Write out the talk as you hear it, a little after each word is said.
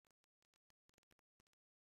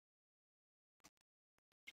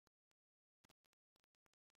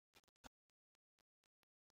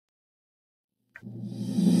So I'm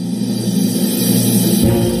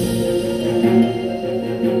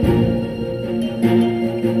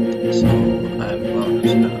about to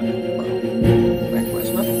start like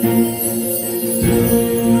Wesnoth.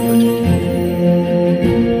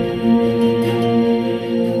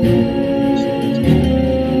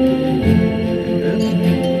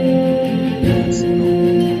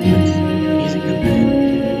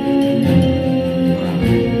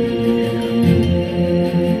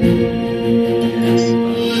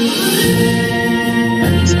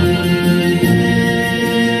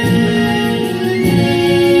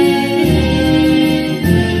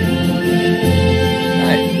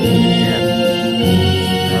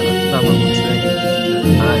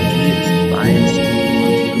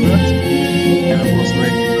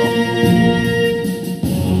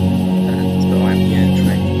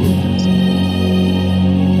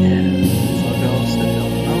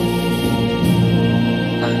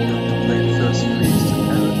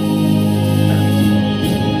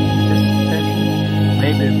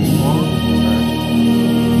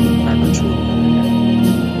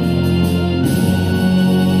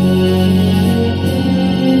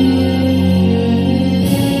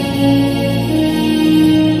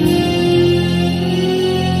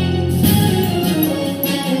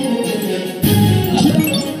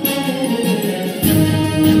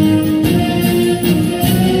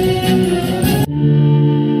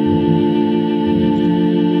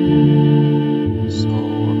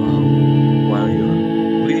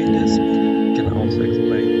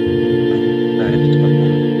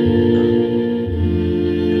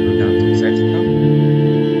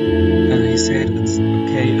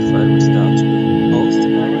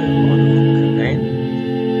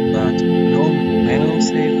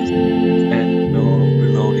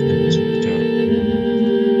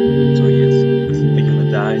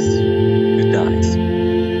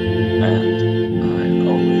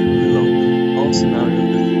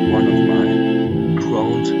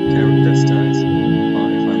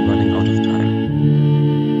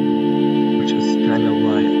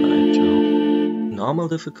 Normal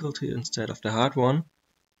difficulty instead of the hard one,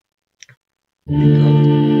 because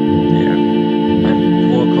I'm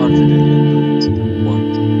more confident in the one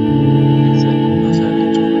instead of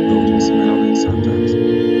having to reload the scenario sometimes.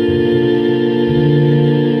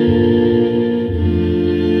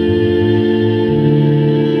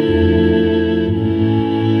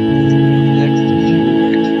 Next, if you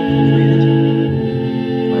actually complete it,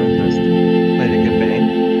 I'll just play the campaign,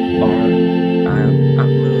 or I'll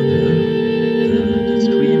upload the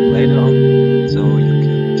stream later on, so you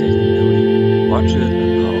can technically watch it and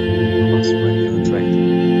go pause when you're trained.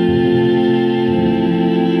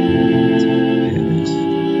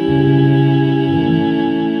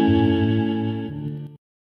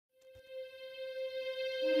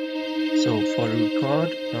 So for the record,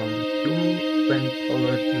 Yumi went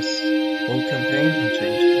over this whole campaign and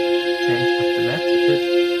changed up the maps a bit,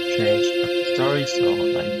 changed up the story, so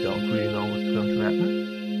I don't really know what's going to happen.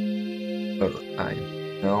 Well, I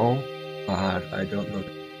know, but I don't know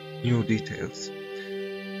the new details.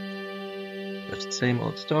 But the same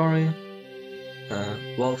old story,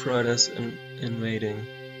 Wolf Riders invading,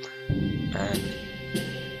 and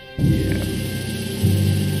yeah,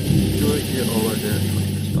 you're here over the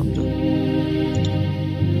Trainer's Doctor.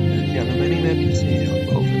 And the other mini-map you see are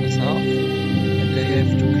both in the south, and they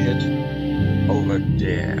have to get over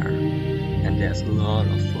there. And there's a lot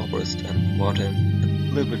of forest and water, a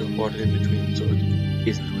little bit of water in between, so it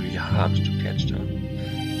isn't really hard to catch them.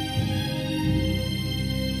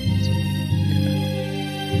 So,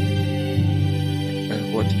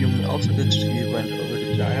 yeah. What Human also did, she went over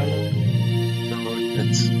the dialogue, so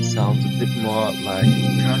it sounds a bit more like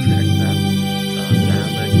country accent,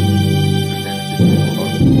 dialect, and then a bit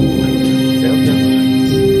more Delta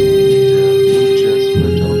words. Villagers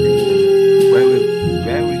were talking in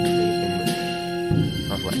very clean English,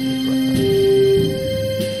 not like it right now.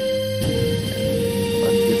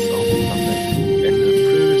 But it's also something. In the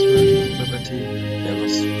previous version of Liberty, there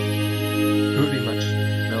was pretty much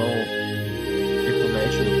no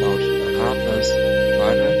information about Harper's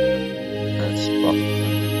father, Spock,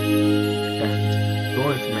 and no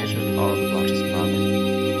information at all about his father.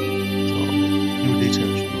 So, new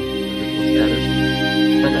details was added.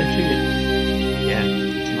 And I figured, yeah,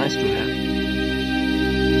 it's nice to have.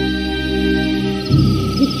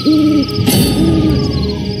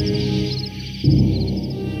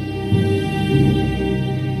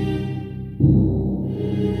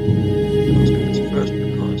 Those guys first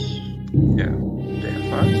because, yeah, they are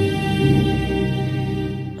fast.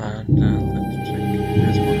 And let's check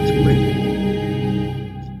this one's quick.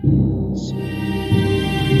 So,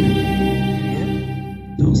 here.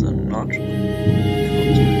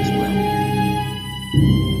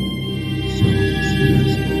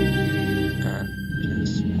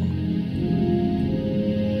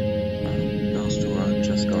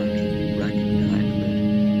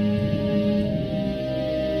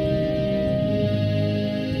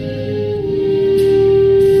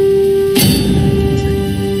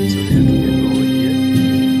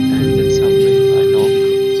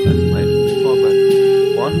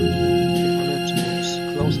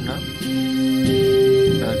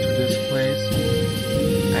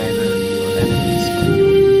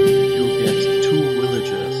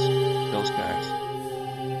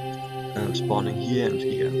 here and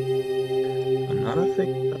here. Another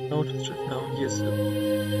thing I noticed right now, here's a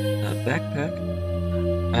backpack,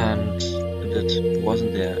 and that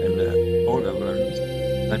wasn't there in the older versions,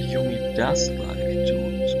 but Yumi does like to,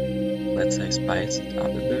 let's say, spice it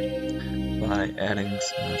up a bit by adding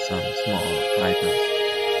some small items.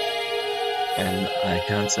 And I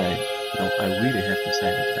can't say, no, I really have to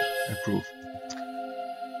say that I approve.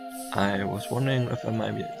 I was wondering if I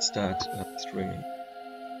maybe start streaming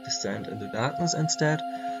Descent into Darkness instead,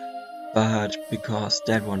 but because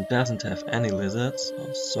that one doesn't have any lizards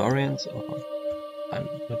or saurians, or I'm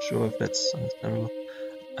not sure if that's understandable.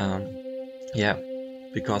 Yeah,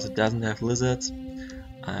 because it doesn't have lizards,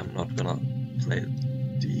 I'm not gonna play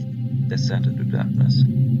the Descent into Darkness.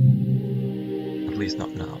 At least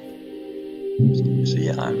not now. So you see,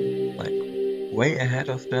 I'm like way ahead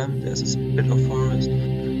of them. There's a bit of forest,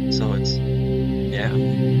 so it's, yeah,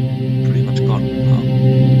 pretty much gone now.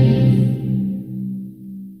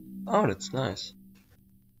 Oh, that's nice.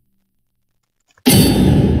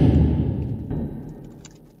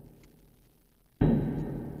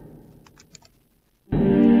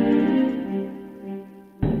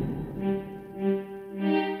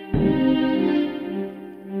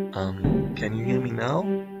 Can you hear me now?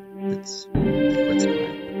 Let's try.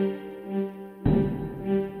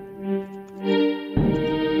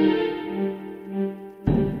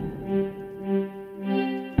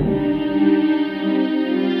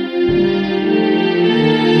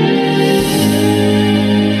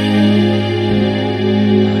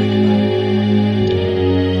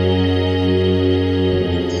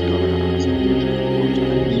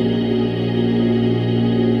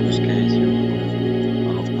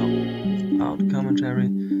 Commentary,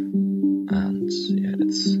 and yeah,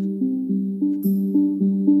 that's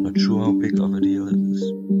not sure how big of a deal it is.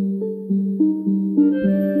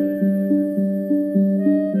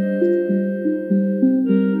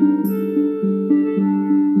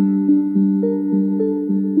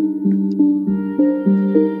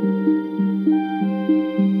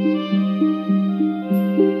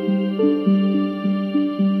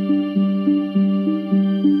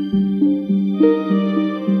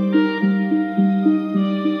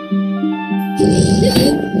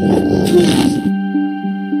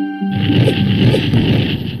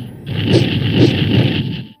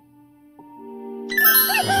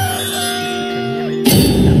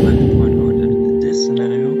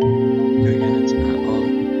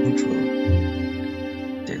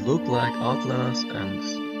 Look like outlaws and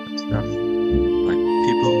stuff, like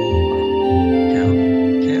people who are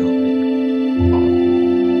chaotic, or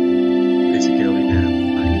basically they're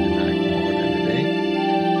like the night more than the day,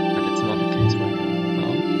 but it's not the case right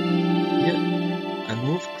now. Here, I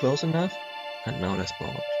moved close enough, and now they're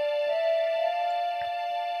spawned.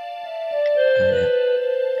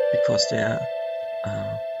 Because they're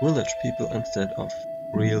village people instead of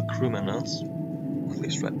real criminals, at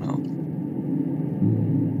least right now.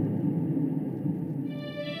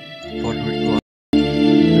 For the record,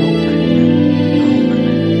 no idea how I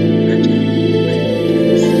made better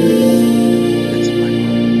things. That's my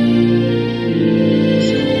one.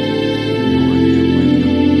 So, no idea when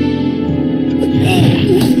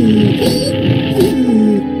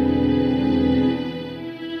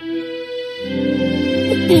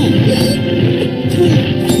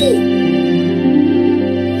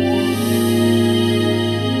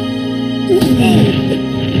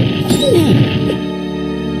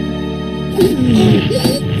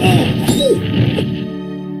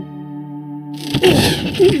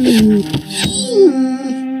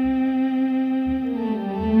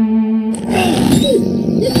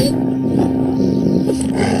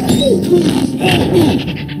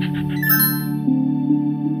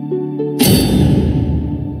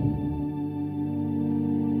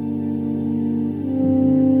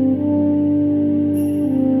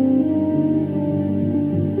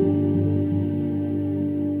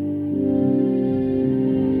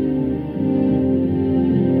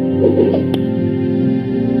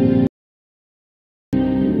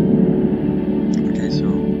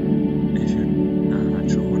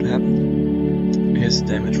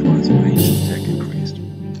damage for its range attack increased,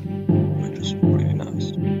 which is pretty nice.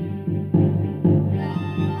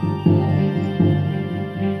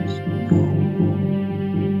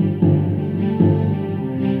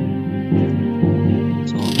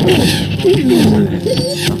 So,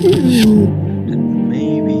 that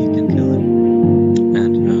maybe you can kill him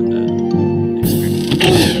and earn the experience.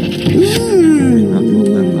 Not to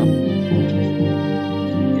level up.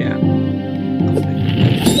 Yeah.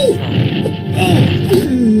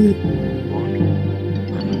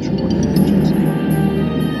 I'm not sure what I just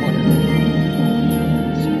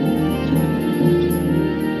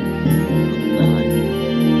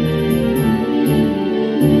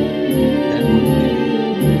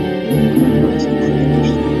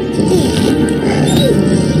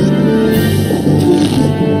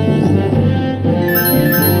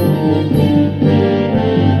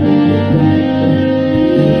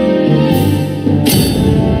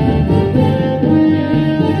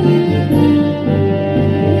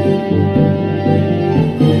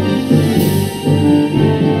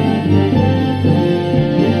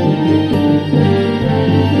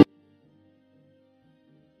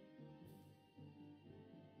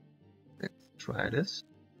Try this.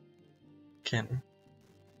 Can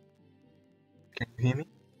you hear me?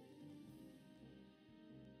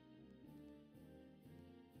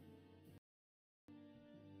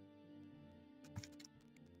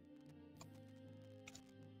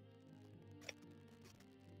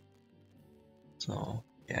 So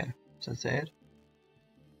yeah, as I said,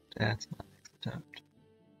 that's my next attempt.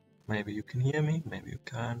 Maybe you can hear me, maybe you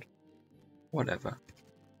can't. Whatever.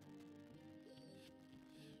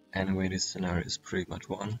 Anyway, this scenario is pretty much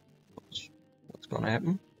won. What's gonna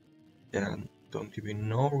happen? There are going to be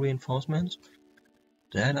no reinforcements.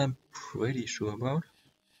 That I'm pretty sure about.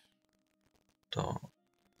 So,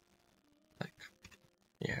 like,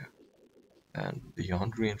 yeah. And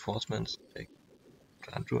beyond reinforcements, they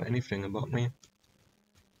can't do anything about me.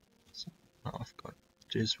 So now I've got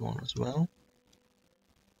this one as well.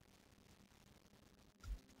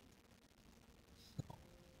 So,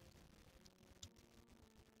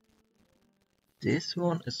 this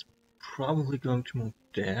one is probably going to move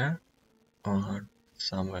there or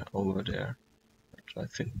somewhere over there. But I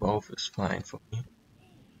think both is fine for me.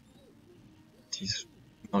 He's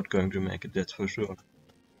not going to make it, that's for sure.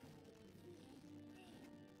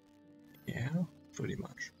 Yeah, pretty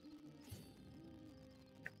much.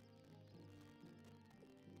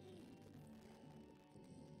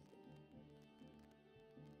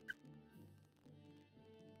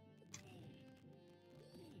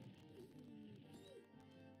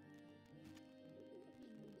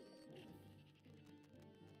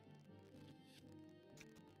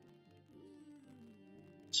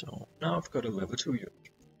 So now I've got a level 2 unit.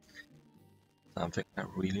 Something I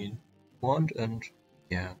really want and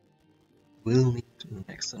yeah, will need in the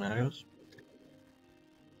next scenarios.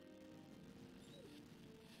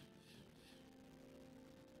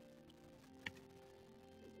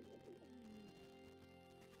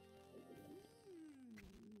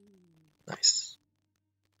 Nice.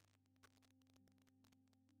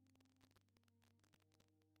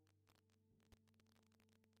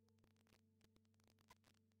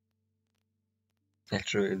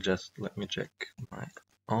 Actually, just let me check my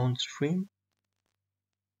own stream.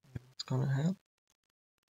 Maybe it's gonna help.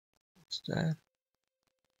 What's that?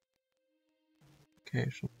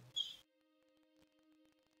 Notifications.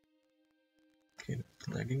 Okay, that's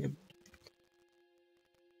lagging a bit.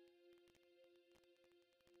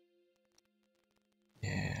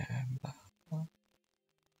 Yeah,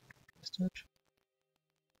 what's that?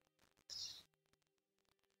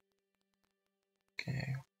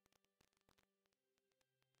 Okay.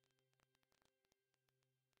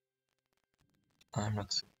 I'm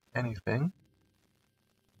not seeing anything.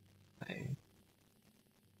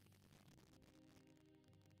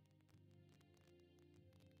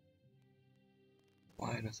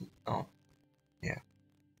 Why does it? Oh, yeah.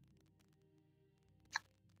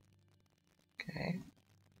 Okay.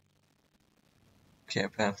 Okay,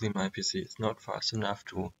 apparently my PC is not fast enough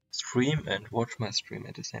to stream and watch my stream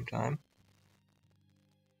at the same time.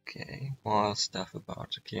 Okay, more stuff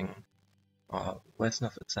about the king.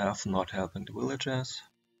 Wesnoth itself not helping the villagers.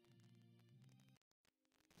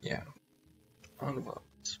 Yeah, all about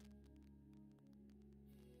it.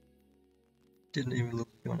 Didn't even look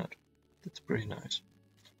on it. That's pretty nice.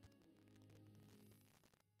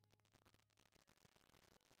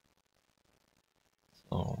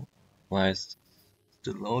 So, why is it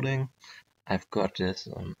still loading? I've got this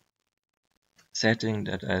setting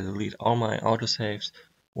that I delete all my autosaves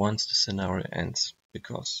once the scenario ends,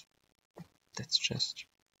 because that's just,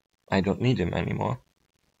 I don't need them anymore.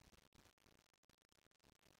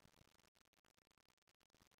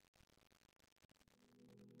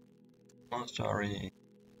 Oh, sorry.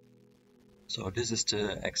 So this is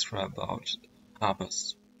the extra about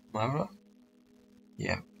Harper's mother.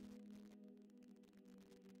 Yeah.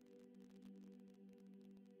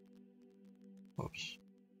 Oops.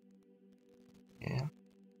 Yeah.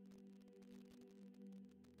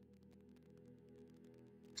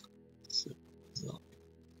 So.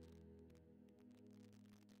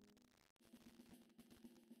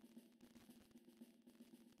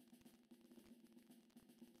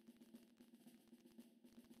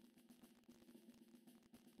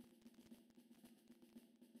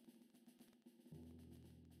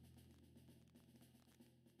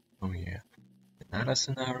 yeah, another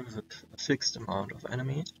scenario with a fixed amount of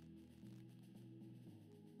enemies.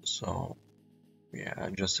 So yeah, I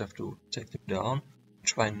just have to take them down,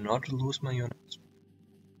 try not to lose my units,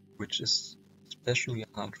 which is especially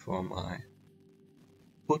hard for my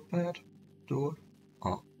footpad dude,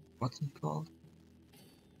 or what's it called?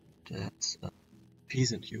 That's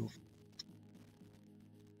peasant youth.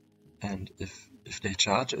 And if they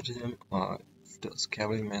charge at him, or if those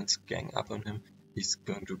cavalrymen gang up on him, he's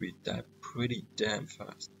going to be dead pretty damn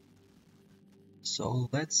fast. So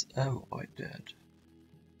let's avoid that.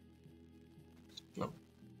 No,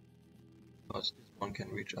 because this one can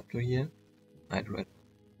reach up to here. I'd rather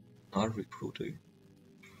not recruit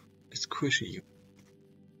a squishy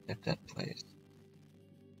at that place.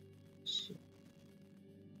 So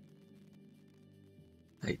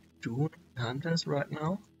I do hunters right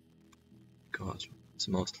now, because it's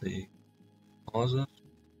mostly horses,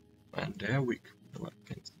 and they're weak. So I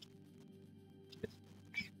can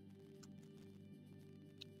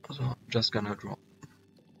so I'm just gonna drop.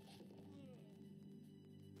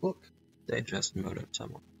 Look, they just murdered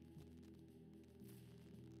someone.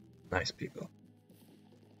 Nice people.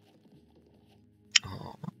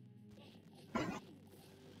 Oh.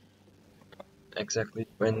 Exactly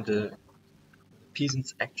when the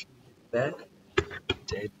peasants actually get back,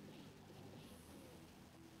 they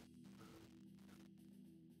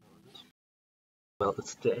well,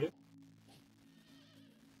 it's day,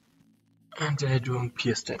 and they're doing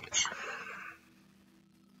pierce damage.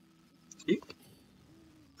 See?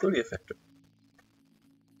 Pretty effective.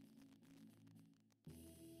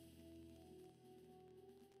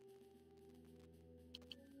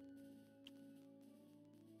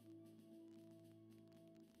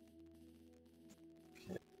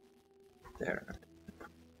 Okay, there.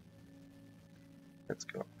 Let's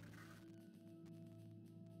go.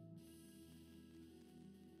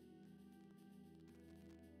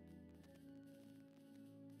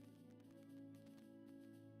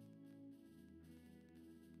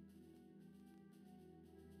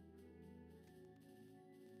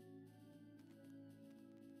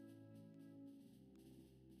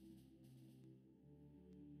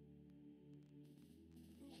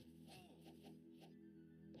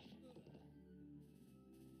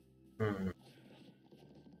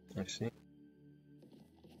 I see.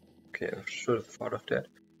 Okay, I should have thought of that.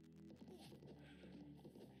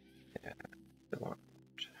 Yeah, the one.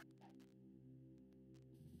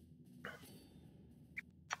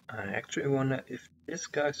 I actually wonder if this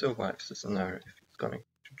guy survives the scenario, if he's going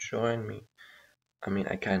to join me. I mean,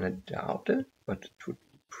 I kinda doubt it, but it would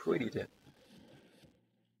be pretty dead.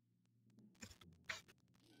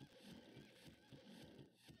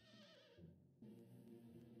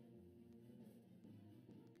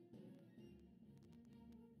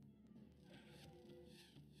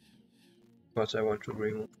 But I want to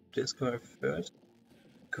remove this guy first,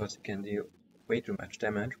 because he can deal way too much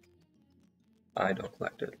damage. I don't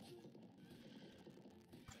like that.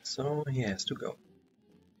 So he has to go.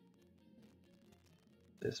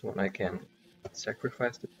 This one I can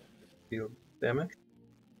sacrifice to deal damage.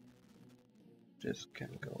 This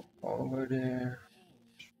can go over there.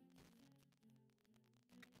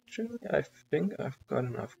 Actually, I think I've got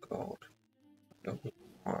enough gold. I don't need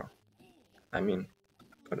more. I mean,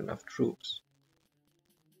 I've got enough troops.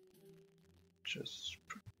 Just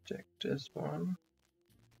protect this one.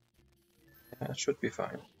 Yeah, it should be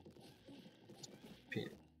fine.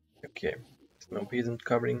 Okay, there's no peasant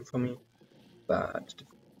covering for me, but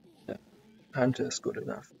the hunter is good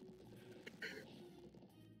enough.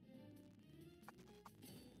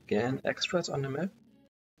 Again, extras on the map.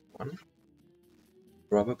 One.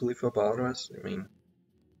 Probably for Balras. I mean,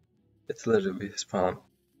 it's literally his farm.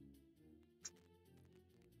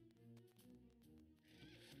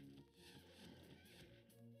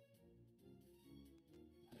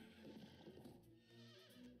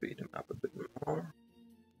 Speed him up a bit more.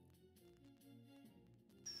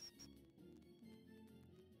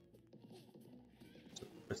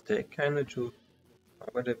 Mistake kinda to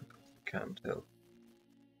whatever, because you can't tell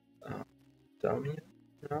down here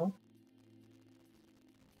now.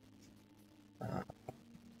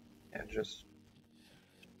 Yeah, just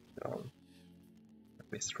down.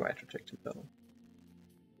 At least try to take him down.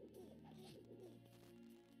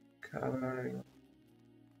 Covering.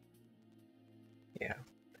 Yeah.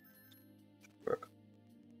 Work.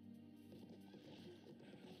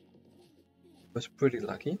 Was pretty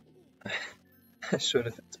lucky. I should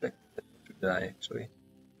have expected it to die actually.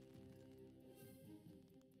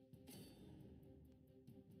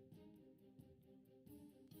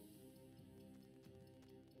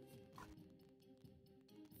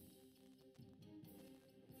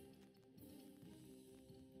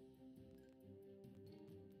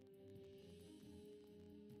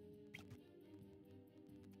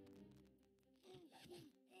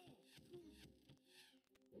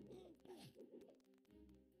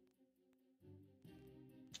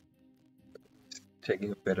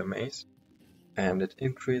 taking a better mace, and it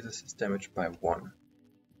increases his damage by 1.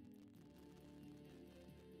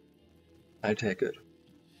 I'll take it.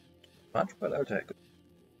 Much, but I'll take it.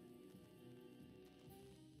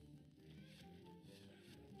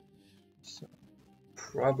 So,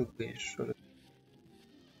 probably should.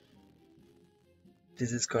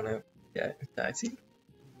 This is gonna, yeah, dicey.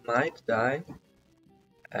 Might die,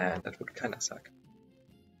 and that would kinda suck.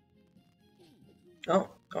 Oh,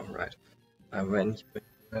 alright. When you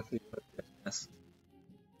have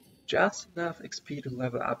just enough XP to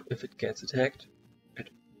level up, if it gets attacked, it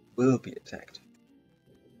will be attacked.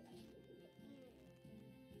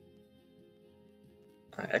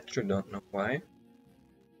 I actually don't know why,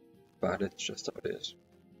 but it's just how it is.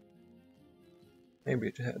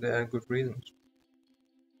 Maybe there are good reasons.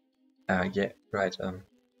 Yeah, right.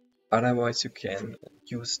 Otherwise, you can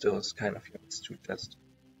use those kind of units to just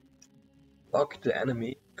block the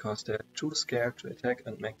enemy because they're too scared to attack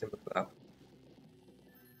and make them level up.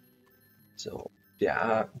 So there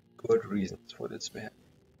are good reasons for this behavior.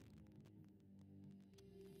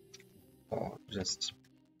 Or just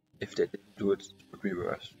if they didn't do it, it would be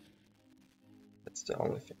worse. That's the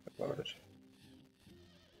only thing about it.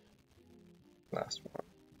 Last one.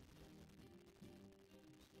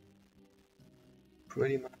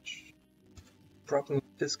 Pretty much. Problem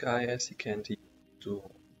with this guy is he can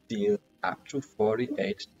deal up to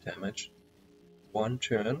 48 damage 1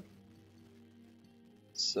 turn.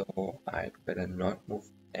 So I'd better not move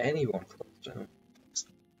anyone close to him.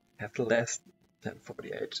 Have less than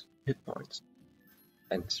 48 hit points.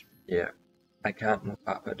 And yeah, I can't move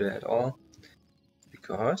up there at all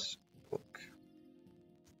because look,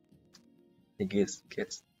 he gets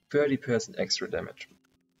 30% extra damage.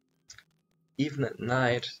 Even at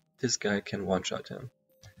night, this guy can one-shot him.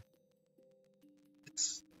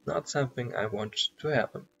 It's not something I want to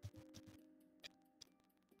happen.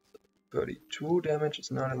 32 damage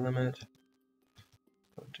is not a limit.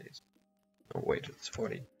 Oh jeez. Oh wait, it's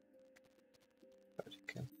 40. But you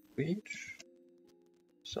can reach.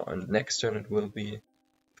 So on next turn it will be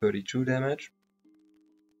 32 damage.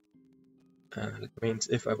 That means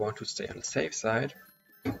if I want to stay on the safe side,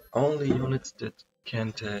 only units that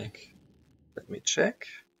can take, let me check,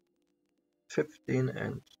 15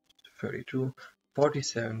 and 32,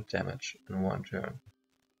 47 damage in 1 turn.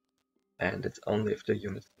 And it's only if the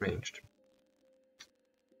unit's ranged.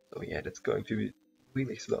 So yeah, that's going to be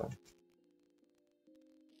really slow.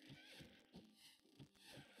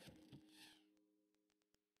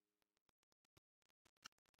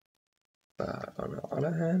 But on the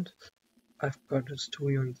other hand, I've got those 2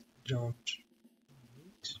 units I don't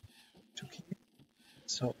need to keep,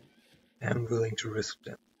 so I'm willing to risk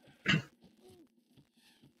them.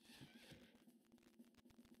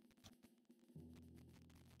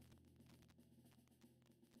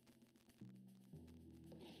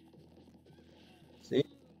 See?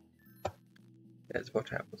 That's what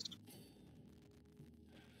happens.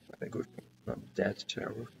 But a good thing, it's not that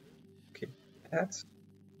terrible. Okay, that's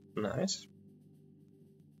nice.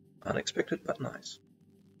 Unexpected, but nice.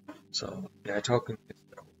 So, yeah, talking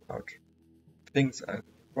about things are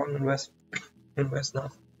wrong in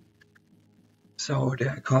Wesnoth. So they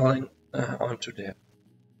are calling onto their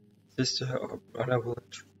sister or brother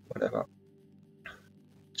village, whatever,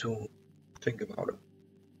 to think about it.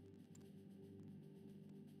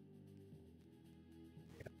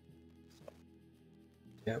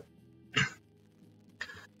 Yeah.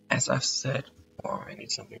 As I've said, oh, I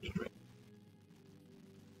need something to drink.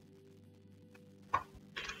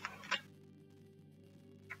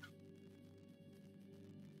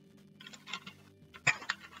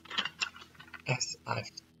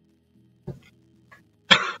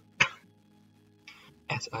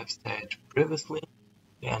 As I've said previously,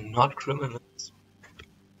 they are not criminals,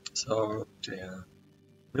 so they are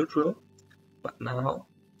neutral, but now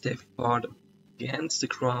they fought against the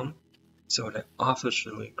crime, so they're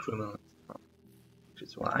officially criminals now. Which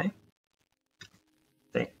is why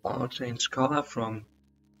they all changed color from,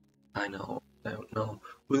 I don't know,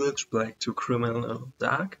 village black to criminal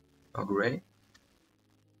dark or grey,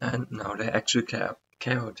 and now they're actually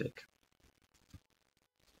chaotic.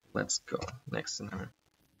 Let's go, next scenario.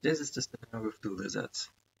 This is the scenario with the lizards.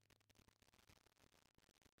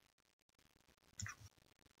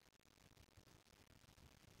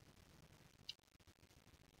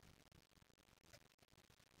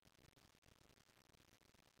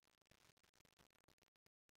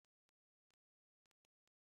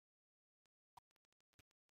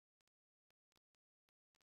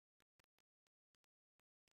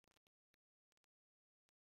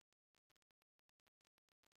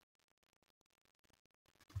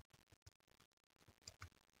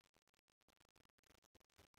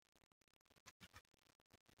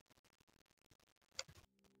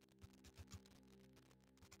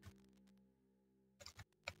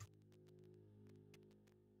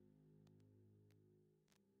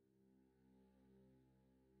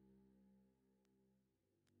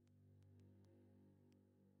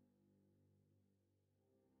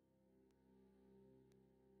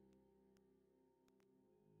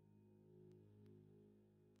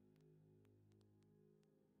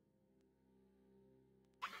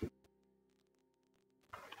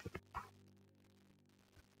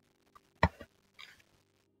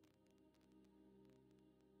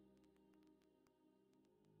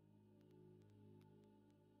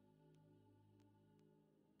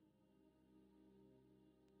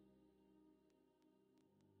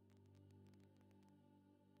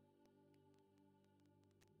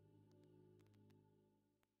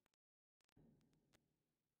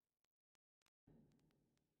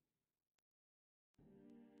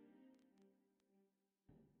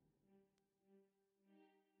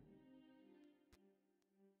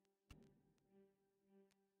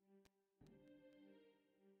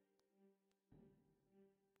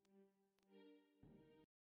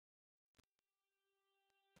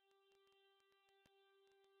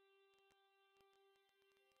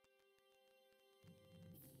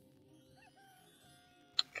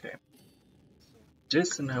 Okay.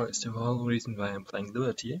 This now is the whole reason why I'm playing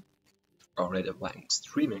Liberty, or rather why I'm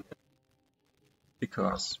streaming it.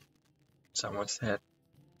 Because someone said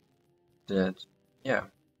that, yeah,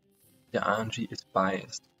 the RNG is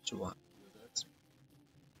biased toward users.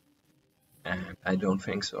 And I don't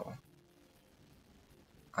think so.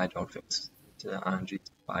 I don't think the RNG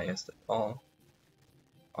is biased at all.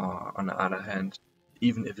 Or on the other hand,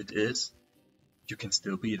 even if it is, you can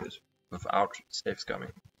still beat it without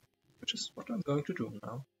Savescumming, which is what I'm going to do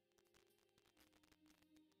now.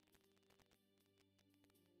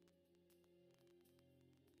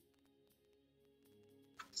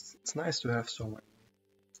 It's nice to have so many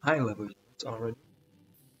high-level units already.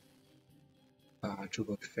 To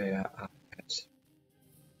be fair, I had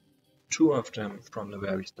 2 of them from the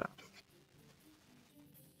very start.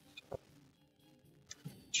 So,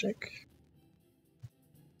 check.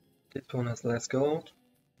 This one has less gold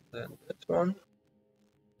than that one.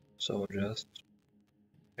 So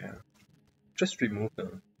just remove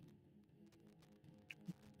them.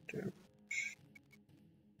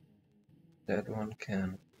 That one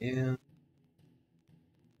can heal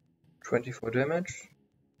 24 damage.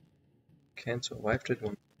 Can't survive that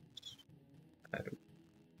one. I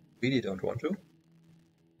really don't want to.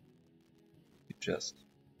 You just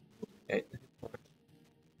 8 hit points.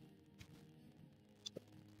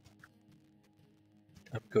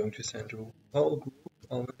 I'm going to send a whole group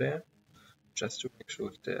over there just to make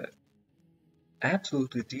sure that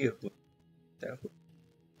absolutely deal with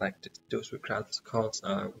like those recruits calls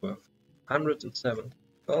are worth 107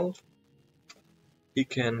 gold. He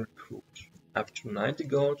can recruit up to 90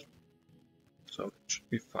 gold, so it should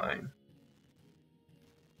be fine.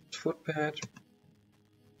 Footpad,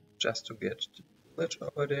 just to get the village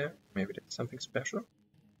over there. Maybe that's something special.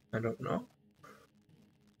 I don't know.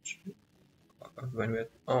 When we're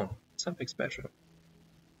something special.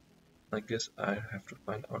 I guess I have to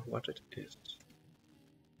find out what it is.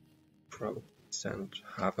 Probably send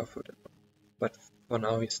half of it, but for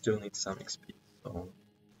now we still need some XP, so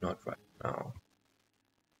not right now.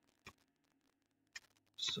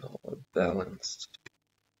 So a balanced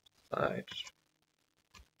side.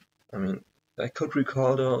 I mean, I could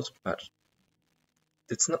recall those, but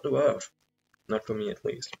it's not the world. Not for me at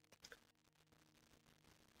least.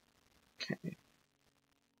 Okay.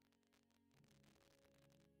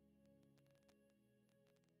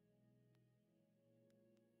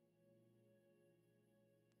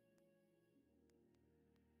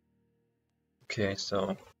 Okay,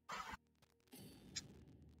 so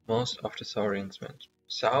most of the Saurians went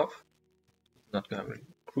south. Not gonna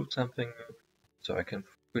recruit something new, so I can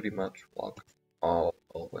pretty much walk all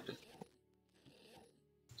over this.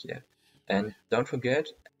 Yeah, and don't forget,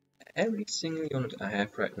 every single unit I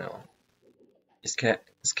have right now is K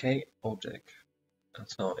object,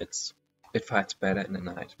 so it fights better in the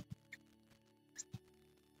night.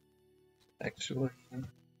 Actually, it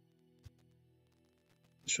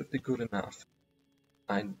should be good enough.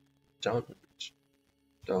 I don't reach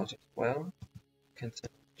those as well. I can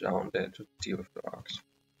send down there to deal with the orcs.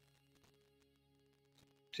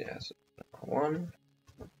 There's 1,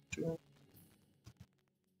 2.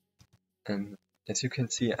 And as you can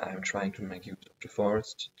see, I'm trying to make use of the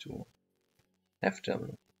forest to have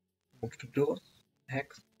them move to those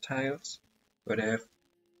hex tiles where they have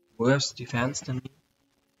worse defense than me.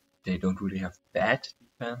 They don't really have bad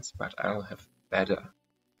defense, but I'll have better.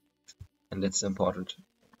 And that's important.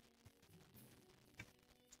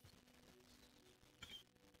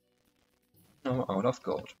 Now out of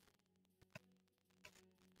gold.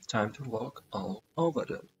 It's time to walk all over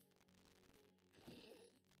them.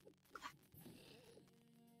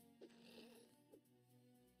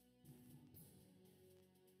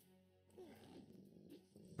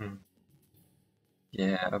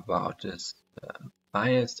 Yeah, about this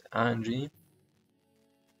biased RNG.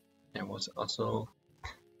 There was also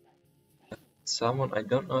someone, I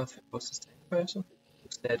don't know if it was the same person, who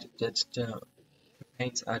said that the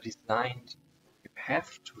campaigns are designed, you have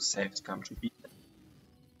to Savescum to beat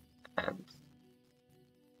them.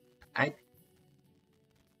 And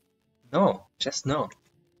no.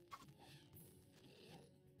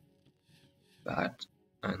 But,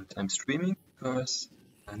 and I'm streaming because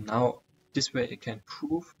now this way I can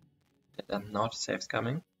prove that I'm not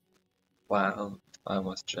Savescumming, while I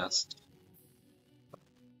was just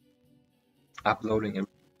uploading a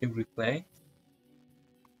replay.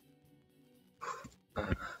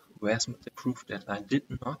 Where's the proof that I did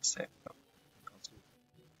not Savescum? Because you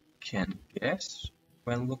can guess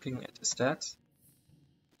when looking at the stats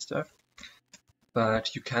stuff,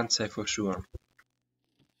 but you can't say for sure.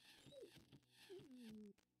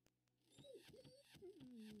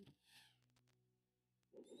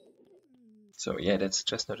 So yeah, that's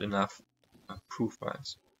just not enough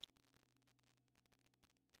proof-wise.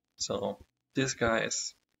 So this guy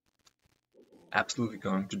is absolutely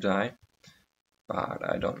going to die, but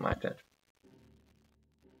I don't mind that.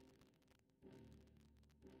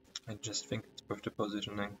 I just think it's worth the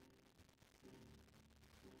positioning.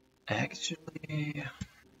 Actually,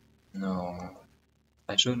 no,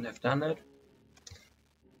 I shouldn't have done it,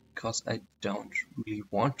 because I don't really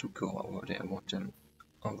want to go over there. I want them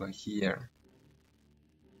over here.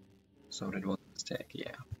 So that was a mistake,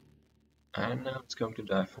 yeah. And now it's going to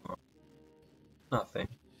die for nothing.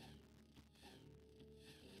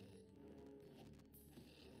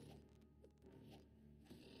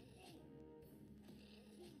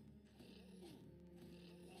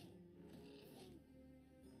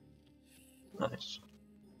 Nice.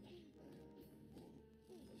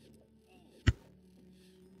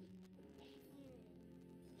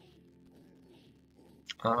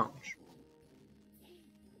 Ouch.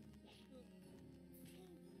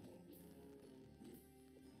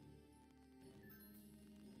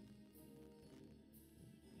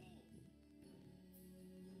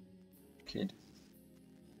 Okay,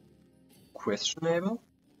 questionable.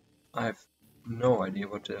 I have no idea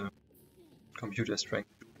what the computer is trying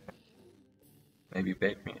to do. Maybe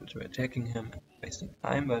bait me into attacking him and wasting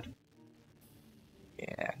time, but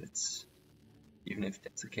yeah, that's, even if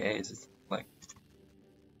that's the case, it's like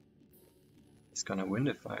he's gonna win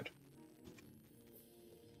the fight.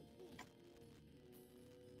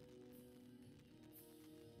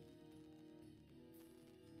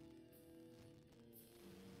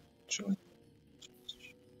 Should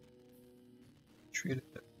treat it.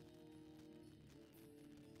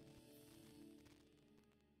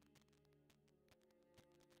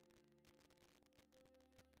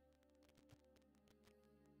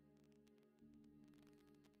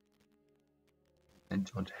 I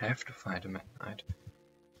don't have to fight him at night.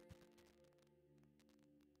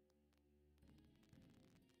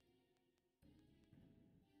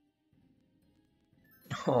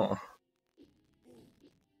 Oh.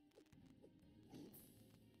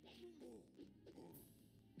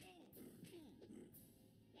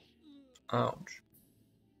 Ouch.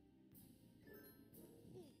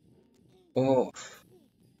 Oh.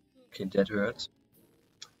 Okay, that hurts.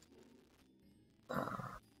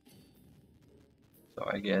 So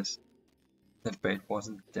I guess that bait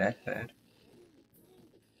wasn't that bad.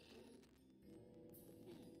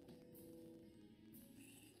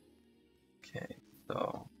 Okay,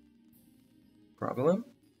 so problem?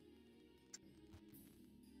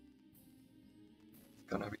 It's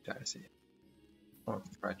gonna be dicey. Oh,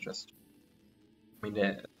 right, just I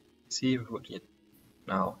mean, see what he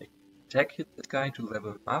now attack hit this guy to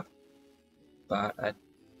level him up, but I'd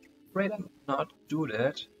rather not do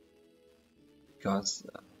that because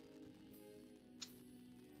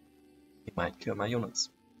he might kill my units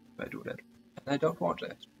if I do that, and I don't want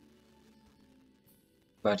that.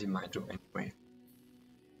 But he might do anyway.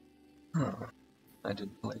 Huh. I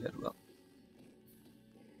didn't play that well.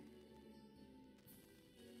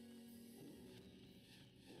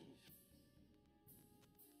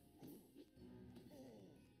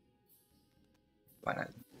 But on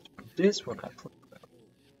this one I played well.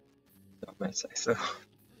 I may say so.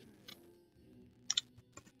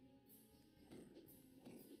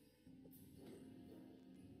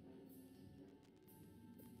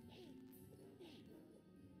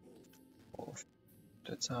 Oh,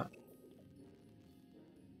 that's hard.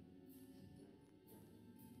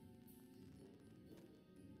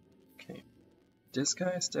 Okay, this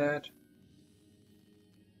guy is dead.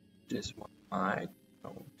 This one might.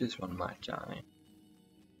 Oh, this one might die.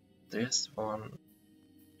 This one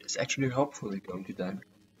is actually hopefully going to die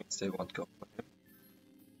because they won't go for him.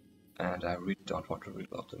 And I really don't want to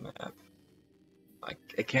reload the map.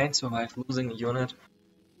 I can't survive losing a unit,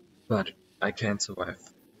 but I can't survive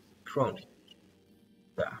crony.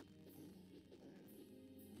 Yeah.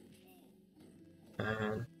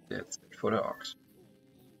 And that's it for the ox.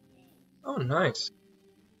 Oh, nice.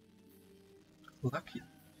 Lucky.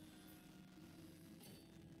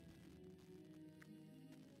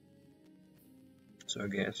 So I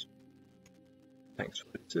guess, thanks for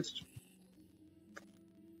the assist.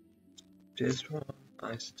 This one,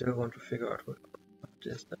 I still want to figure out what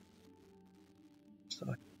this is. So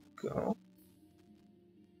I go.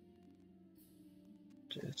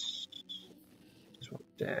 This one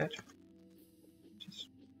dead. Just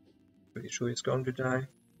pretty sure he's going to die.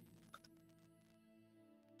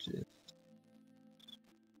 This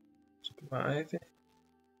surviving.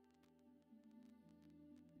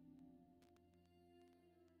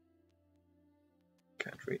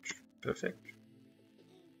 Can't reach. Perfect.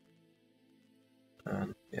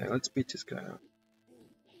 Yeah, let's beat this guy up.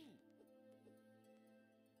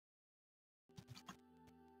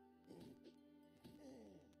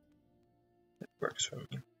 That works for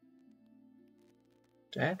me.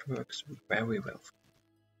 That works very well for me.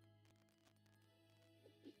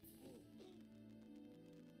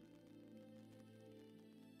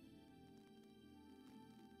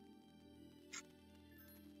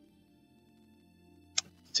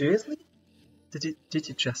 Seriously? Did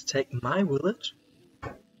you just take my village?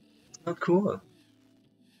 Oh, cool.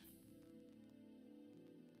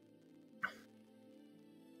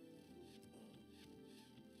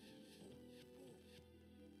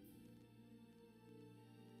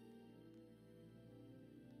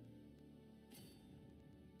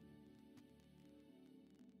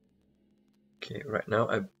 Okay, right now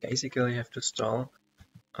I basically have to stall.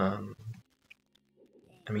 I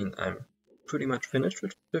mean, I'm pretty much finished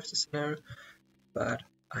with the scenario, but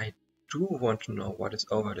I do want to know what is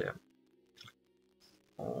over there.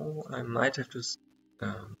 Oh, I might have to,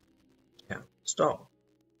 yeah, stall.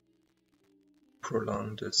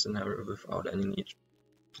 Prolong the scenario without any need.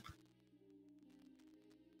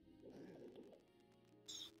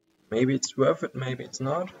 Maybe it's worth it, maybe it's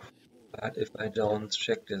not, but if I don't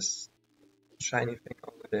check this shiny thing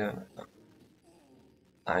over there,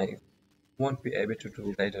 I won't be able to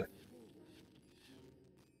do later.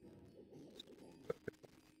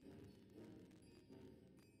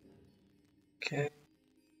 Okay.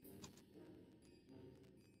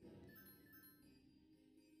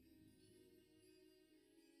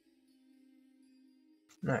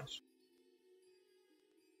 Nice.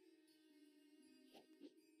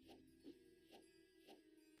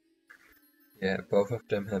 Yeah, both of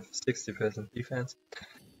them have 60% defense.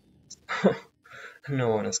 No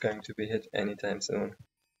one is going to be hit anytime soon.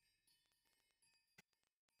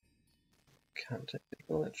 Can't take the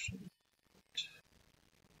village.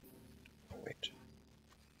 Wait.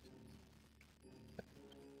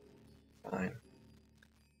 Fine.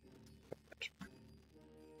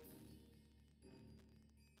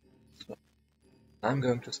 So, I'm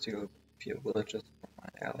going to steal a few villages from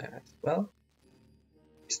my ally as well.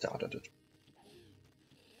 He started it.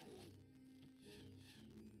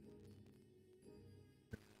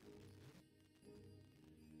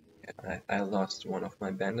 Yeah, I lost one of my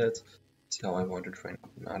bandits, so I want to train up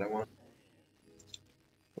another one.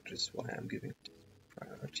 Which is why I'm giving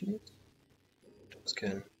priority. Those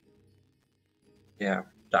can, yeah,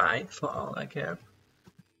 die for all I care.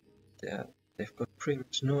 They've got pretty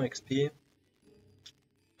much no XP,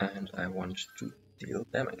 and I want to deal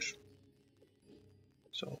damage.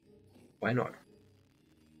 So, why not?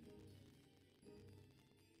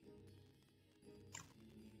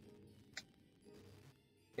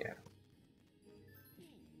 Yeah.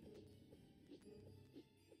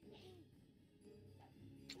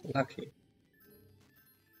 Lucky.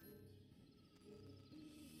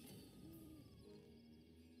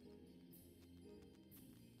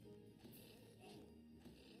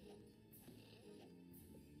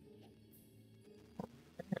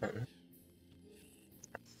 Yeah.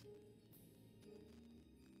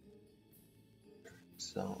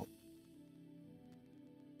 So,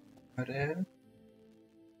 over there.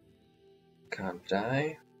 Can't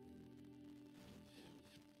die.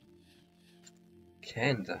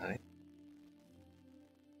 Can die.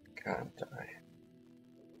 Can't die.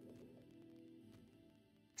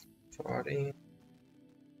 40.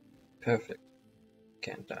 Perfect.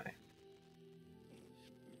 Can't die.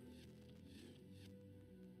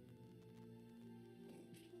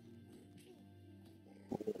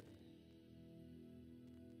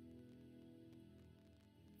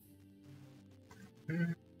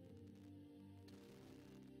 Hmm.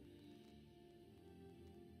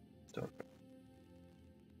 Don't know.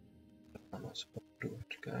 What am I supposed to do with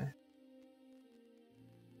the guy?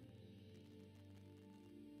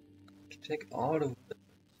 To take all of it.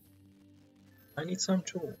 I need some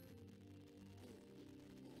too.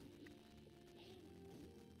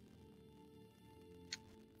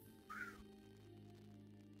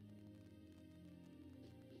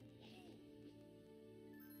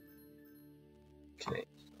 Okay.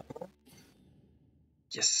 So.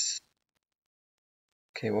 Yes.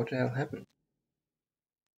 Okay, what the hell happened?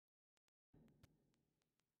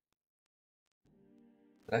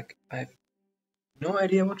 Like, I have no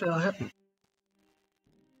idea what the hell happened.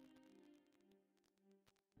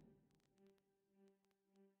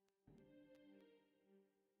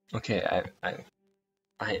 Okay,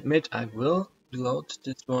 I admit I will load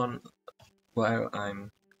this one while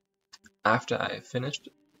after I finished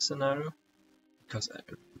the scenario, because I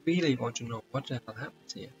really want to know what the hell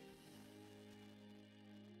happens here.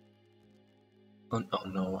 Oh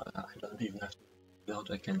no, I don't even have to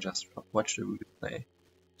build, I can just watch the replay,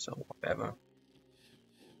 so whatever.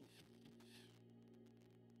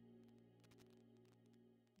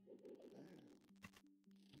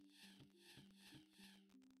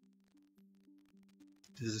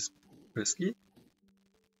 This is risky,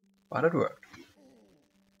 but it worked.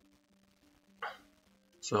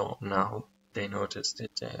 So now they noticed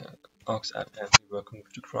that the orcs are apparently working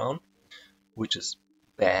with the crown, which is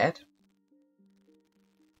bad.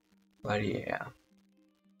 But yeah.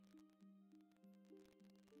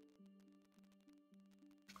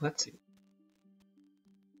 Let's see.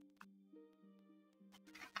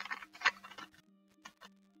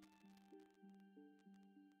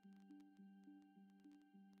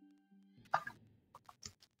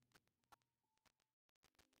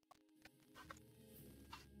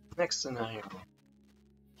 Next scenario.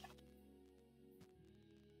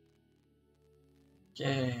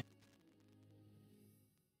 Yay.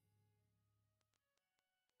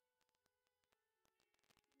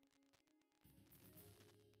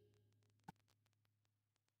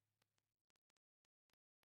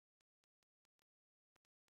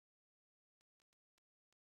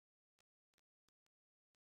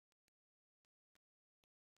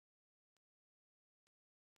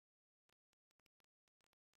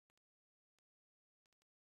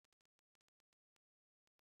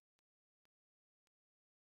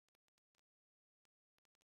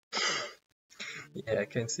 Yeah, I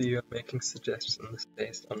can see you're making suggestions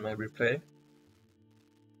based on my replay.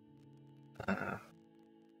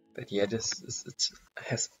 But yeah, it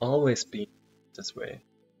has always been this way.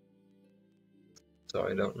 So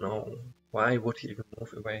I don't know why would he even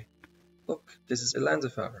move away. Look, this is a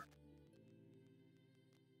Lanzafar.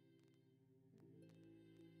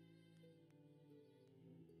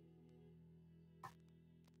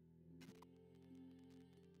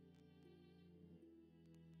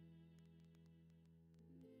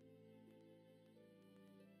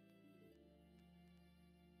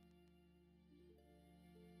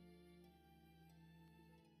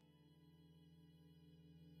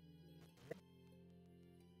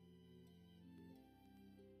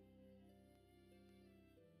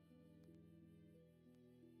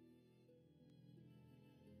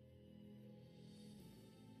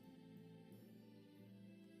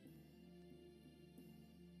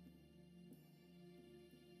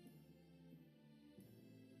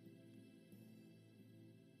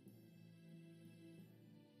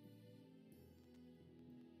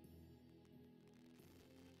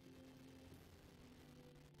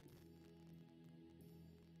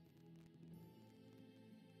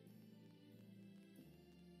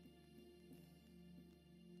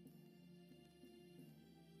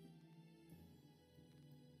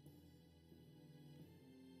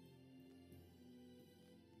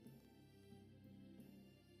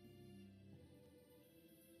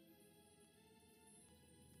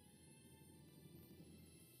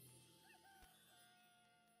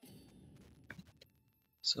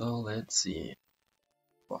 So let's see.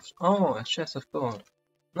 Oh, a chest of gold.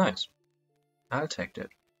 Nice. I'll take that.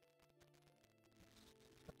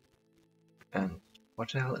 And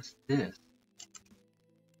what the hell is this?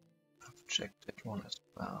 I've checked that one as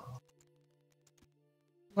well.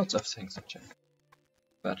 Lots of things to check.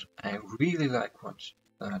 But I really like what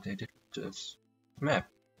they did with this map.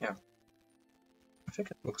 Yeah. I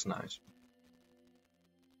think it looks nice.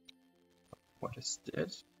 What is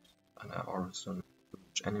this? And I also know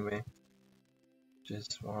anyway. This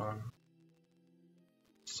one.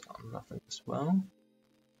 It's nothing as well.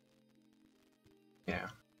 Yeah.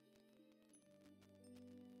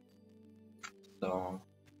 So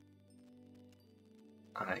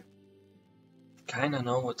I kinda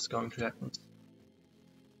know what's going to happen.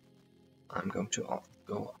 I'm going to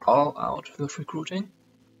go all out with recruiting.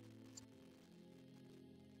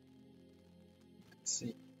 Let's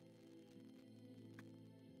see.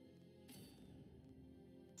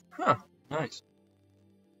 Huh, nice.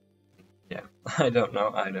 Yeah, I don't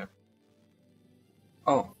know either.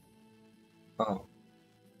 Oh. Oh.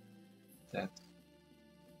 That.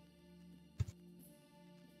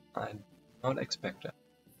 I did not expect that.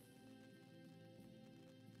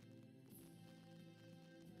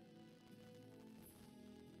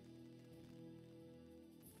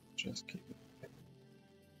 Just keep it.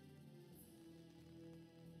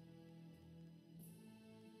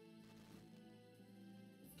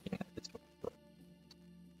 Yeah, it's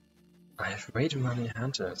I have way too many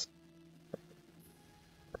hunters.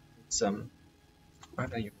 It's why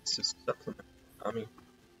use this supplement army?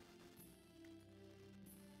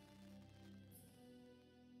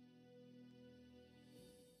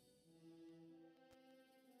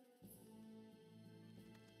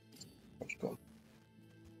 What's called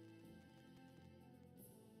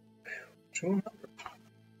 200.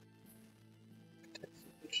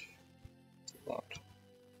 It's a lot.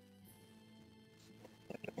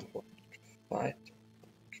 I don't want to fight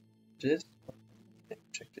this.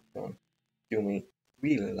 Check it on. Yumi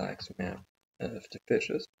really likes mare of the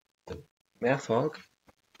fishes, the merfolk.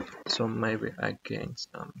 So maybe I gain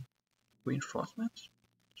some reinforcements.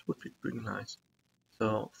 This would be pretty nice.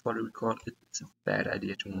 So for the record, it's a bad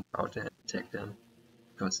idea to move out there and attack them,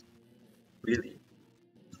 because really,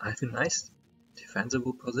 I have a nice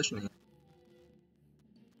defensible position here.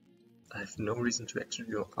 I have no reason to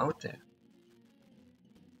actually go out there.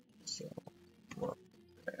 So, well,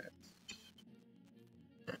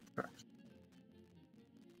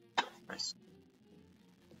 nice.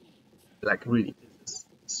 Like really, this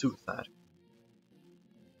is suicide.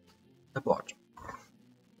 Abort.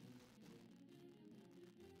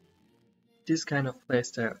 This kind of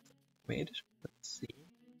playstyle made it. Let's see.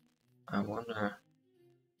 I wanna.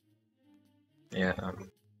 Yeah,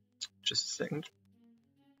 just a second.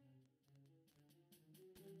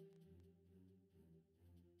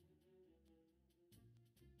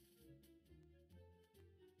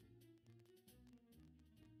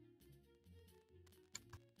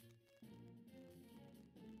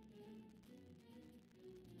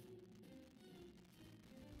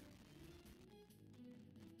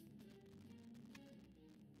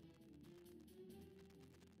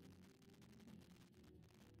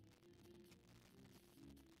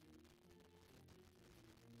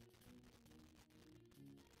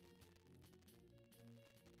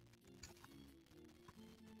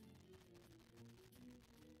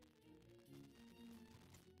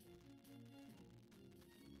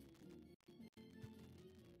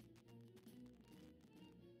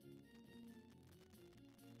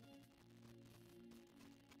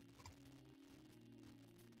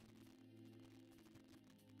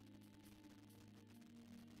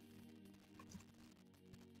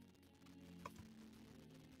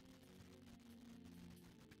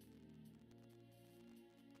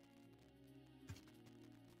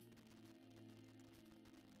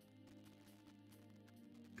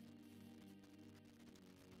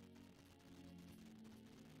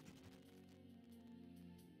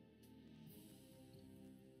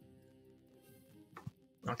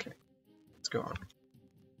 Okay, let's go on.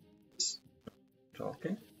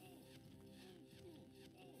 Talking.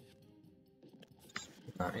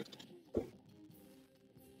 Nice.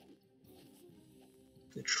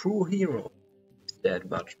 The true hero is dead,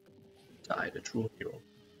 but died. A true hero,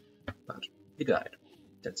 but he died.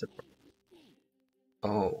 That's a problem.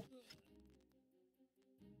 Oh,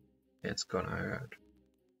 it's gonna hurt.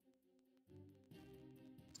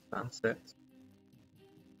 Sunset.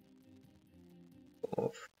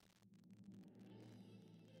 Off.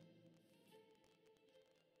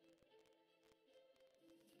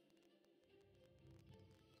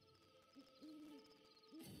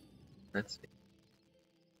 Let's see.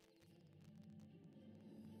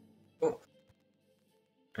 Oh,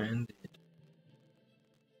 and it.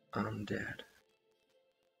 Undead.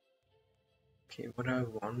 Okay, what I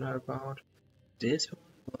wonder about, this one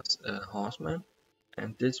was a horseman,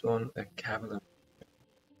 and this one a cavalry.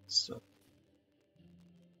 So,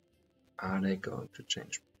 are they going to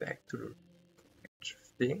change back to the correct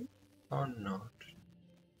thing or not?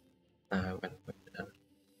 When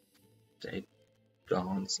they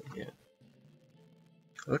dance here.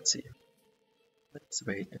 Let's see. Let's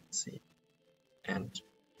wait and see. And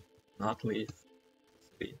not leave.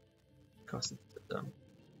 Because it's dumb.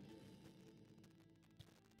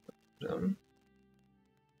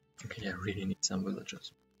 Okay, I really need some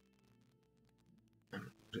villagers.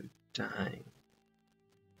 I'm dying.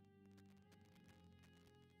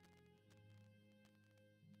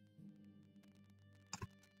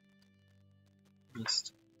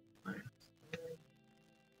 Missed. Fine.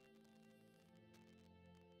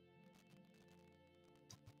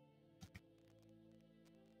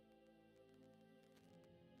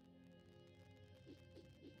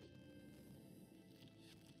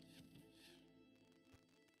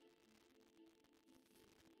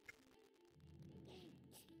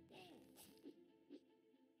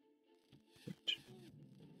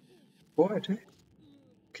 Boy,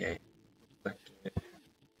 okay. Like I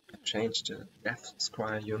changed the Death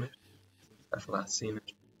Squire unit. I've last seen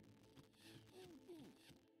it.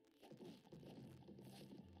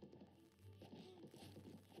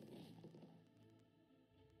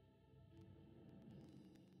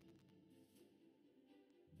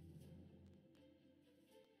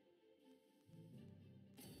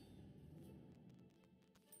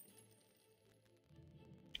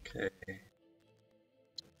 Okay.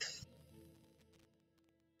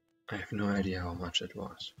 I have no idea how much it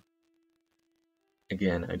was.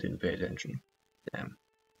 Again, I didn't pay attention. Damn.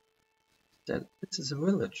 This is a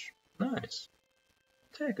village. Nice.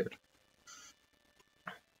 Take it.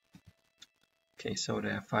 Okay, so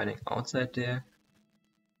they're fighting outside there.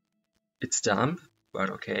 It's dumb, but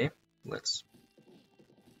okay. Let's...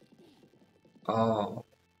 Oh.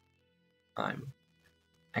 I'm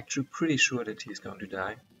actually pretty sure that he's going to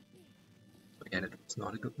die. So yeah, that was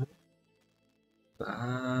not a good move. But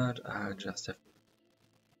I'll just have...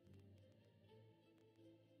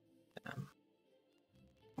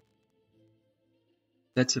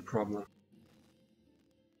 That's a problem.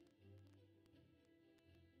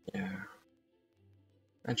 Yeah.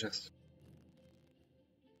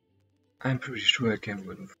 I'm pretty sure I can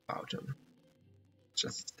win without him.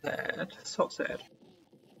 Just sad. So sad.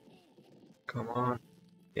 Come on.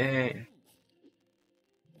 Yay.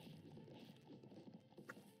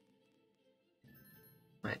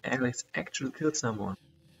 My Alex actually killed someone.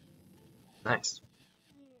 Nice.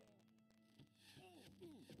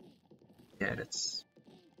 Yeah, that's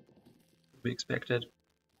to be expected.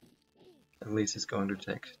 At least he's going to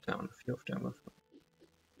take down a few of them with him.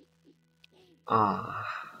 Ah.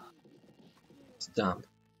 It's dumb.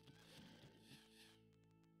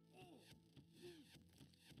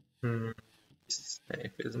 He's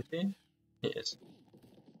safe, isn't he? He is.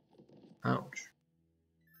 Ouch.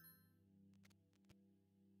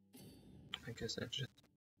 I guess I just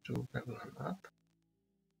to level him up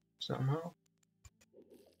somehow.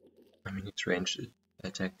 I mean, his ranged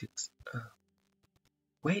attack did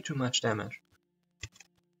way too much damage.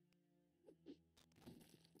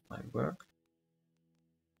 Might work.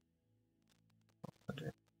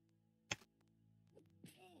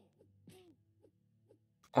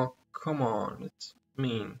 Oh, come on, it's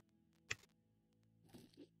mean.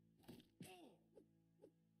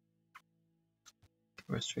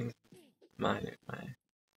 Restrain my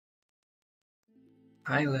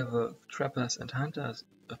high level trappers and hunters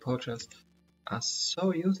approaches are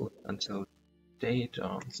so useless until day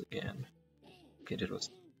dawns again. Okay, that was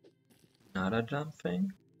another dumb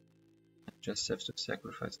thing. I just have to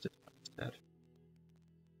sacrifice this instead.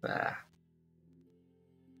 Bah.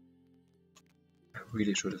 I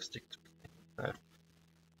really should have stick to that.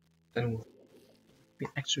 Then we'll be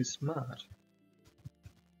actually smart.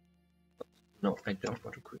 But no, I don't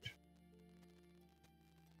want to quit.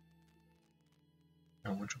 I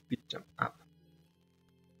want to beat them up.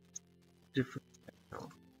 Different now.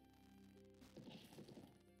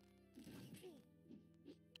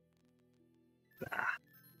 Bah.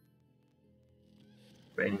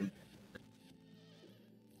 Rain.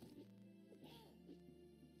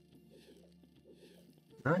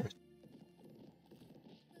 Nice.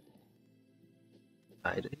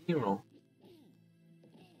 By the hero.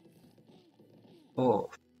 Oh,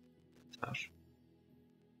 Tash.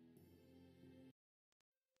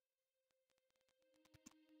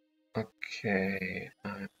 Okay,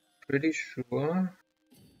 I'm pretty sure I'm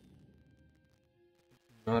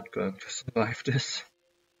not going to survive this.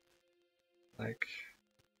 Like,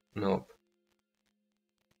 nope.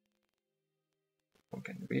 One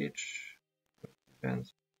can reach.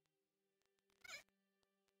 Defense.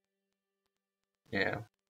 Yeah.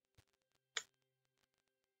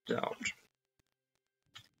 Doubt.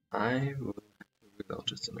 I will reload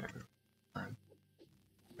this scenario. I'm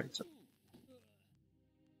afraid so.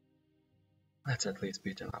 Let's at least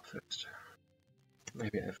beat them up first.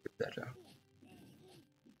 Maybe I feel better.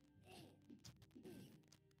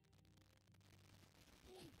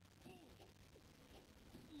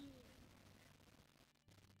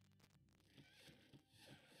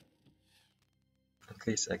 At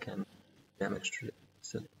least I can damage to them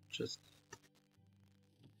instead of just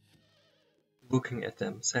looking at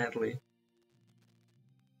them sadly.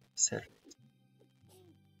 Sadly.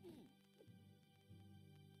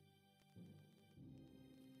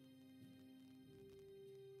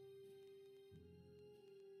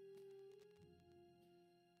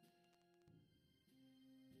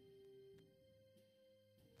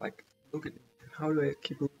 Like, look at how do I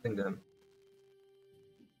keep losing them?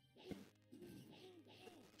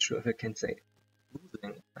 Sure, if I can say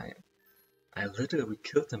losing, I literally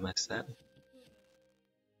killed them myself.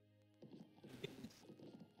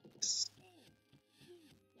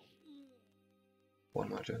 One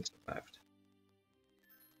more turn survived.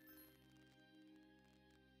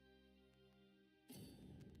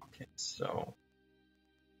 Okay, so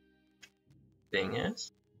thing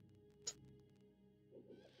is,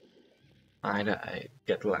 either I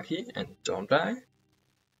get lucky and don't die,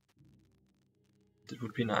 that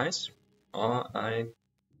would be nice, or I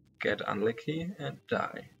get unlucky and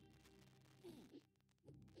die.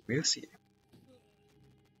 We'll see.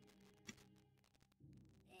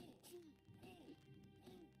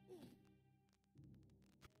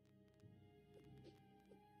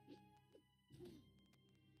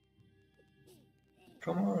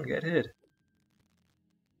 Come on, get hit.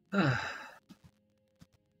 I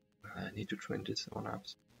need to train this one up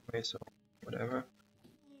anyway, so whatever.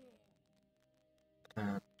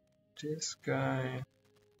 And this guy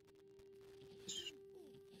is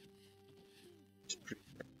pretty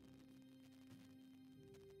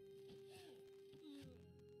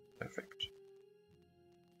perfect.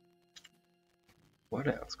 What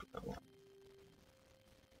else could I want?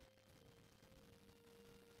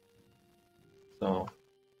 So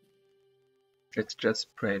let's just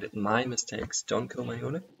pray that my mistakes don't kill my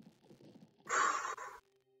unit.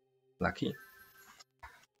 Lucky.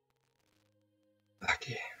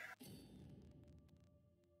 Lucky.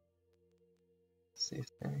 See if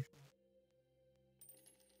anything.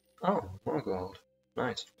 Oh, more gold.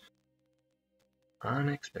 Nice.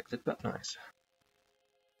 Unexpected but nice.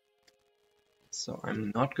 So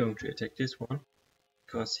I'm not going to attack this one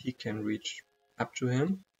because he can reach up to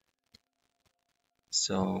him.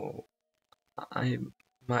 So I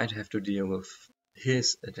might have to deal with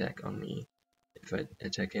his attack on me if I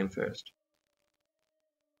attack him first.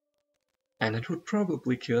 And it would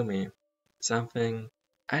probably kill me. Something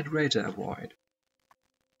I'd rather avoid.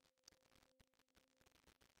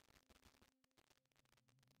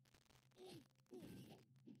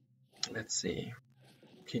 Let's see.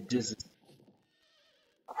 Okay, this is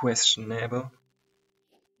questionable.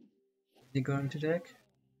 Is he going to attack?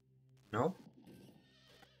 No?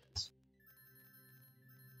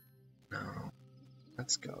 No.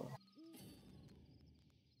 Let's go.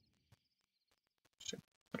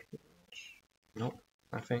 Nope,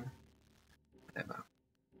 nothing. Whatever.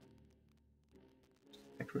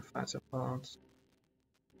 Sacrifice of parts.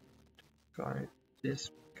 Got it.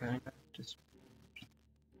 This kind of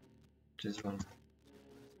this one.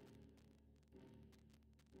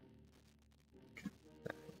 Okay,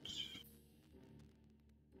 this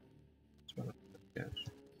one. Yes.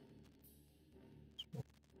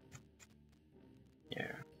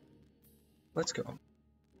 Yeah. Let's go.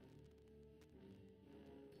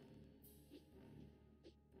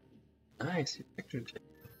 Nice, he actually takes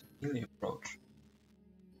a melee approach.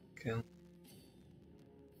 Can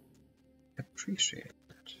appreciate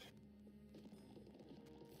that.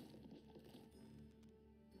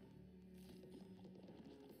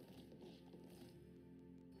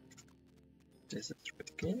 This is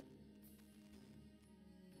risky,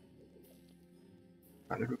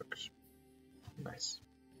 but it works. Nice.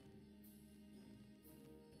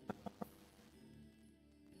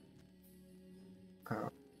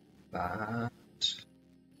 But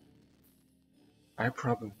I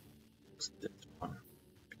probably use this one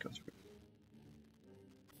because we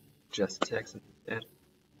just attacks instead.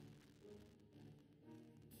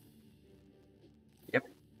 Yep.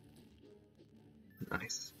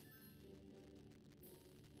 Nice.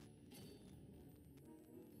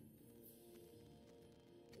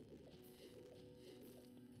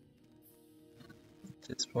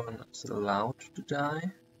 This one is allowed to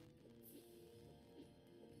die.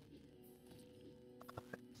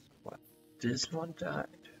 What? This one died.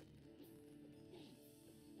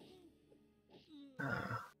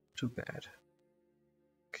 Ah, too bad.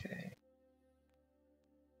 Okay.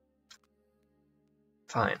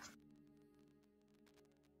 Fine.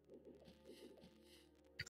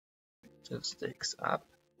 The stakes up.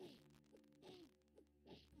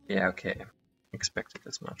 Yeah, okay. Expected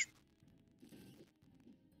as much.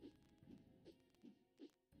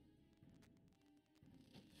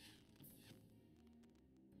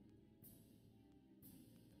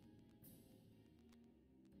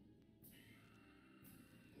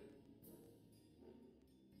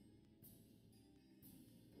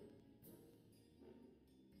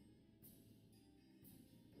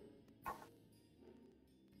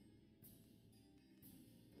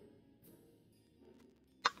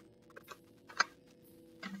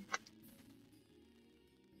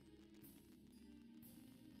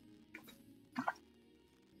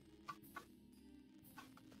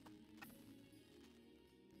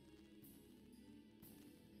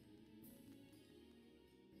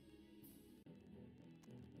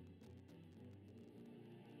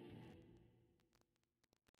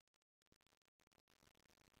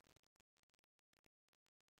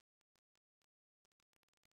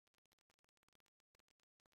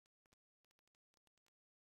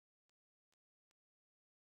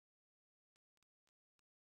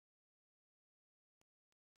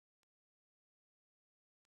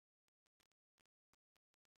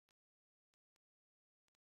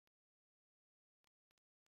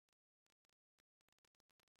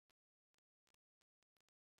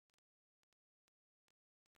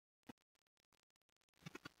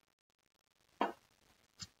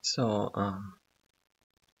 So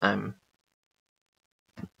I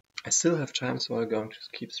still have time, so I'm going to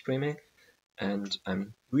keep streaming, and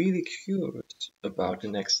I'm really curious about the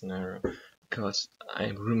next scenario because I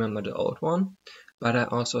remember the old one, but I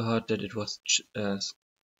also heard that it was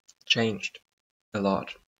changed a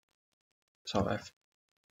lot. So I've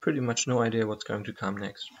pretty much no idea what's going to come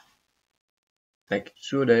next. Like,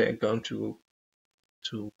 sure, they're going to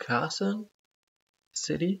Castle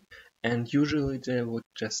City, and usually they would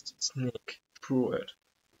just sneak through it.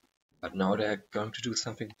 But now they're going to do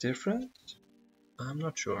something different? I'm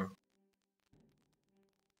not sure.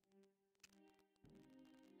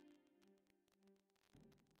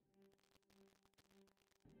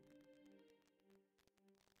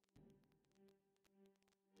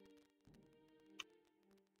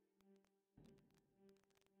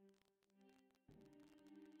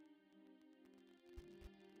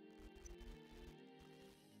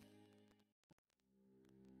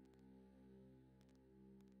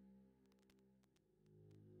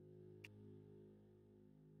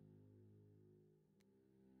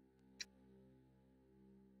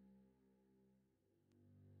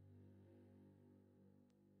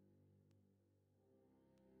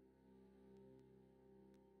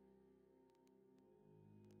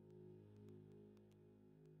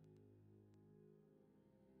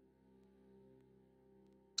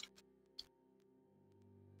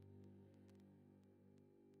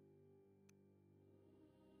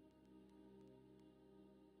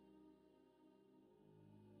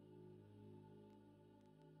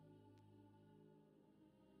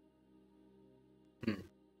 Hmm.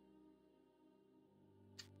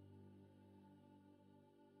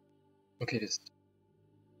 Okay, this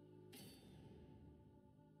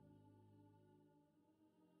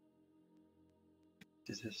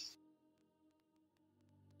is.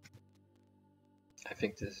 I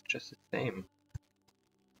think this is just the same.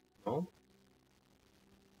 No?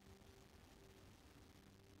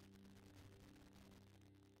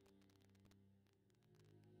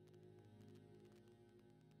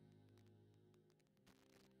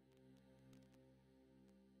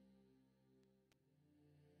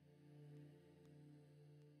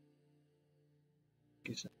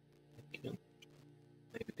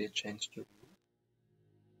 Maybe they changed the rule.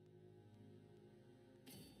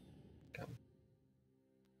 Come.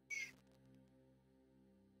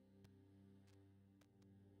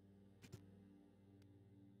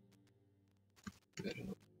 I don't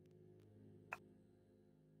know.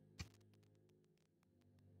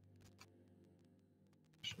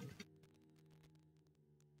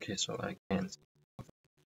 Okay, so I can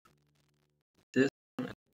this one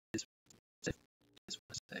and this one. This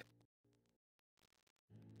one is safe.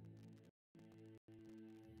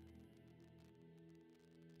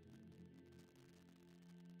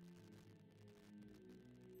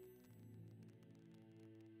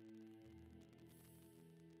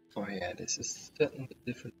 Oh yeah, this is certainly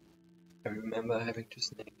different. I remember having to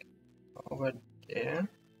sneak over there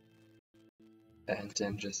and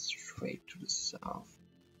then just straight to the south.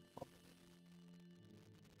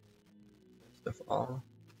 First of all,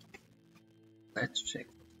 let's check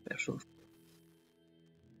for special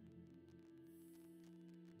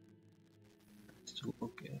things to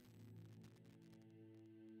look at.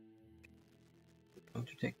 We're going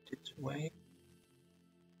to take this way.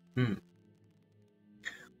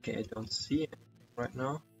 Okay, I don't see anything right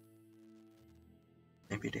now.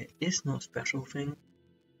 Maybe there is no special thing.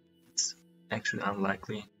 It's actually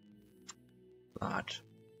unlikely, but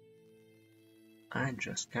I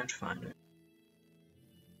just can't find it.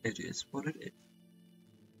 It is what it is.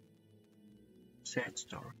 Sad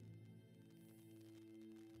story.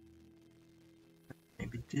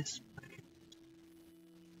 Maybe this way.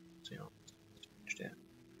 So, there.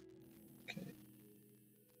 Okay.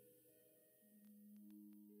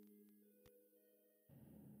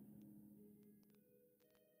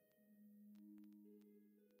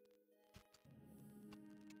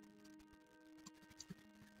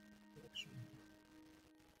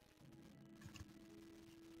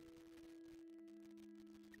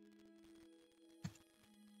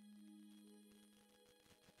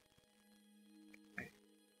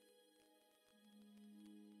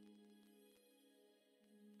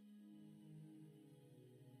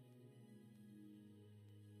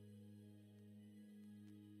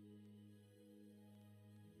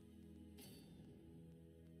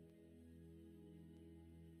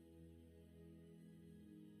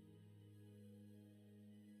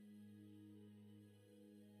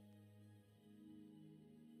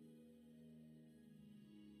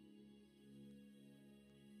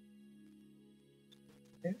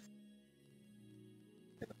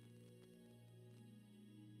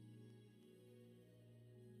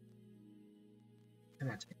 Can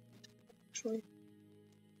I take it? Actually,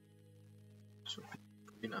 this would be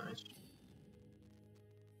pretty nice.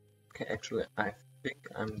 Okay, actually, I think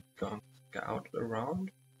I'm going to scout around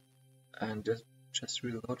and just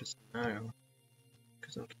reload the scenario,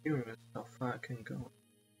 because I'm curious how far I can go.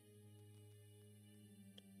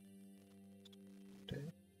 Okay.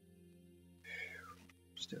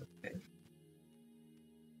 Still safe.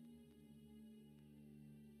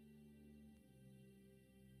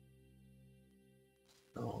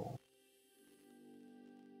 So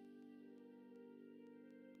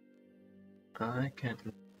I can't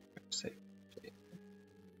save.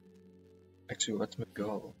 Actually, what's my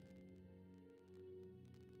goal?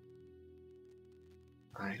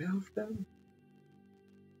 Either of them?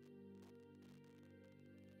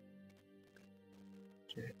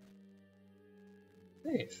 Okay.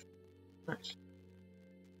 Safe. Nice.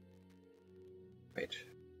 Wait.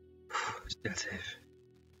 Still safe.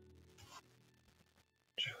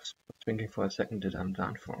 Just thinking for a second that I'm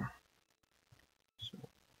done for. So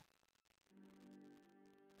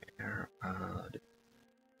where are the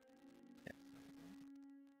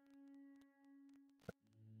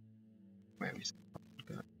where is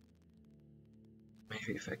the gun?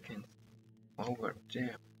 Maybe if I can over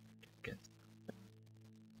there get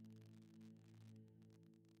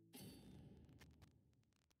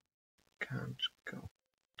can't go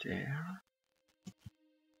there.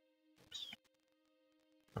 Oops.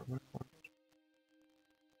 Not what I want.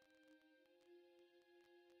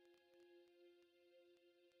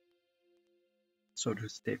 So to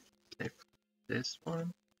save this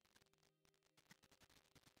one,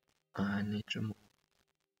 I need to move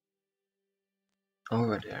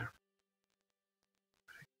over there.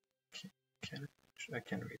 I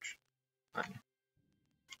can reach. Fine.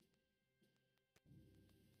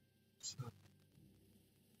 So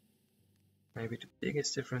maybe the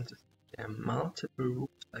biggest difference is there are multiple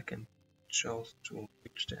routes I can choose to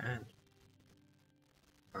reach the end.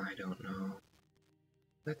 I don't know.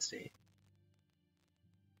 Let's see.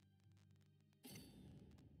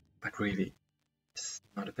 But really, this is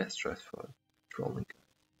not the best choice for trolling.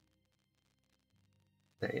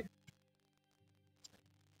 There.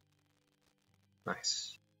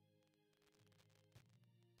 Nice.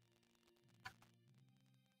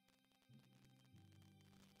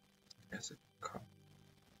 There's a car.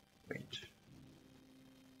 Wait.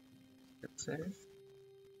 Let's save.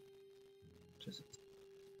 Just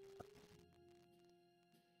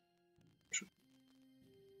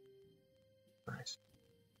nice.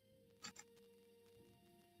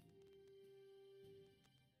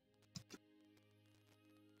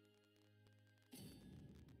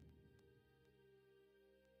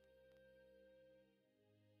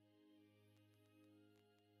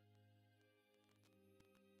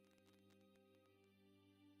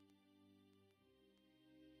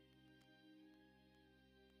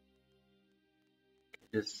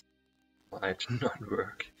 This might not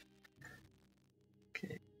work.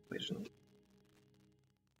 Okay, vision.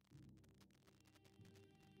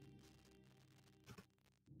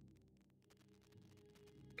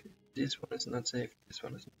 Okay, this one is not safe, this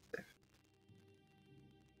one is not safe.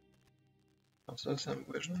 Also some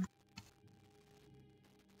vision.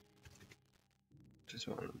 This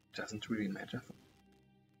one doesn't really matter.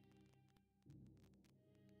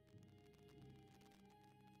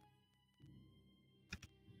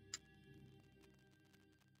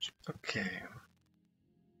 Okay,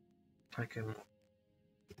 I can move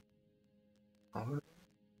over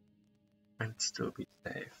and still be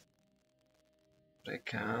safe. But I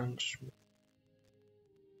can't.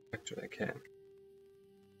 Actually, I can.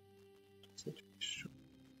 Just need to be sure.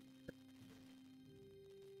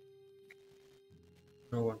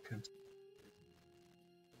 No one can.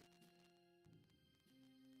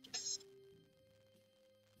 Yes.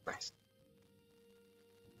 Nice.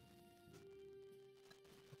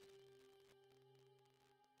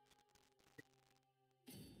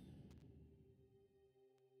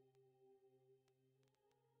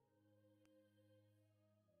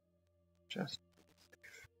 Just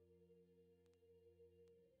safe.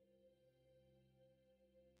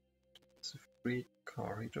 It's a free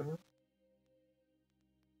corridor.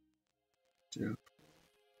 Still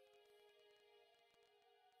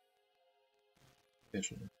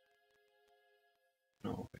vision.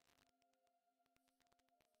 No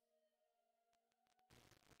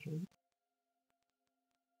vision.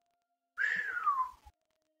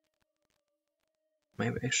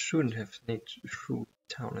 Maybe I shouldn't have sneaked through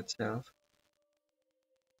town itself.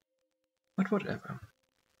 But whatever.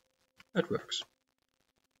 It works.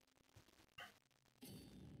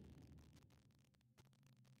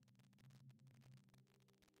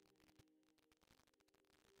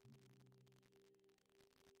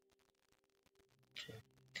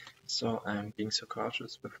 So I'm being so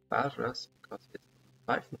cautious with Balras because it's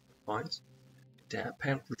 5 points. There are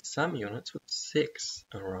apparently some units with 6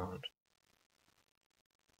 around.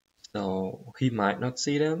 So he might not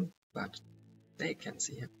see them, but they can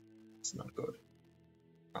see him. It's not good,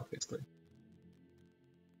 obviously.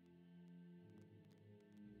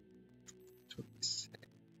 To be safe.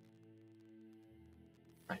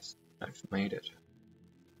 Nice, I've made it.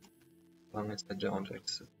 As long as I don't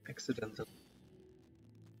accidentally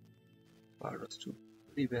virus to a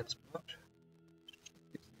pretty bad spot.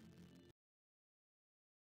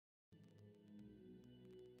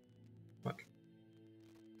 What?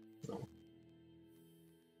 No.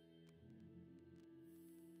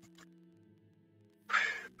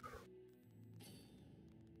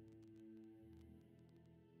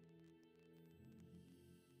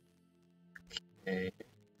 Okay.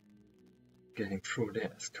 Getting through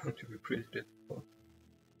there is going to be pretty difficult.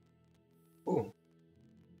 Oh.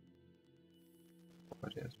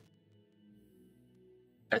 What is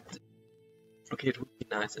it? Okay, it would be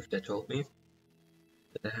nice if they told me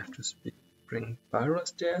that I have to bring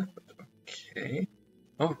virus there, but okay.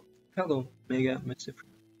 Oh, hello, Mega Mr.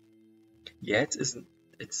 Yeah, it isn't.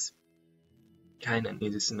 It's kind of an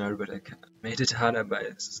easy scenario, but I made it harder by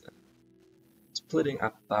splitting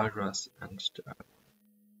up virus and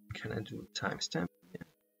can I do timestamp? Yeah.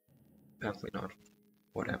 Apparently not.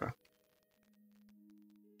 Whatever.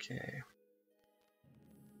 Okay.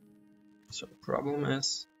 So the problem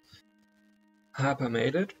is Harper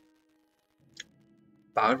made it.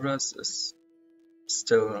 Balras is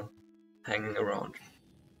still hanging around.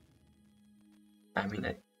 I mean,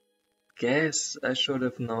 I guess I should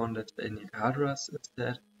have known that I need Hardras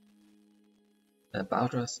instead.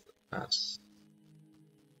 Balras, but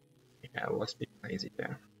yeah, I was being lazy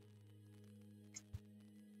there.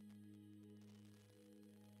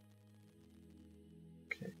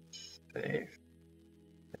 Okay, save.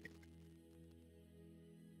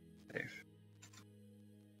 Save.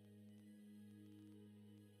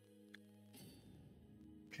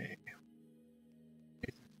 Okay.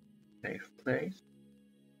 Save place.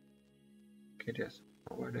 Okay, just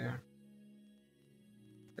over there.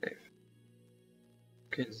 Save.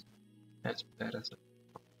 Okay, as bad as it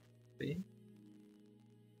be.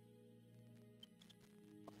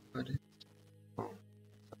 But it's over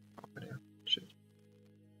there. Shit.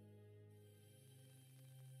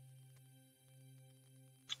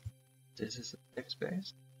 This is a safe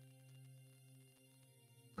space.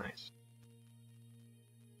 Nice.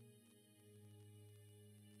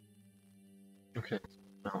 Okay,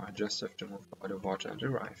 now I just have to move by the water and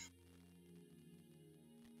arrive.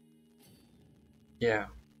 Yeah.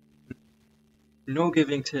 No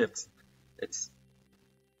giving tips. It's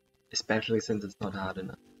especially since it's not hard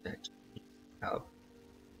enough to actually need help.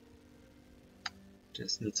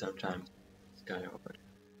 Just need some time to this guy over there.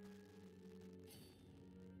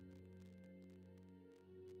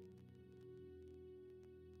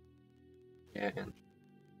 Yeah, and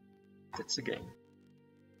that's the game.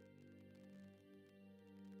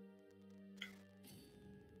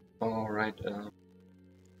 Alright,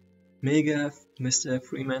 Mega Mr.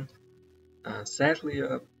 Freeman. Sadly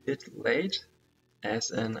a bit late,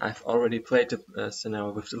 as in I've already played the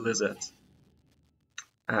scenario with the lizards.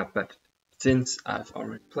 But since I've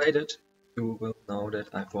already played it, you will know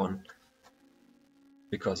that I've won.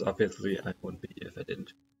 Because obviously I wouldn't be if I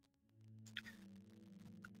didn't.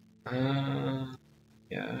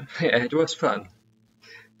 Yeah, it was fun.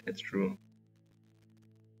 It's true.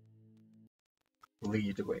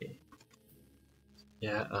 Lead the way.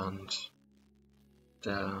 Yeah, and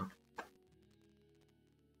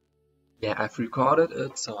yeah, I've recorded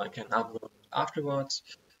it so I can upload it afterwards.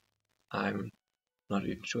 I'm not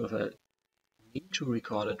even sure if I need to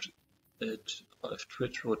record it or if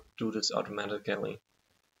Twitch would do this automatically.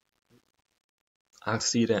 I'll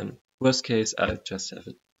see then. Worst case, I'll just have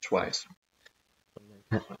it twice.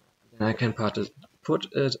 Then I can put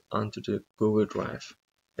it onto the Google Drive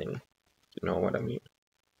thing. You know what I mean?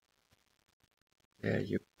 There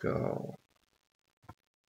you go.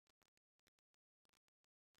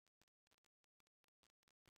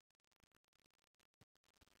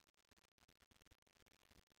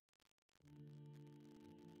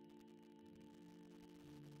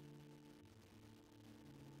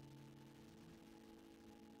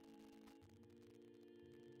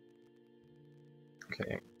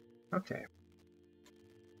 Okay. Okay.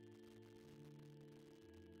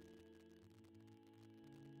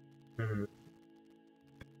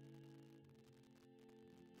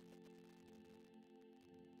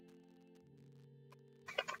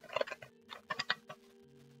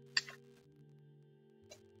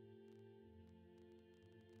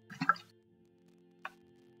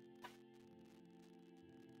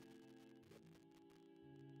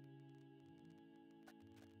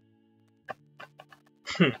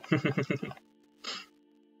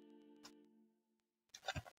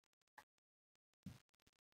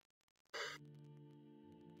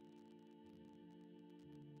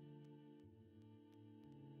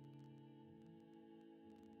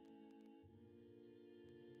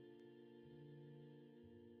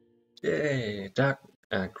 Yay, dark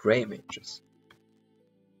gray mages.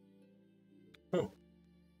 Hmm.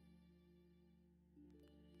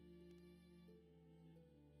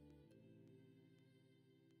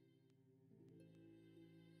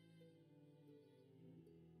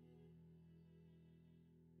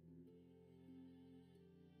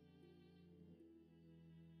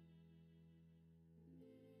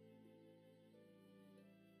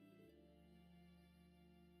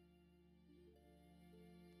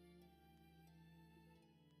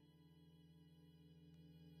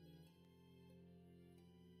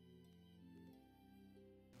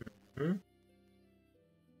 Hmm?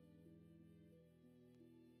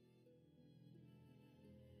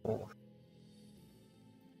 Oh.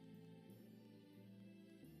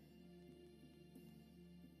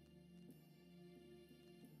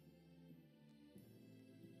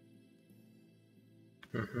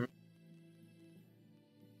 Mm-hmm.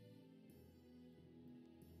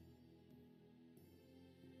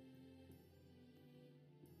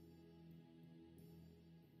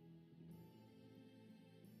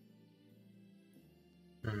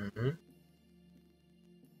 Mm-hmm.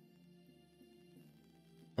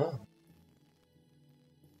 Oh,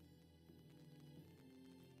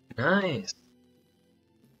 nice.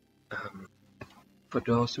 Um, for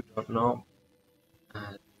those who don't know,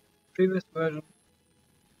 previous version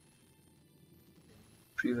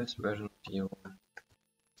of the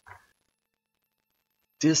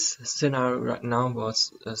this scenario right now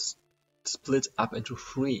was split up into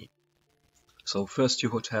 3. So first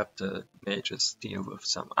you would have the mages deal with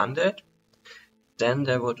some undead, then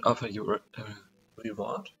they would offer you a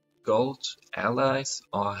reward, gold, allies,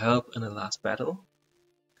 or help in the last battle,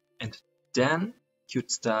 and then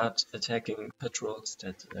you'd start attacking patrols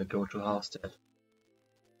that go to Halstead.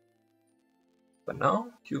 But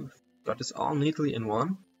now you've got this all neatly in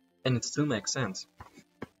one, and it still makes sense.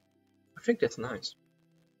 I think that's nice.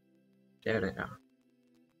 There they are.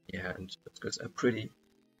 Yeah, and those guys are pretty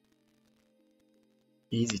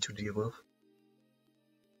easy to deal with.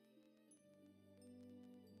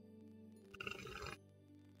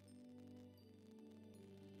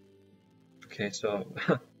 Okay, so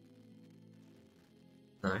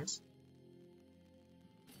nice.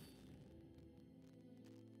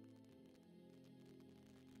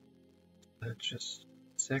 Just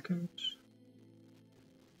a second.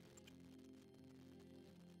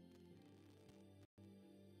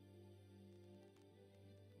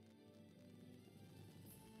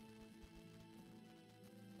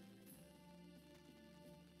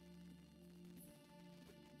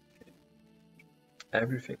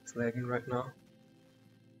 Everything's lagging right now.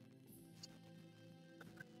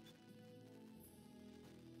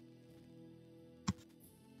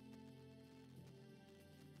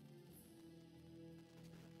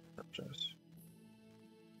 Just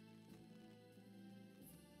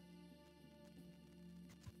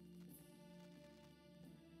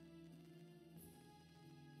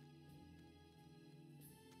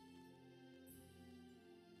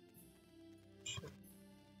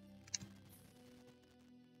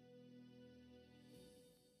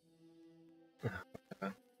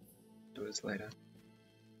whatever. Do this later.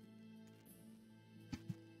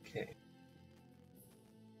 Okay.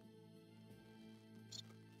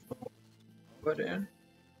 Over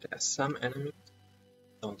there's some enemies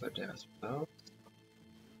over there as well.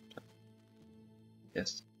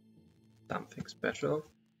 Yes, something special.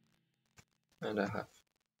 And I have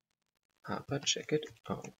Harper, check it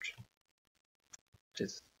out.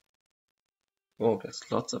 This. Oh, there's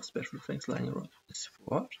lots of special things lying around. A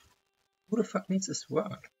sword? Who the fuck needs a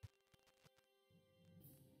sword?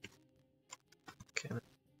 Okay.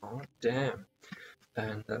 Oh, damn.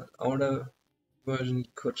 And the older version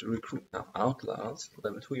could recruit now Outlaws,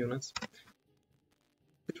 level 2 units,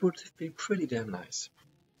 which would be pretty damn nice.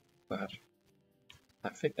 But I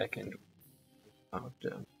think I can do without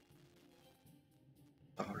them.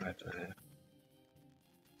 Alright,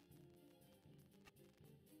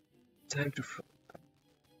 time to throw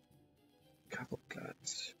a couple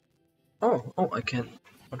cards. Oh, I can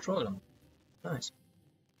control them. Nice.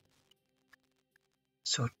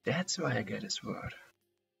 So that's why I get his word.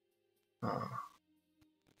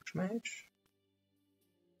 Mage.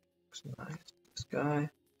 Looks nice. This guy.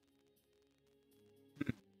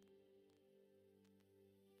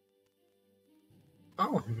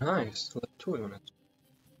 Oh, nice. Level 2 units.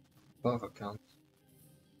 Above accounts.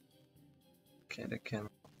 Okay, they can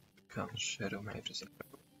become shadow mages.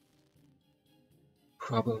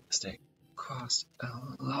 Problem is they cost a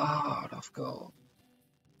lot of gold.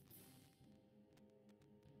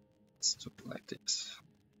 Let's do it like this.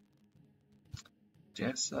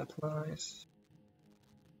 Yes, supplies.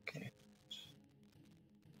 Okay.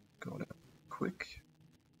 Go there quick.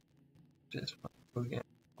 This one again.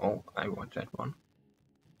 Oh, I want that one.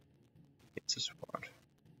 It's a sword.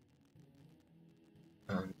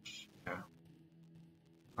 And yeah.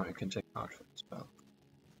 Now you can take outfit as well.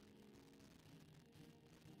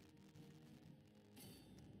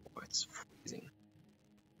 Oh, it's freezing.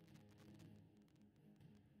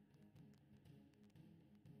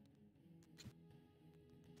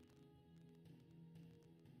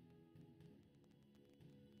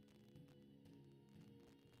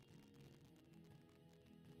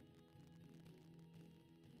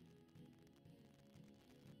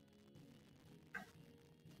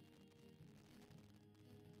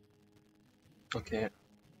 Okay.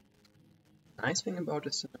 Nice thing about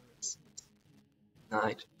this is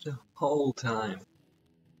night the whole time.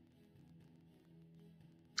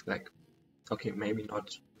 Like, okay, maybe not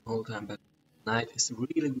the whole time, but night is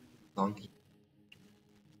really, really long here.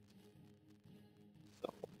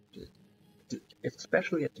 So,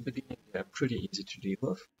 especially at the beginning, they're pretty easy to deal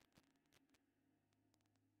with.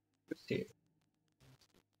 Let's see.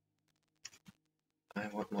 I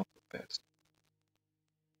want more pets.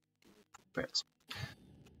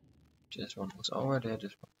 This one was over there,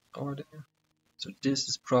 this one was over there. So this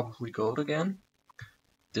is probably gold again.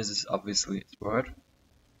 This is obviously its word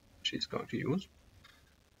she's going to use.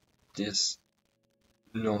 This,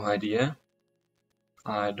 no idea.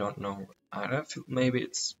 I don't know either. Maybe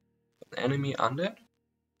it's an enemy undead?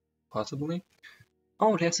 Possibly.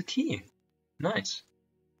 Oh, there's a key. Nice.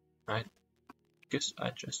 I guess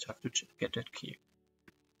I just have to get that key.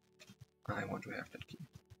 I want to have that key.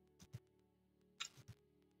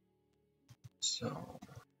 So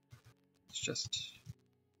let's just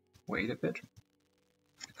wait a bit.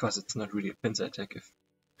 Because it's not really a pincer attack if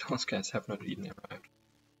those guys have not even arrived.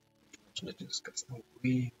 Imagine that these guys are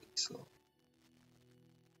really slow.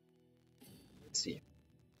 Let's see.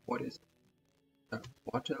 What is it? A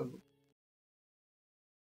water.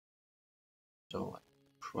 So I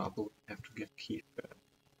probably have to get key first.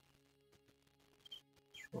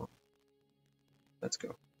 Sure. Let's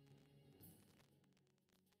go.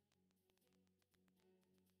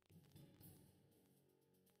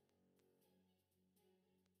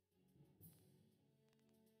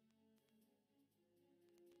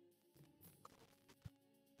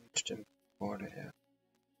 Them water here.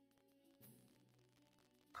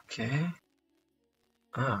 Okay.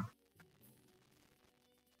 Ah.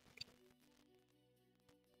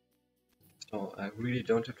 So I really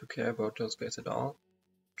don't have to care about those guys at all.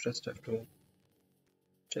 Just have to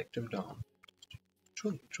take them down.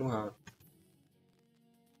 Shouldn't be too hard.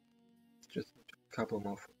 Just a couple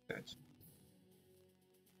more guys.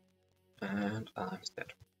 And I'm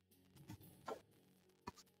dead.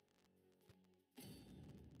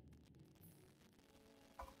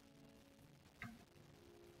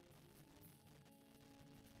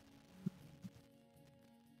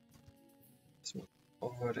 Let's move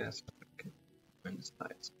over there so I can find the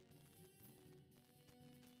sides.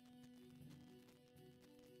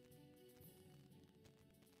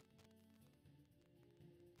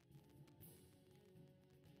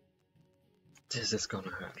 This is gonna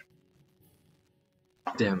hurt.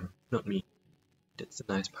 Them, not me. That's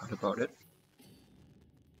the nice part about it.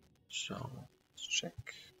 So let's check.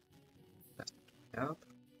 That's help.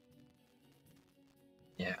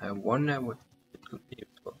 Yeah, I wonder what it could be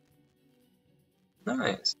useful.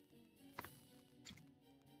 Nice.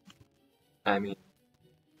 I mean,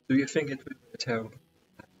 do you think it would be terrible?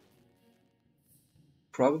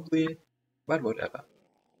 Probably, but whatever.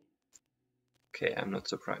 Okay, I'm not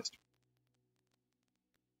surprised.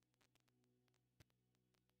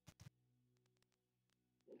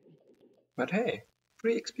 But hey,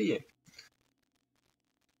 free XP.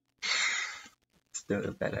 Still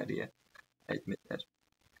a bad idea, I admit that.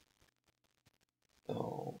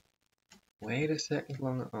 So, wait a second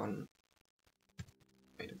longer on.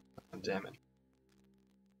 Wait, oh, damn it.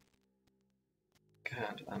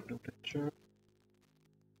 Can't undo the turn.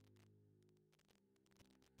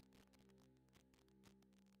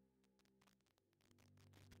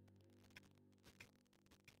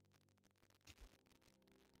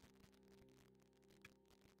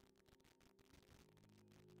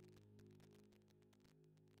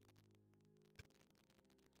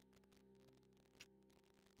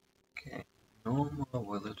 Okay, no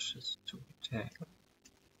more villages to be taken.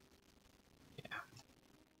 Yeah.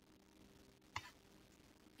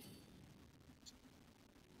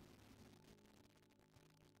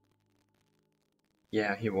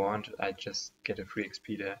 Yeah, he won't. I just get a free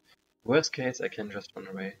XP there. Worst case, I can just run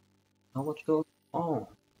away. How much gold? Oh,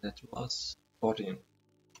 that was 14.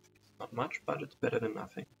 Not much, but it's better than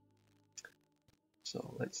nothing.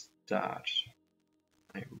 So let's start.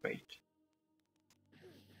 I wait.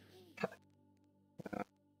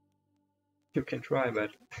 You can try, but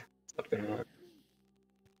it's not gonna work.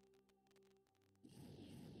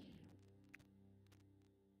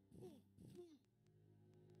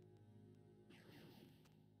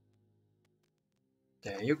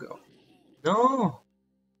 There you go. No!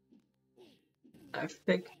 I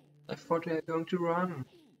thought they were going to run.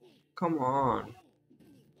 Come on.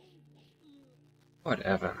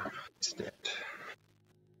 Whatever. It's dead.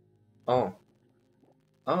 Oh.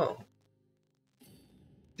 Oh.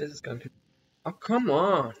 This is going to... Oh, come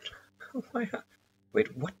on. Oh my god.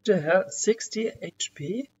 Wait, what the hell? 60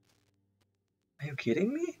 HP? Are you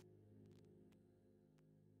kidding me?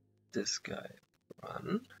 This guy.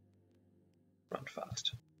 Run. Run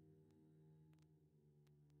fast.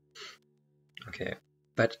 Okay.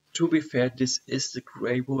 But to be fair, this is the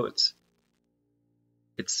Grey Woods.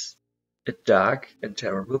 It's a dark and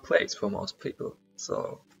terrible place for most people.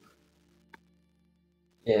 So...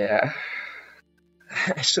 yeah.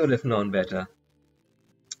 I should have known better.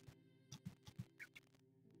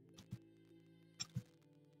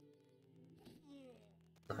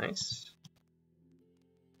 Nice.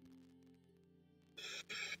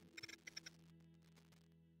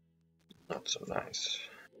 Not so nice.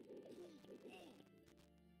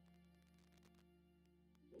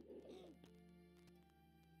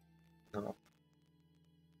 No.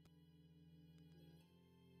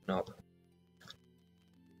 No.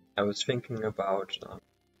 I was thinking about,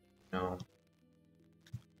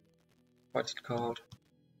 what's it called?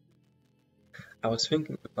 I was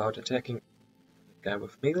thinking about attacking the guy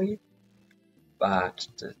with melee, but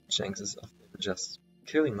the chances of him just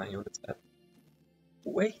killing my units are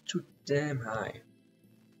way too damn high.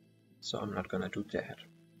 So I'm not gonna do that.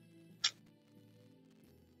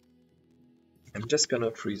 I'm just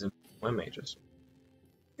gonna freeze him with my mages.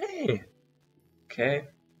 Hey! Okay.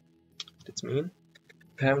 That's mean.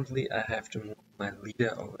 Apparently I have to move my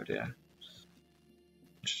leader over there.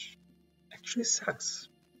 Which actually sucks,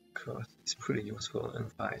 because he's pretty useful in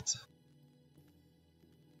fights.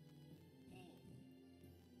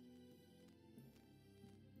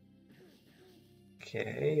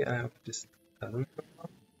 Okay, I hope this doesn't go wrong.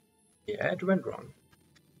 Yeah, it went wrong.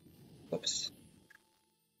 Oops.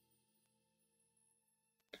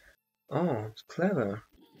 Oh, it's clever.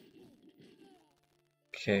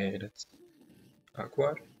 Okay, that's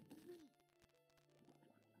awkward.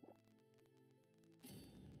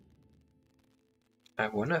 I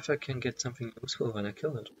wonder if I can get something useful when I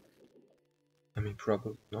kill it. I mean,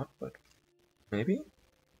 probably not, but maybe?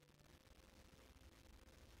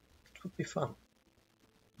 It would be fun.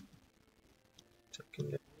 Taking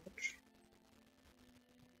damage.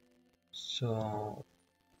 So,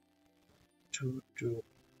 to do...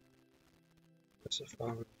 so far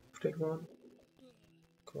remove that one.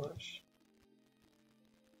 Of course.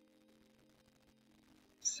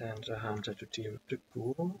 Send a hunter to deal with the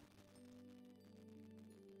ghoul.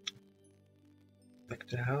 Back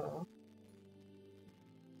the hell up.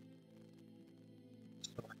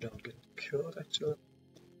 So I don't get killed actually.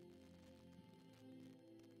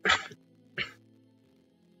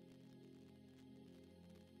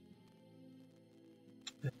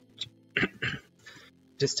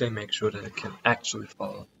 This time make sure that I can actually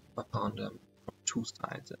fall upon them from two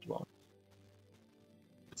sides at once.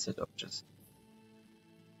 Instead of just...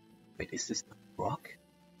 wait, is this a rock?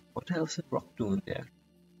 What the hell is a rock doing there?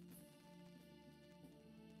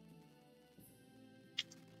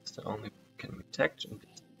 It's the only one can be attacked and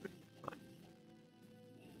it's pretty fine.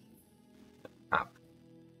 Up.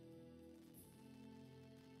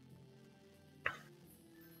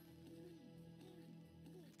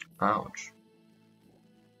 Ouch.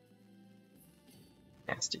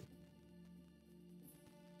 Nasty.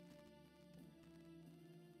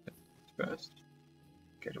 First,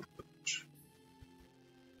 get a witch.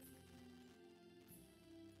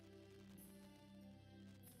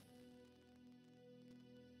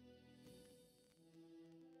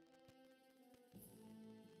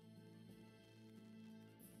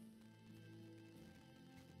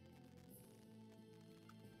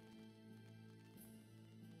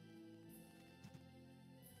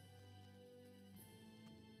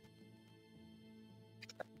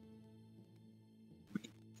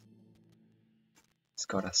 It's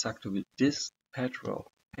gotta suck to be this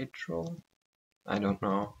petrol. Petrol? I don't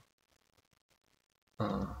know.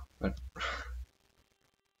 But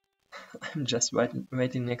I'm just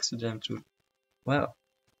waiting next to them to Well,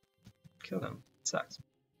 kill them. Sucks.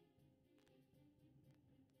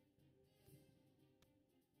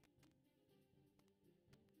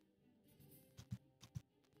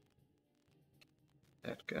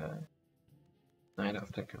 That guy. Night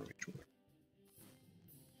after can reach me.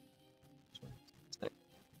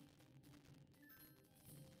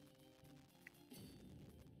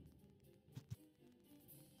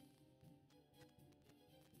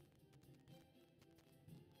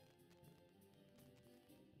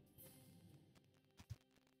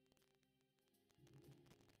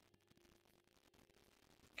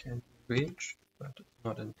 Can reach, but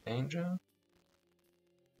not in danger.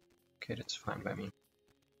 Okay, that's fine by me.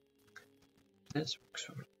 This works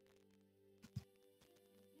for me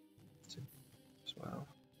as well.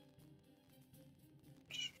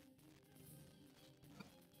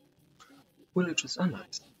 Villages are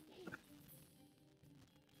nice.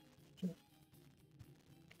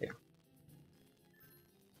 Yeah.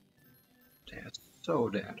 They're so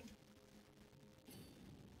dead.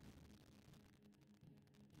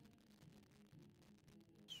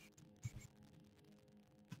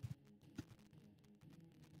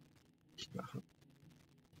 Machen.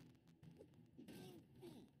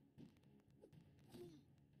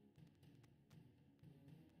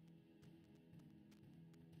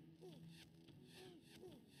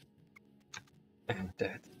 And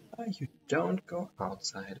that's why you don't go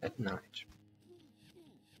outside at night.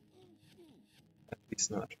 At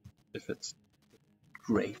least not if it's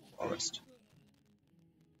grey forest.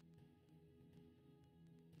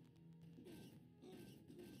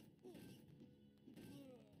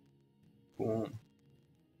 Boom.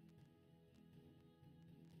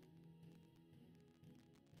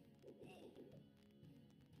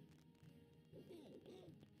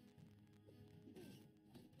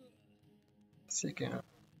 Sick out.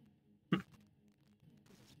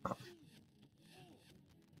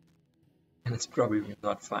 And it's probably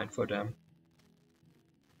not fine for them.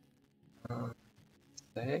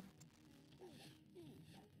 Say.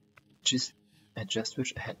 I just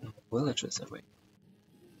wish I had more villages away.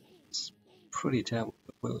 It's pretty terrible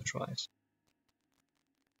with village wise.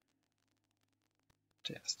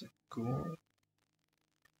 There's the goal.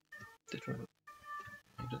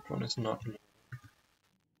 That one is not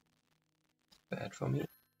bad for me.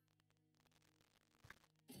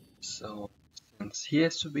 So since he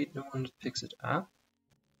has to be the one that picks it up,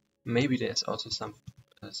 maybe there's also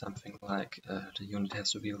something like the unit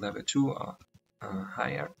has to be level 2 or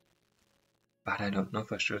higher, but I don't know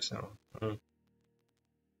for sure, so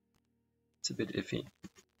it's a bit iffy.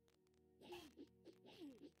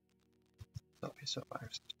 So he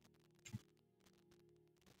survives.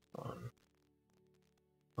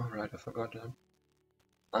 Alright, I forgot that.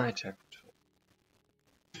 I attacked.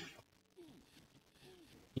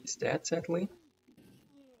 He's dead, sadly.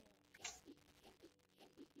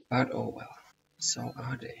 But oh well, so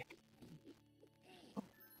are they. Oh,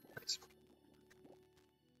 nice.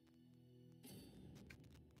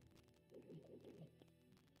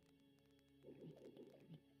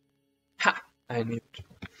 Ha! I knew it.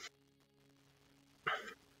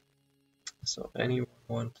 So anyone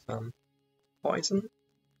want some poison?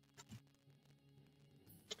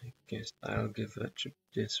 I guess I'll give it to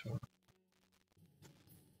this one.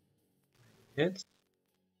 Hits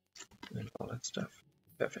and all that stuff.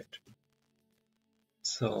 Perfect.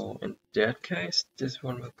 So in that case, this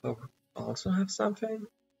one will probably also have something.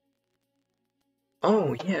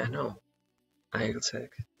 Oh yeah, no. I'll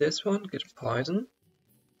take this one, get poison,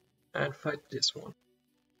 and fight this one.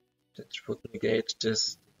 That would negate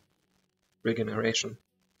this regeneration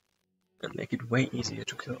and make it way easier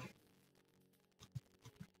to kill.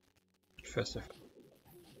 First of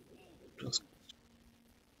all,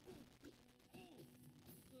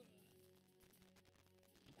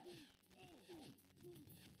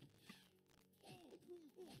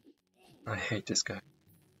 I hate this guy.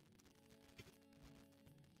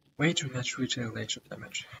 Way too much retaliation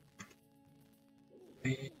damage.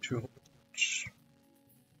 Way too much.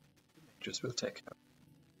 Just will take care.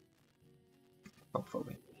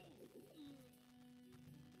 Hopefully.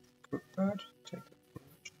 Good bird, take the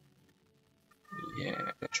bird.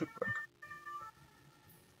 Yeah, that should work.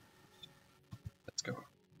 Let's go.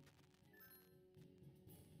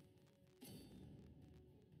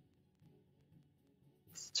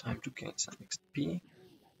 It's time to gain some XP.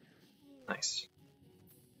 Nice.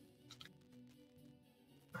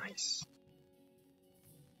 Nice.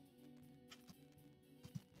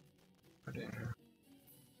 There.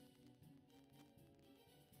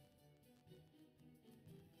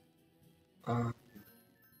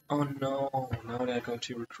 Oh no, now they're going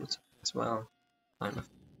to recruit as well.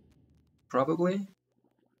 Probably.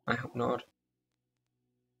 I hope not.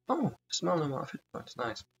 Oh, small number of hit points,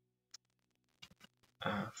 nice.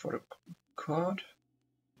 For the card?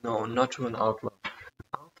 No, not to an Outlaw.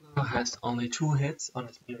 Outlaw has only 2 hits on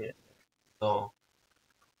his melee, so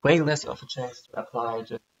way less of a chance to apply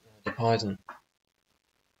the poison.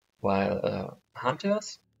 While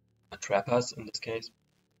hunters, trappers in this case,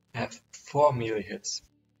 have 4 melee hits,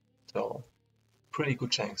 so pretty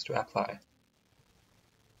good chance to apply.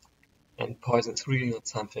 And poison is really not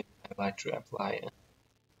something I like to apply in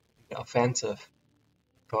the offensive,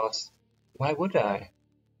 because why would I?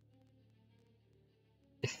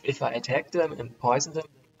 If I attack them and poison them,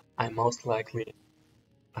 I most likely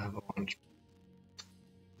won't.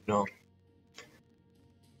 No,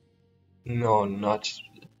 not.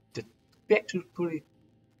 The actually pretty.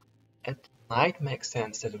 It might make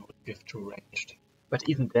sense that it would give 2 ranged, but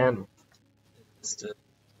even then, it's the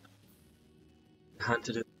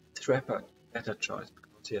hunted trapper better choice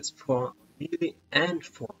because he has 4 melee and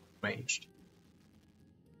 4 ranged.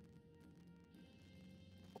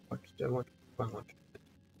 What do I want?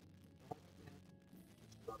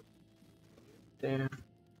 There.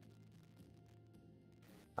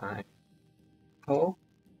 I hope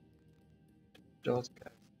those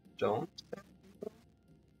guys don't stand people,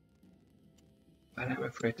 but I'm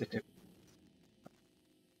afraid that they're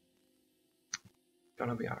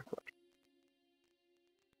gonna be awkward.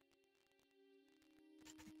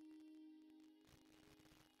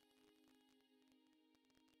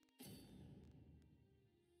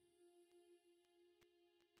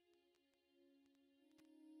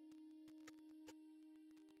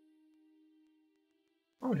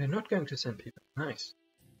 Oh, they're not going to send people. Nice.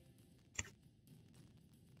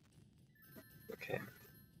 Okay.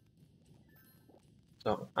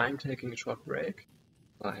 So I'm taking a short break,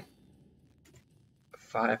 like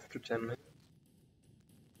 5 to 10 minutes,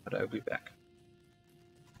 but I'll be back.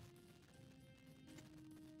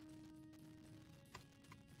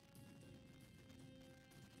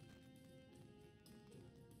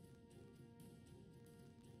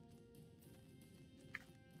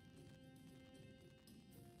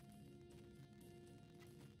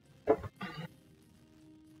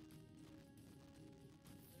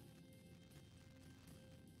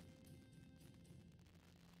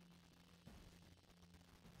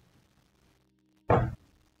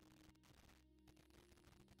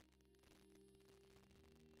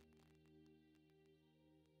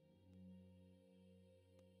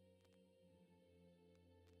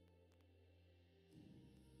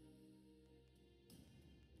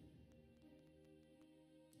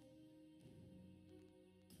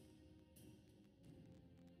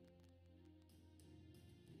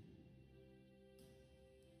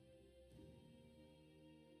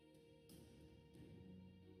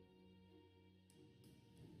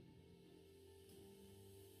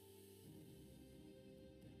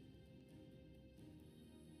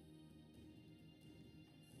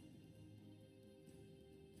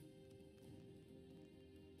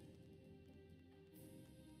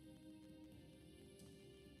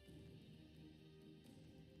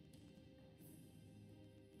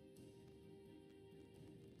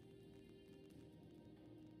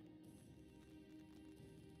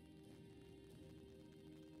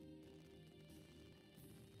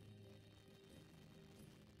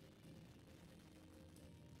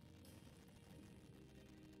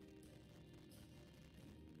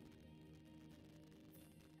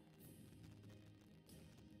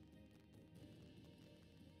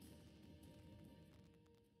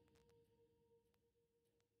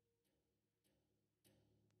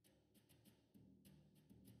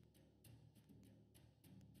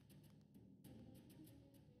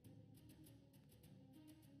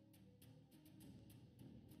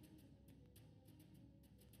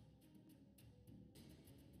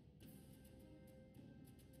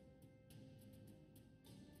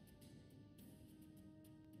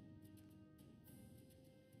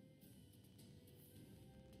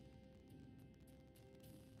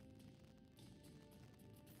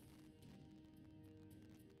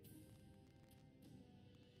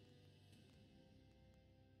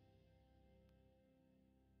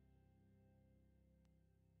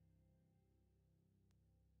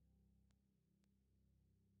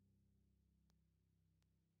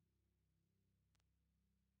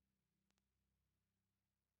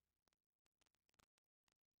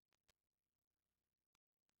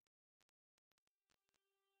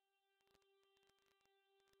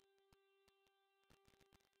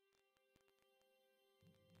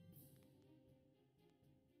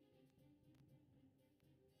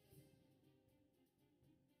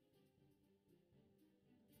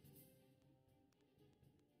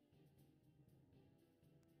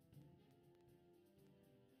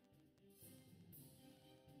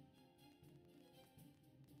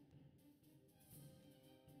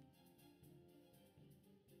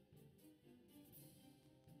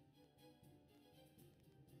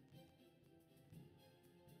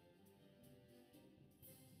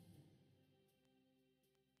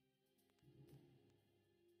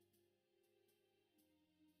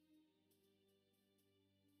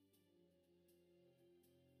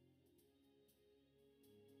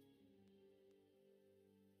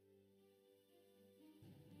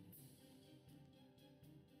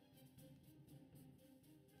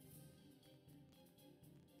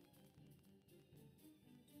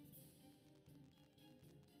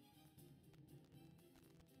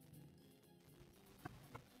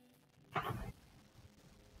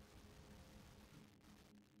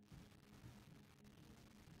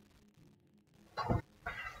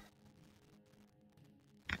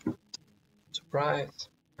 Surprise!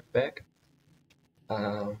 I'm back.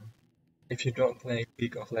 If you don't play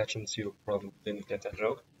League of Legends, you probably didn't get that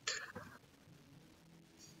joke.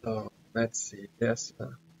 So let's see. There's a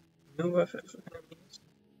new wave of enemies.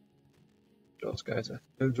 Those guys are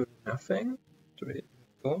still doing nothing. Do they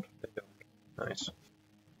don't? They don't. Nice.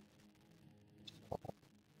 So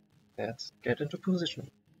let's get into position.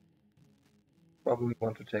 Probably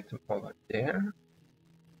want to take them over there.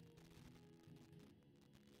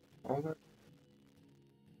 Over.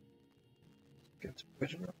 Get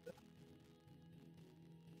position of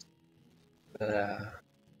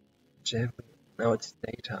them. Now it's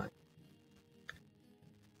daytime.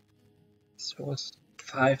 This was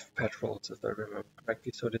 5 patrols if I remember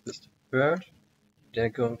correctly, so this is the third. There are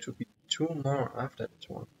going to be 2 more after this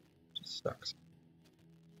one. This sucks.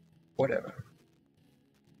 Whatever.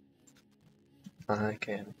 I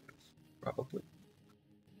can probably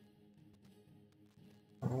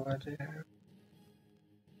over there.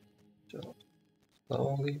 So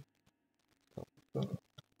slowly over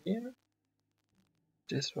here.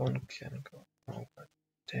 This one can go over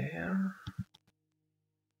there.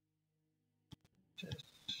 Just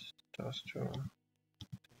those 2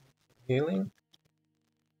 healing.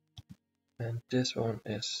 And this one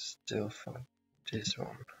is still for this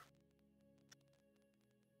one.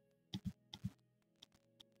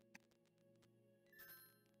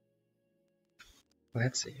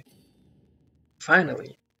 Let's see.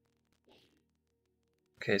 Finally!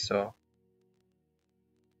 Okay, so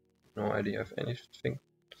no idea of anything.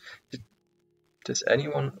 Does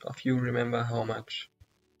anyone of you remember how much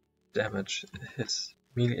damage his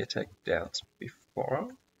melee attack dealt before?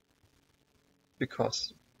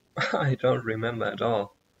 Because I don't remember at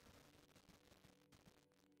all.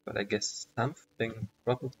 But I guess something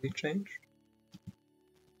probably changed.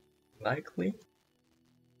 Likely.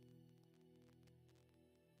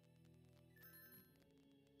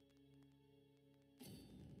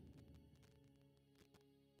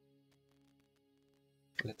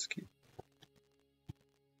 Let's keep.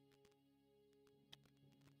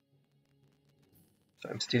 So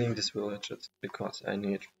I'm stealing this village just because I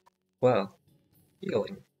need, well,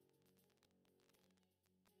 healing.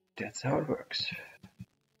 That's how it works.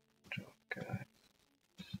 Okay.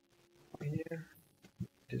 Here.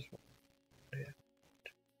 This one. There.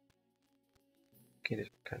 Okay, this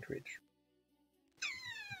one can't reach.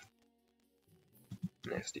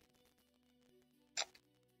 Nasty.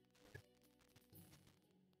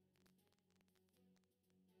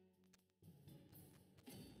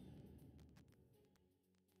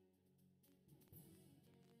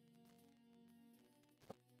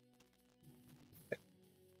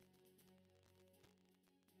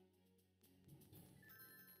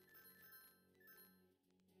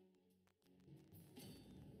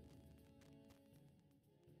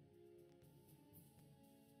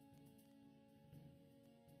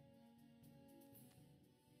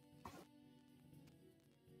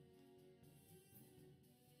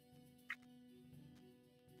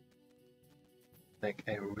 Like,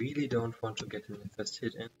 I really don't want to get an first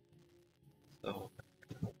hit in, so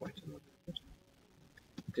I'm gonna avoid a little bit.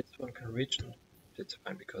 This one can reach, and it's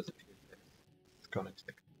fine because if it's gonna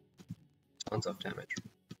take tons of damage.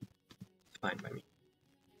 It's fine by me.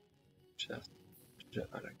 Just the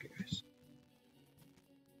other guys.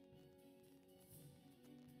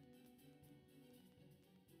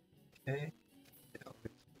 Okay,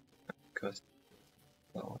 because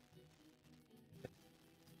well,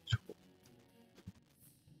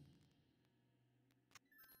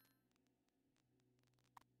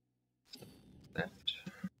 left.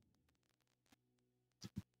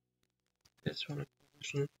 This one in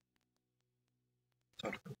position.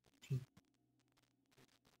 Out of position.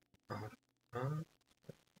 Out.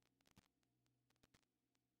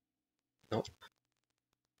 Nope.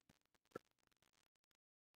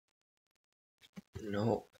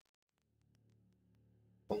 No.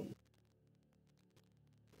 Boom.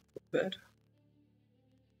 Bad.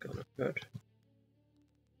 Gonna hurt.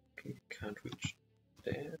 Okay, can't reach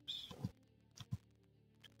there, so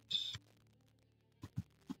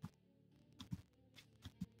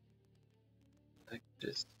like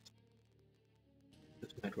this.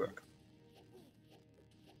 This might work.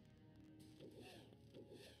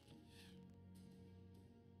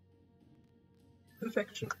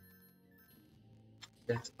 Perfection.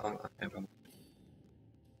 That's all I ever want.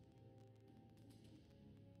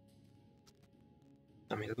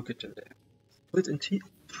 I mean, look at the left. Split in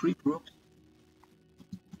 3 groups.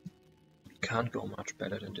 We can't go much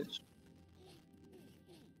better than this.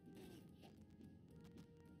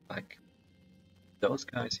 Like, those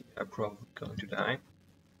guys here are probably going to die.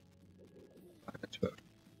 But that's worked.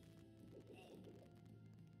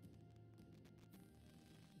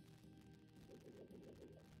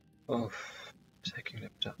 of taking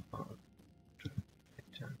them down.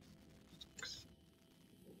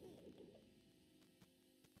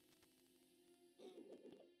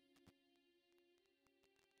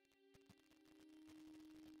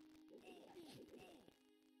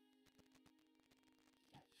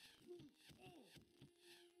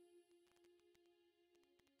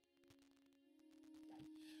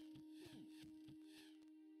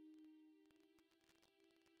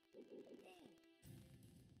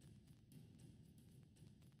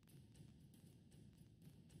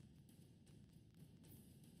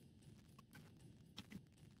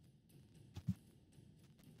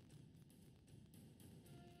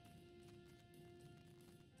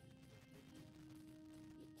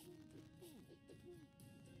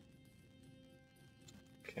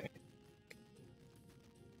 Okay.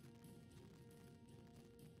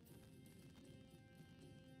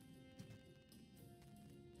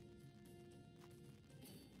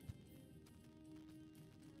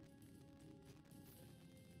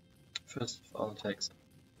 First of all, take some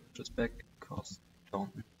just back because I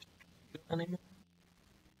don't need to do anymore.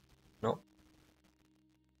 No.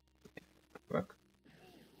 Work.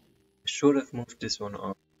 I should have moved this one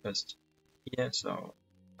up first here so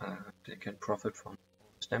they can profit from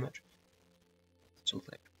this damage. So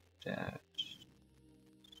like that.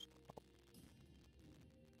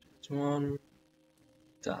 This one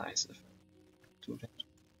dies if I do that.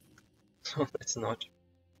 So that's not.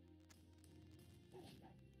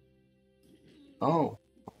 Oh,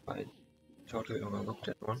 I totally overlooked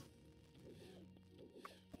that one.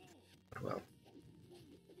 Well,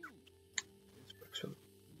 this works for me.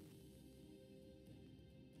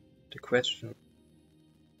 The question.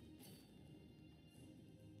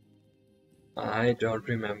 I don't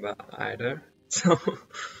remember either, so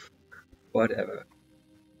whatever.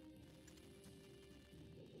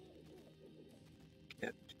 Yeah,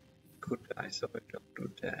 could I so I don't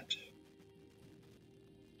do that.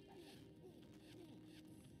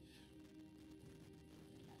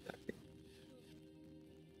 Okay.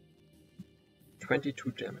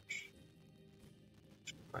 22 damage.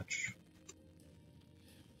 Too much.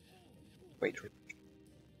 Way too much.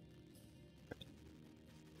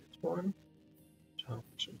 This one.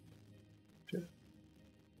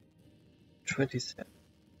 27.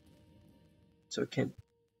 So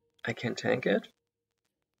I can tank it,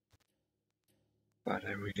 but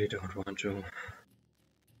I really don't want to.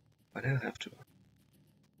 But I'll have to.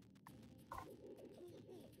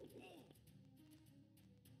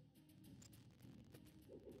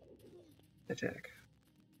 Attack.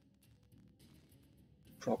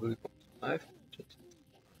 Probably won't survive.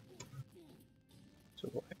 So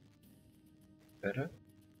why? Better.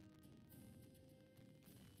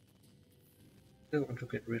 Still want to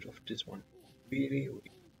get rid of this one really,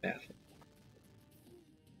 really badly.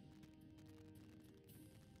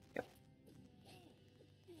 Yeah.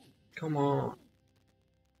 Come on.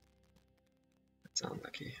 That's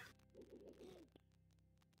unlucky.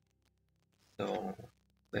 So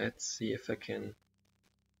let's see if I can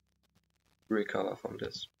recover from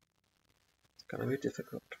this. It's gonna be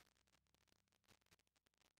difficult.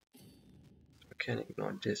 I can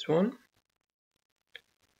ignore this one.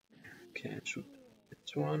 Can shoot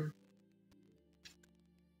this one.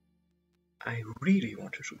 I really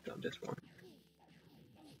want to shoot down this one.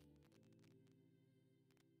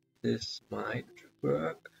 This might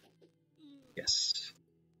work. Yes.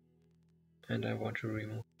 And I want to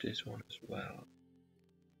remove this one as well.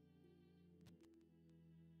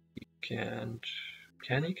 He can't.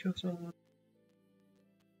 Can he kill someone?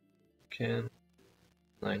 Can.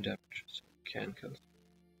 9 damage. Can kill.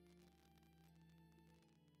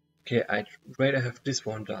 Okay, I'd rather have this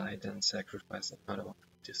one die than sacrifice another one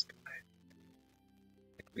to this guy.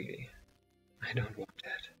 Like, really. I don't want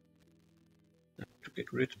that. I have to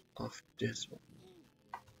get rid of this one.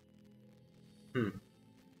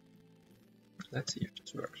 Let's see if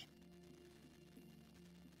this works.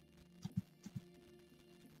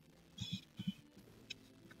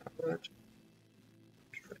 Covered.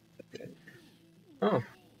 Oh,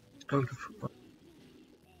 it's going to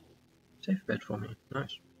safe bet for me.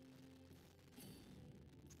 Nice.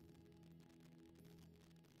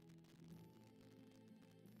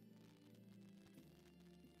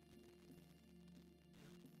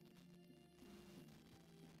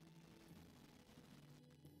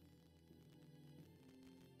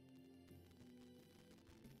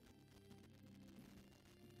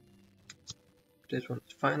 This one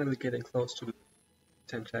is finally getting close to the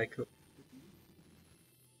tentacle.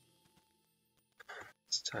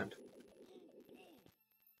 It's time to.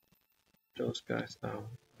 Those guys are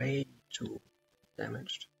way too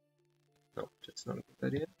damaged. No, that's not a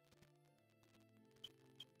good idea.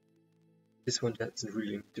 This one doesn't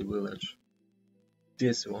really need the village.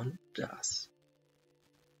 This one does.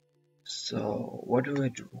 So what do I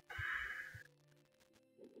do?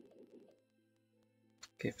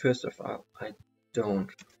 Okay, first of all, I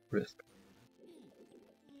don't risk.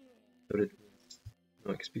 So that means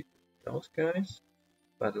no XP for those guys,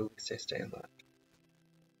 but at least they stay alive.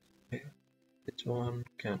 Okay, this one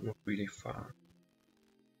can't move really far,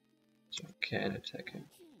 so I can attack him.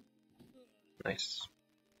 Nice.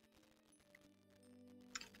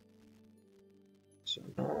 So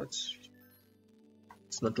now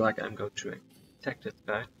it's not like I'm going to attack this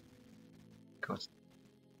guy, because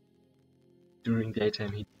during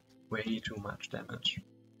daytime he did way too much damage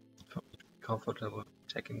for me to be comfortable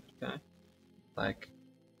attacking this guy. Like,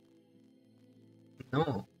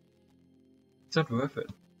 no, it's not worth it.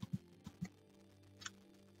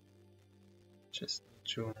 Just need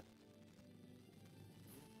to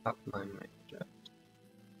up my mage,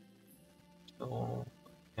 so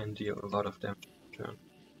I can deal a lot of damage in turn.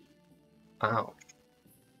 Ouch.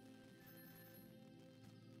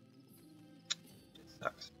 This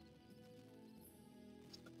sucks.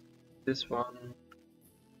 This one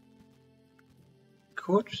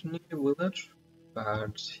could need a village,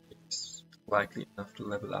 but he's likely enough to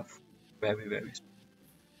level up very soon.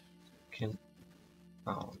 Can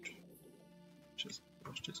out. Just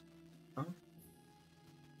push this out.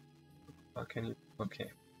 How can you? Okay.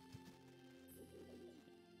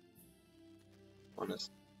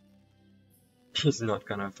 Honest. He's not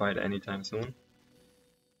gonna fight anytime soon.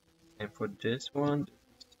 And for this one,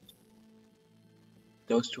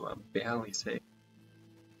 those two are barely safe.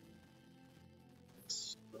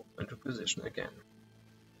 Let's move into position again.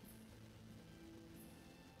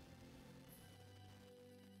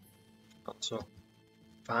 Also,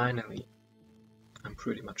 finally, I'm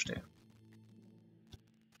pretty much there.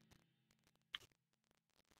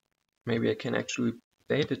 Maybe I can actually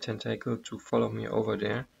bait the tentacle to follow me over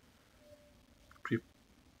there.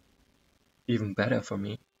 Even better for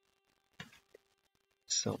me.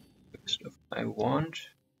 So, first off, I want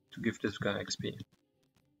to give this guy XP.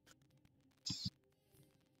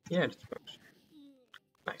 Yeah, this works.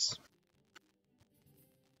 Nice.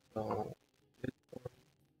 So, this one.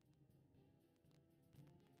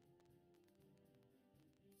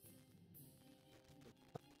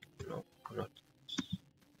 No, not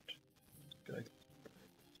this.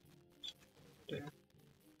 There.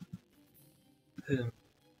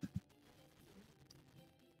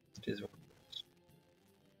 This one.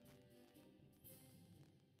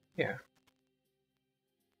 Yeah.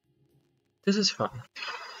 This is fun.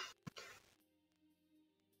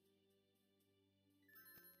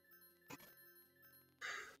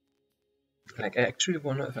 Like, I actually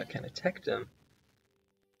wonder if I can attack them.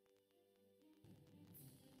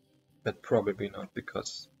 But probably not,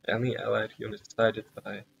 because any allied unit decided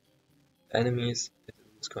by enemies is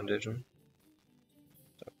in this condition.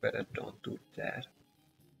 So better don't do that.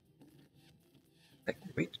 Like,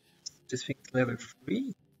 wait, this thing's level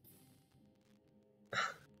 3?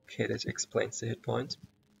 Okay, that explains the hit points.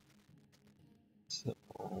 So...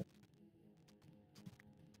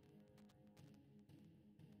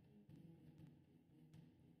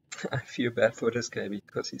 I feel bad for this guy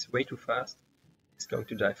because he's way too fast. He's going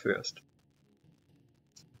to die first.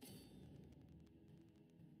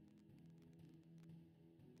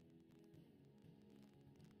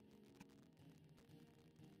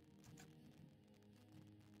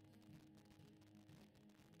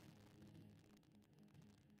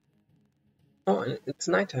 Oh, it's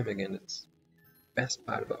nighttime again. It's the best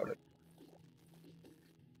part about it.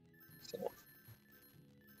 So,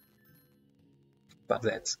 but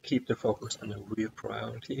let's keep the focus on the real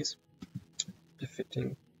priorities.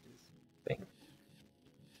 Defeating this thing.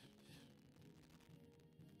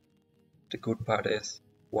 The good part is,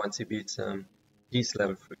 once he beats him, he's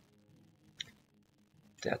level 3.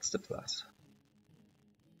 That's the plus.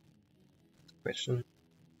 Question.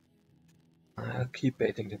 I'll keep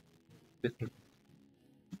baiting the bitten.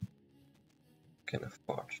 Can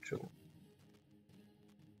afford to.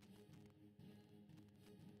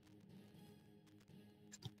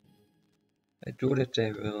 I do that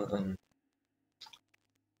they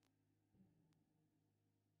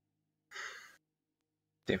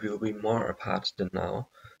will be more apart than now,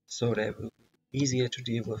 so they will be easier to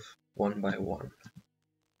deal with one by one.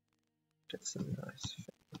 That's a nice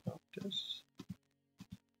thing about this.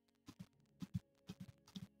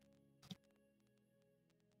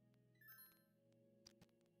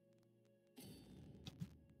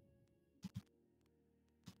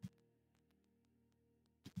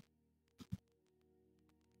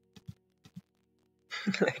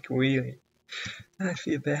 Like, really, I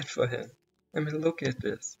feel bad for him. I mean, look at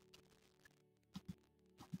this.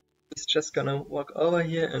 He's just gonna walk over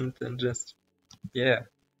here and then just, yeah.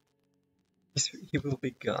 He will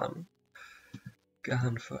be gone.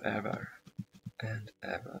 Gone forever and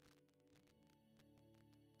ever.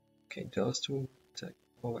 Okay, those two take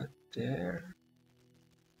over there.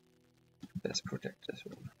 Let's protect this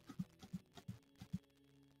one.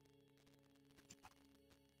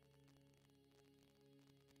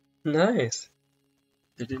 Nice!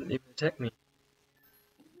 They didn't even attack me.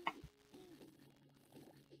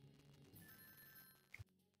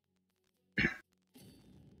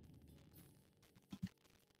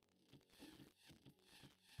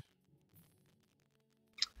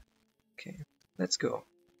 Okay, let's go.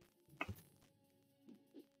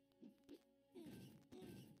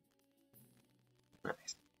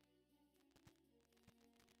 Nice.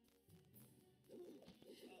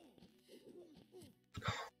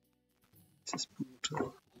 This is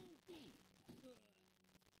brutal.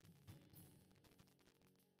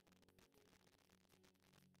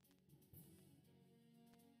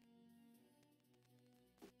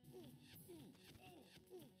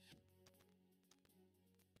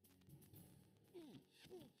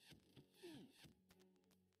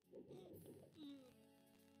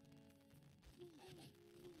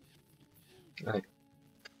 I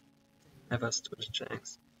never stood a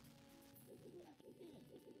chance.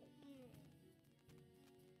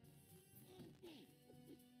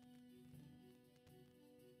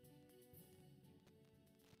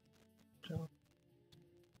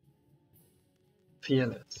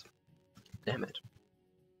 Fearless. Damn it.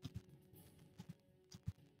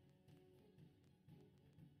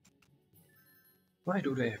 Why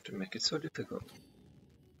do they have to make it so difficult?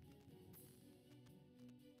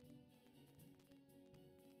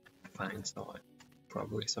 Fine, so I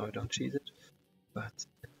probably so I don't cheese it, but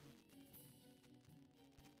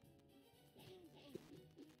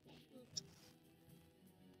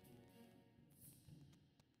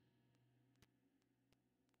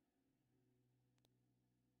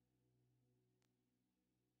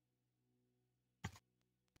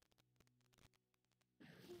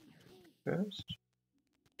first,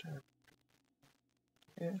 down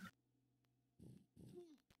here.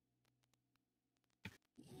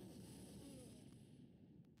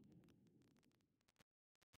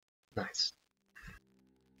 Nice.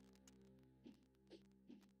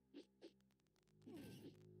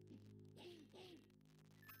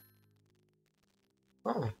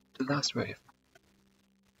 Oh, the last wave.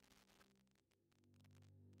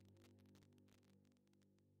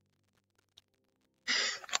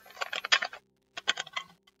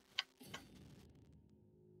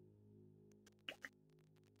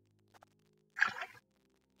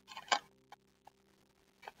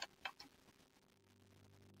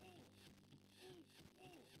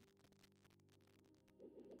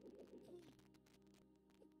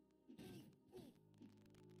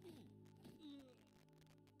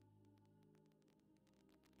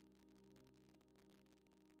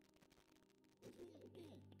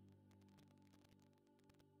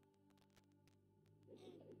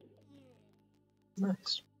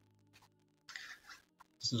 Nice.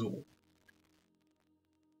 So.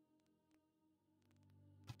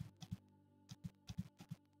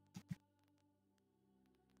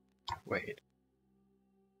 Wait.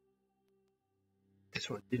 This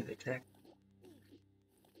one didn't attack.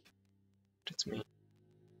 That's me.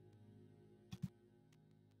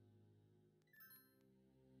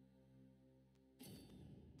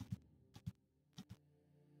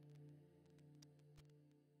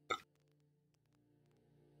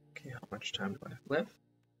 Okay, how much time do I have left?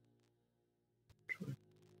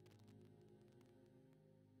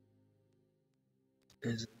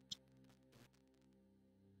 Is it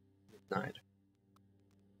midnight?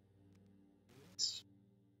 It's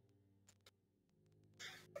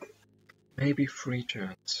maybe 3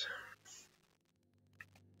 turns.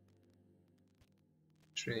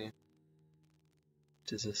 3.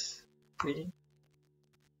 This is 3,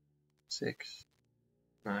 6,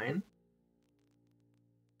 9,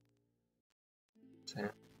 10,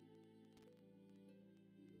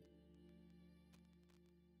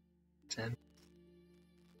 10,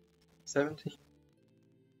 17,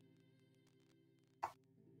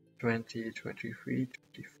 20, 23,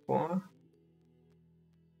 24.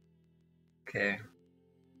 Okay.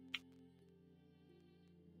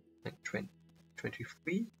 Like 20,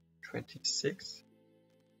 23, 26.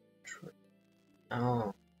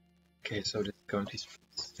 Oh. Okay, so this is going to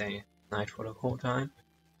stay night for the whole time.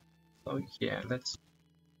 So yeah, let's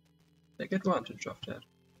take advantage of that.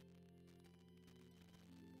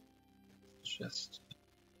 Just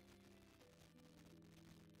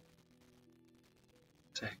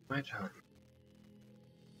take my time.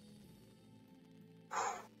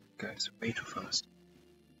 Guys, way too fast.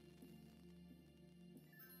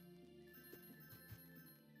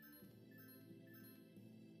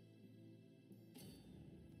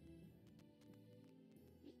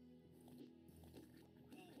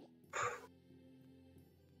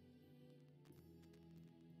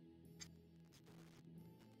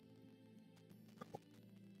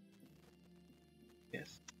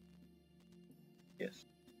 Yes. Yes.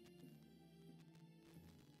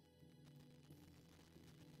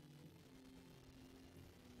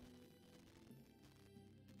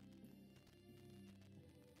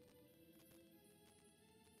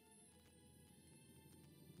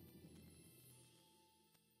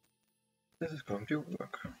 This is going to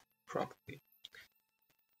work properly.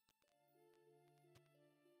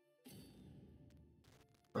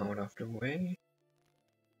 Out of the way.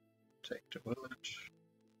 Take the village.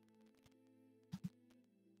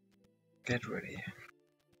 Get ready.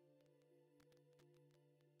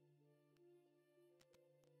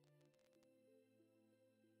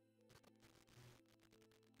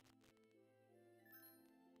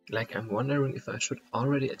 Like, I'm wondering if I should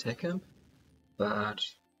already attack him, but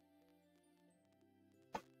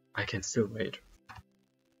I can still wait.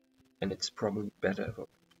 And it's probably better.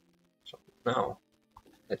 So now,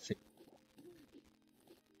 let's see.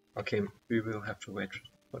 Okay, we will have to wait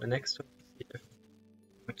for the next one to see if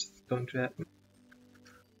what's going to happen.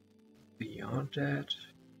 Beyond that,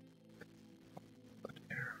 but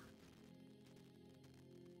there.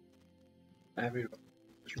 Every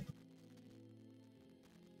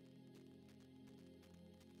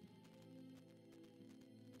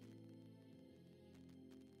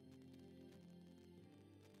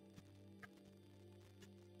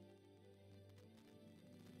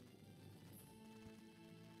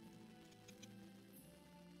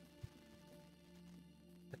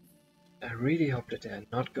I really hope that they are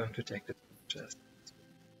not going to take the chest.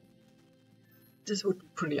 This would be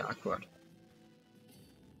pretty awkward.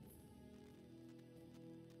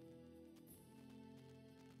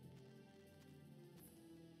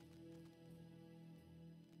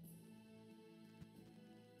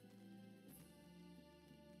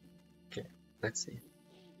 Okay, let's see.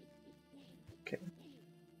 Okay.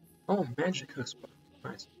 Oh, magical spot.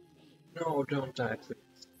 Nice. No, don't die,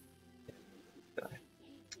 please. Die.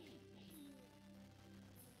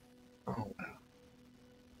 Oh well.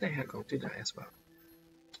 They are going to die as well.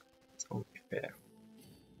 It's only fair.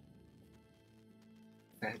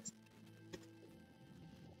 That's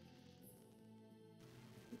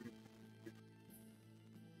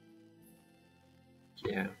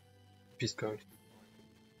yeah. She's going to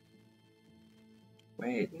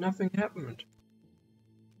wait, nothing happened.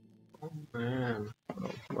 Oh man.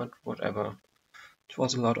 Oh, whatever. It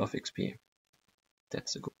was a lot of XP.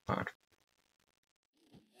 That's the good part.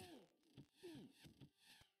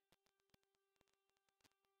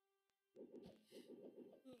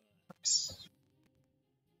 Nice.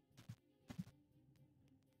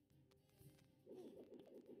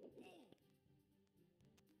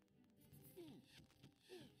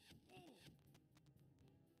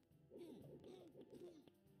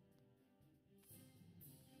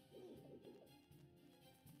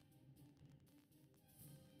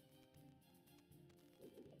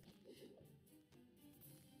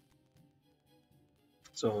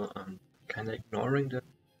 So I'm kinda ignoring them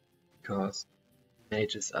because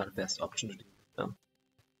mages are the best option to deal with them.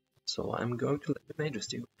 So I'm going to let the mages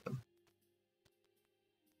deal with them.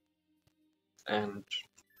 And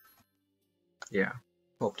yeah,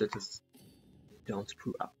 hope that this don't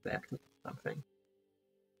screw up badly or something.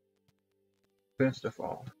 First of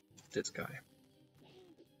all, this guy.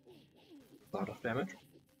 A lot of damage.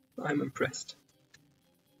 I'm impressed.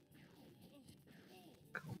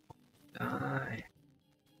 Come on, die.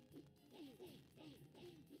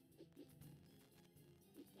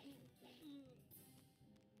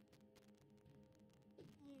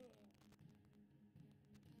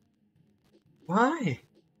 Why?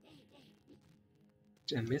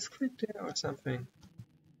 Did I misclick there or something?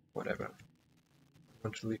 Whatever. I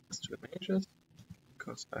want to leave this to the mages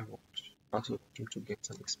because I want also them to get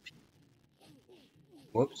some XP.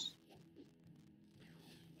 Whoops.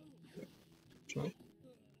 No.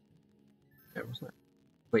 That was not.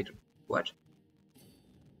 Wait, what?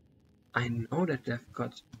 I know that they've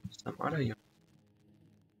got some other units.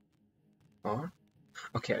 Or?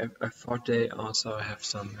 Okay, I thought they also have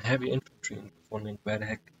some heavy infantry and wondering where the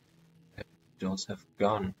heck those have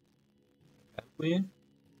gone. Apparently,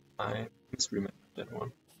 I misremembered that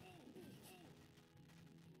one.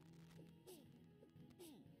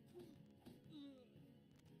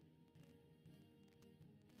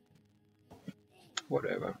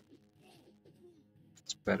 whatever.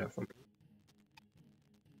 It's better for me.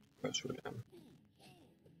 Goes with them.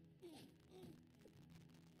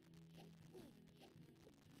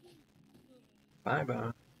 Bye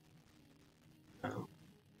bye. Now,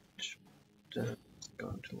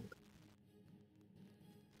 go to.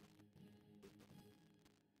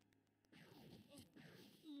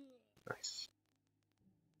 Nice.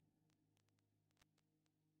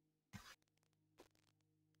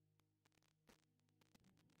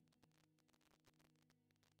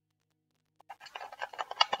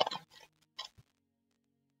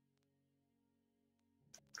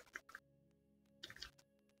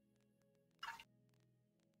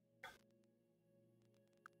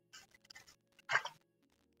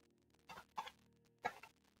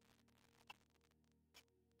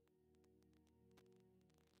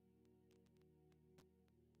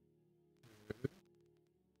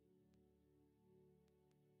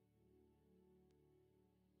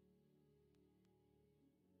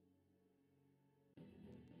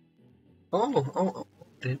 Oh,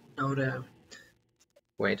 didn't know that.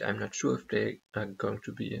 Wait, I'm not sure if they are going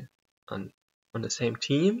to be on the same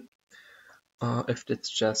team, or if it's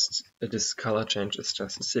just this color change is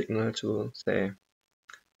just a signal to say,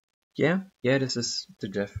 yeah, this is the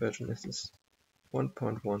dev version. This is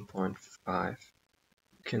 1.1.5.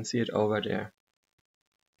 You can see it over there.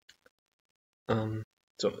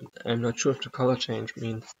 So I'm not sure if the color change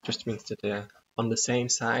just means that they're on the same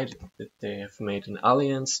side, that they have made an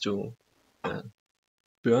alliance to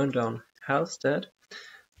burn down Halstead,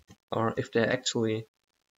 or if they're actually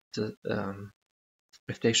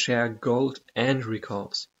if they share gold and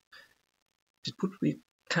recalls. It would be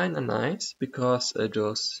kinda nice because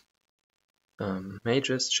those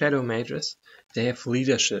mages, shadow mages, they have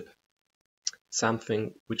leadership,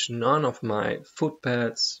 something which none of my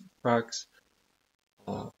footpads, bugs,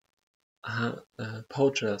 or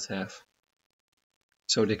poachers have.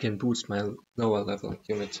 So they can boost my lower level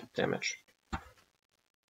unit damage.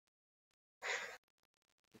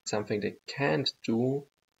 Something they can't do.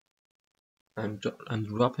 I'm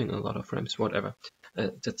dropping a lot of frames, whatever.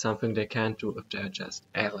 That's something they can't do if they're just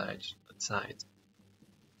allied sides.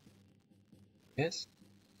 Yes.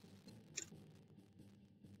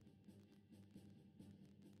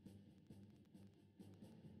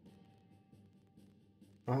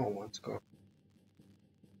 Oh, let's go.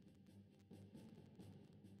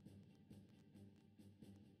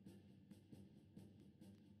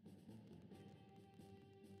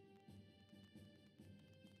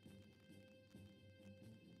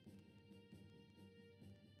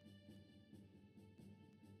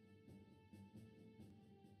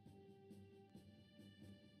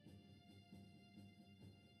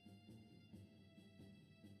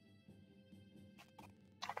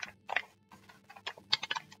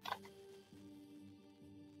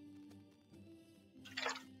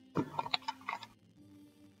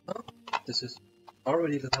 Oh, this is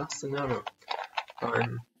already the last scenario.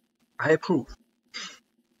 I approve.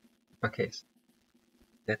 Okay, so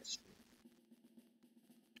that's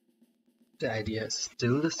the idea is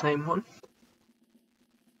still the same one.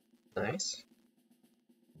 Nice.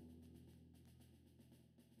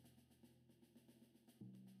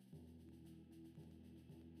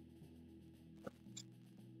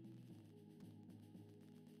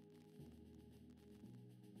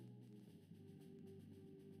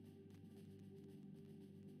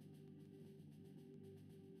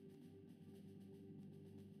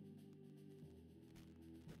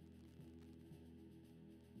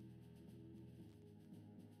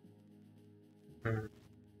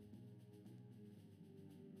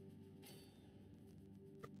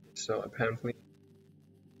 So apparently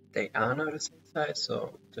they are not the same size,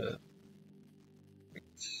 so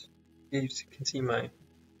you can see my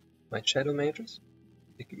shadow mages.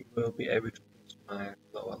 You will be able to use my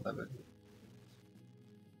lower level.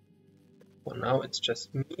 For now it's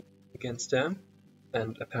just me against them,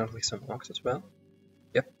 and apparently some orcs as well.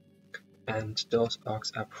 Yep. And those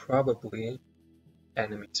orcs are probably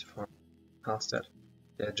enemies for Halstead.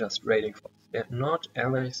 They're just raiding force. They're not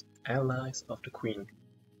allies of the Queen.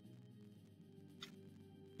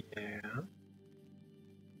 Yeah.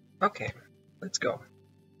 Okay, let's go.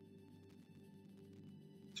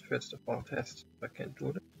 First of all, test if I can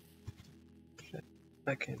do that.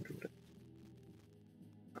 I can do that.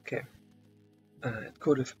 Okay. It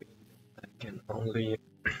could have been I can only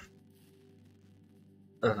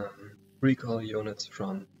recall units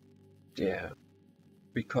from their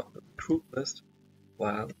recruit list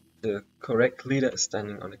while the correct leader is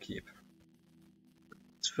standing on the keep.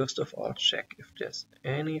 Let's first of all check if there's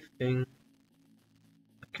anything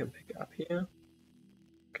I can pick up here.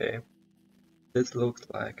 Okay. this looks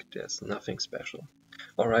like there's nothing special.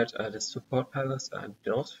 Alright, the support pilots are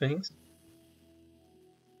those things.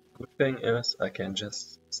 Good thing is I can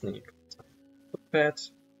just sneak some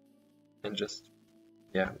footpads and just,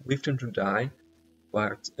 yeah, leave them to die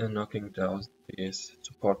while knocking down these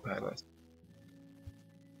support pilots.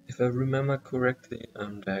 If I remember correctly,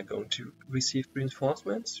 they're going to receive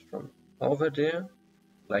reinforcements from over there,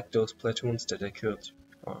 like those platoons that I killed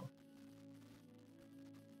before.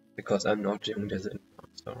 Because I'm not doing this anymore,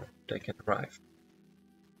 so they can arrive.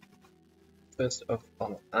 First of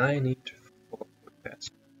all, I need 4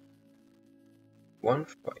 footpads. 1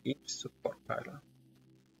 for each support pilot.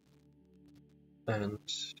 And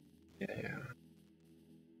yeah.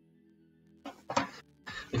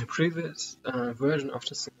 In the previous version of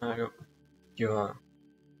the scenario, your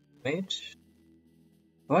mate.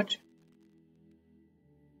 What?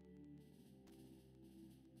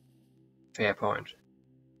 Fair point.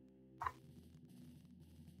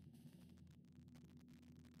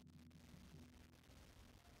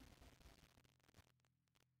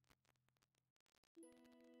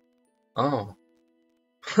 Oh,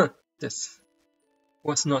 this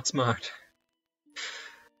was not smart.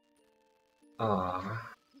 Ah.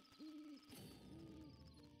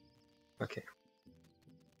 Okay.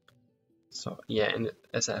 So yeah,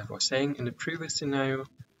 as I was saying, in the previous scenario,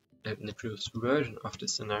 in the previous version of the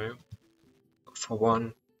scenario, for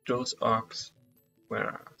one, those orcs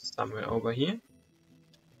were somewhere over here,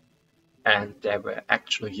 and they were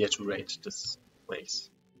actually here to raid this place.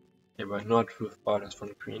 They were not with orders from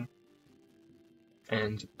the Queen.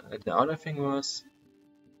 And the other thing was,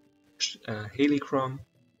 Helicrom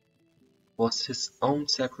was his own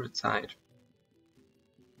separate site.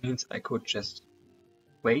 Means I could just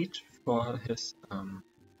wait for his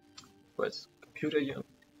computer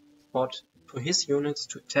spot for his units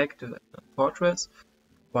to attack the fortress,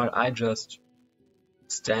 while I just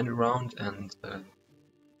stand around and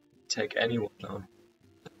take anyone down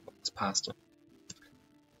that walks past him.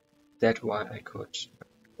 That's why I could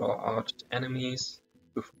draw out the enemies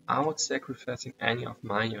without sacrificing any of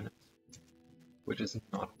my units, which is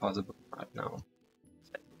not possible right now.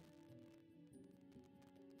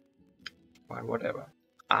 But whatever,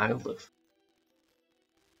 I'll live.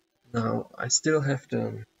 Now I still have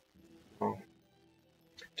the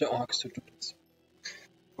orcs to do this.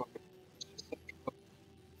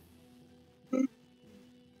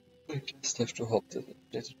 I just have to hope that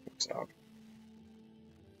it works out.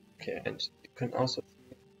 Okay, and you can also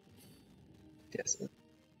see there's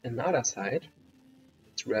another side.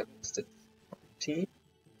 It's rebels that team.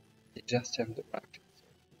 They just haven't arrived.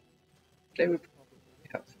 They will probably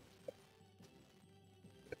help.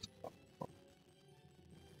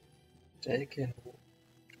 They can move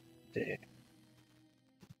there.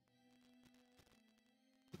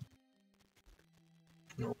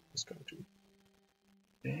 No, it's going to be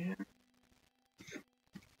there.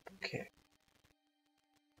 Okay.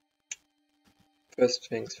 First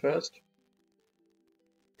things first.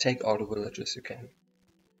 Take all the villages you can.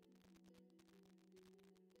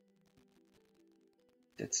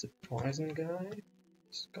 That's the poison guy.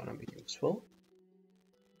 It's gonna be useful.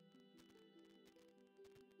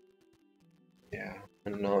 Yeah,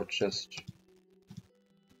 and now just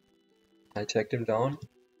I take him down.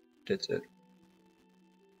 That's it.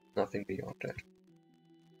 Nothing beyond that.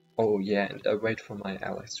 Oh yeah, and I wait for my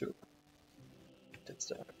allies too. That's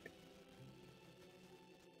the other thing.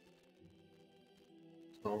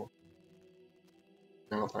 So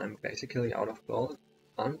now I'm basically out of gold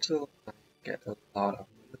until I get a lot of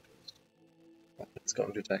villagers. But it's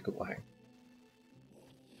going to take a while.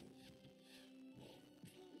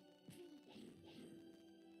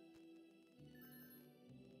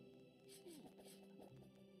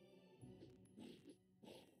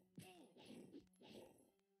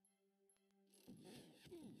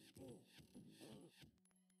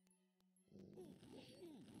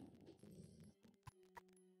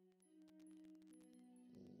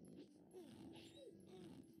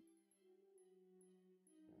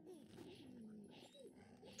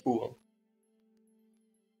 Cool.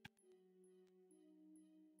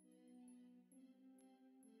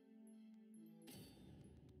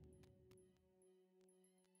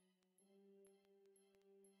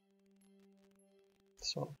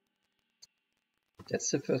 So that's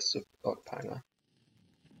the first support pilot.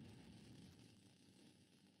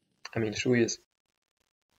 I mean, Shui is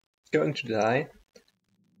going to die,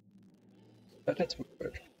 but that's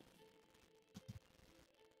weird.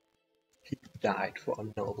 He died for a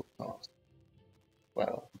noble cause.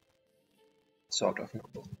 Well, sort of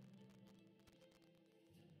noble.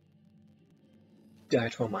 He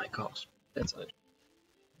died for my cause. That's it.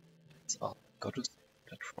 That's all got to save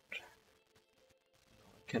that front.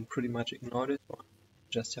 I can pretty much ignore this one.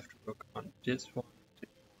 Just have to work on this one,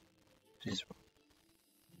 this one.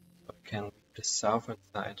 So I can leave the southern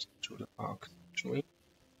side to the arc actually,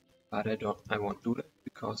 but I won't do that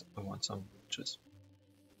because I want some villages.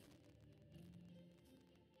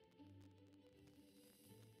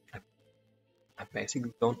 I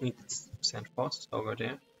basically don't need to send forces over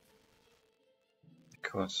there,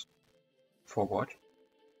 because for what?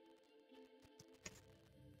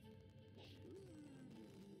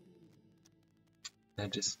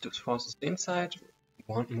 And those forces inside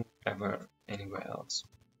won't move ever anywhere else.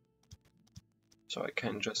 So I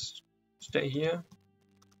can just stay here,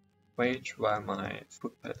 wait while my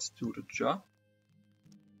footpads do the job,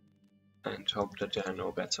 and hope that there are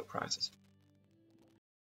no bad surprises.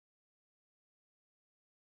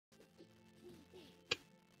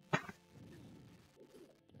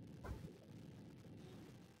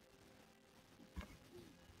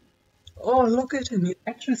 Oh, look at him, he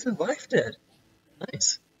actually survived that!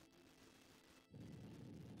 Nice.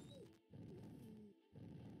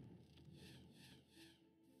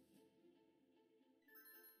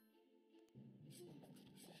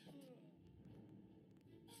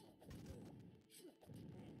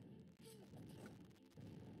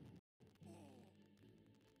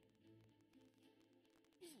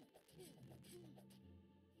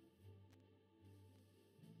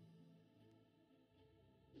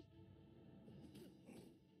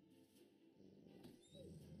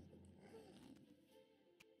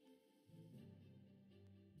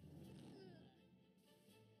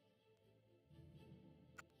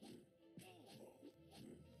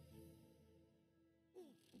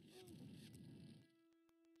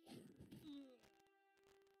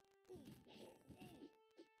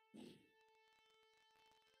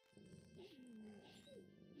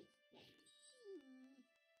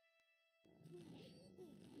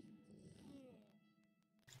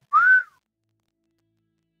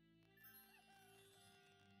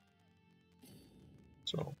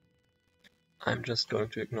 So I'm just going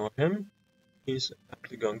to ignore him. He's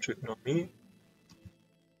aptly going to ignore me.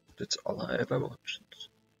 That's all I ever wanted.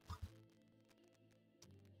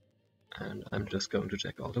 And I'm just going to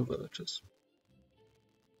take all the villages.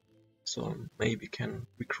 So maybe can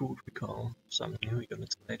recall some new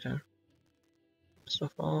units later. First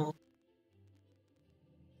of all,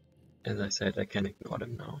 as I said, I can ignore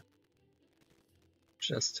them now.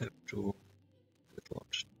 Just have to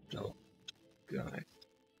watch those guys.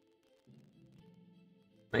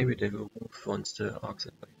 Maybe they will move once the orcs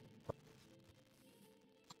are back.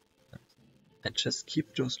 And just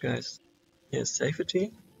keep those guys near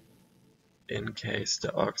safety in case the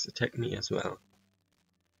orcs attack me as well.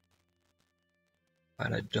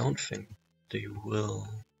 But I don't think they will.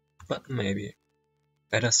 But maybe.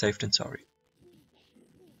 Better safe than sorry.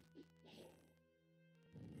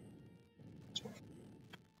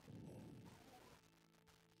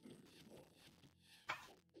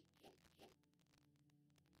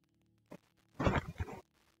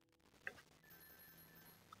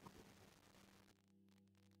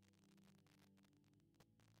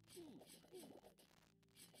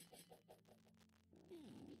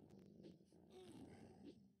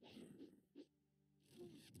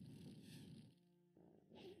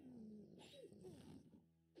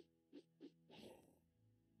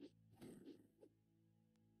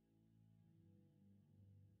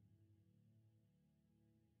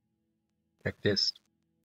 Like this.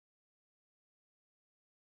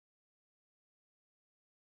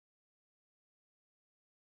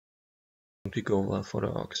 To go well for the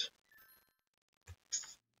orcs.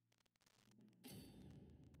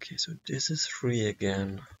 Okay, so this is free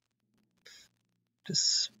again.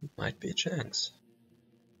 This might be a chance.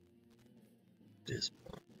 This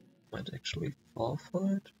one might actually fall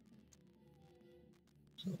for it.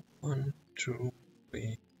 So 1, 2,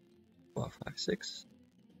 3, 4, 5, 6.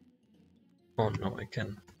 Oh no, I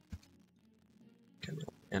can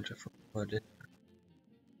enter from over there.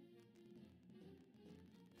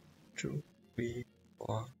 2, 3,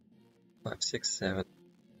 4, 5, 6, 7,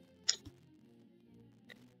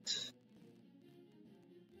 8.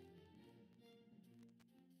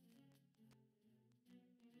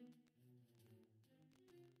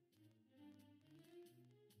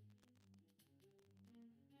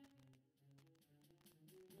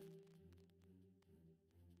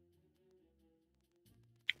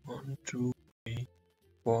 1, 2, 3,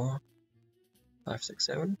 4, 5, 6,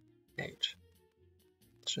 7, 8.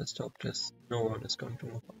 Just hope this no one is going to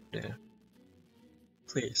move up there.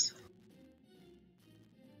 Please.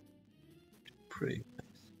 Pretty nice.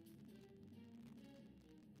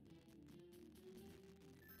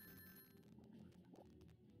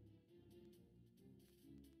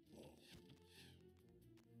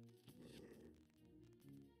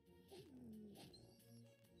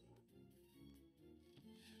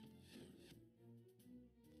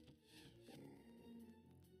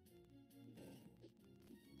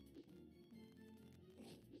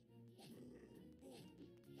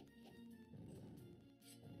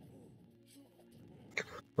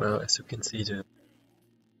 Well, as you can see, the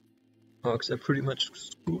orcs are pretty much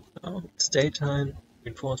screwed now. It's daytime,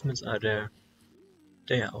 reinforcements are there,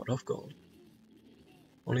 they are out of gold.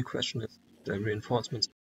 Only question is the reinforcements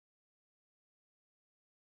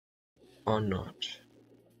or not.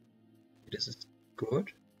 This is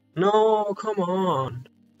good. No, come on!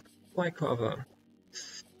 Why cover?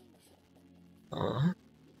 Oh,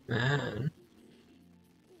 man.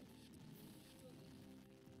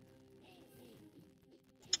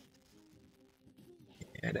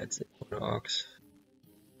 Yeah, that's it for the orcs.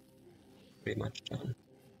 Pretty much done.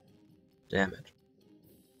 Damn it.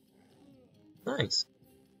 Nice.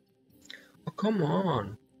 Oh, come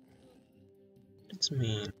on. That's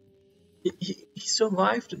mean. He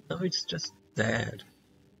survived and now he's just dead.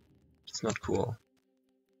 It's not cool.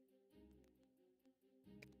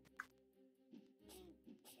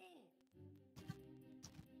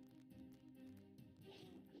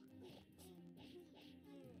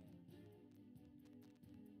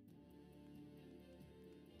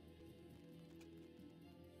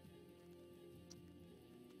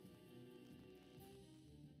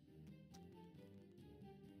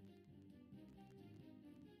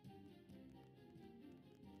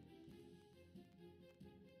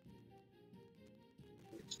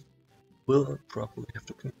 Will probably have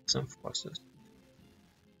to commit some forces.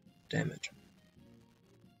 Damn it.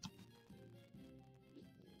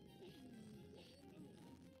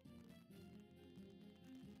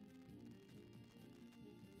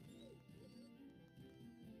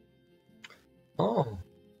 Oh,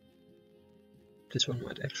 this one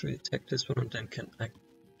might actually attack this one, and then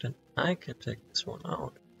I can take this one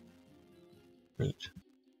out. Neat.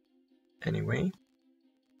 Anyway,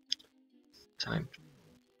 time.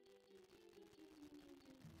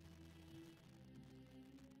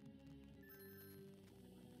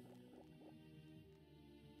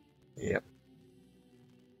 Yep.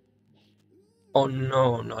 Oh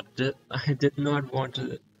no, not this. I did not want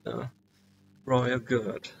a royal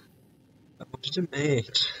good. I wanted a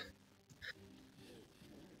mate.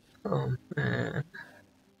 Oh man.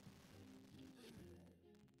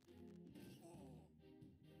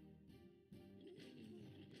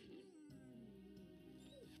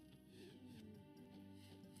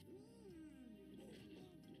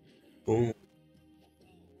 Boom.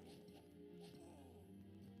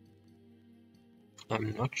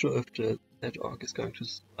 I'm not sure if that orc is going to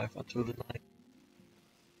survive until the night.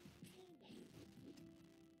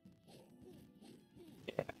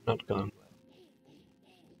 Yeah, not gone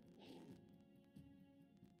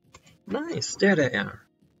well. Nice, there they are.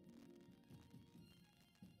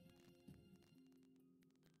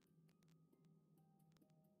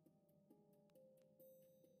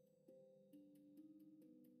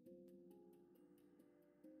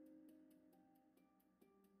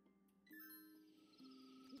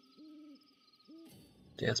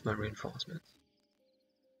 There's my reinforcements.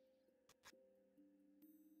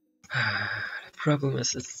 The problem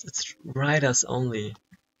is it's riders only,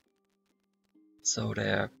 so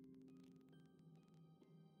they're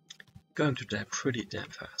going to die pretty damn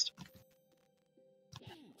fast.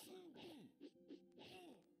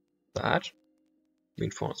 But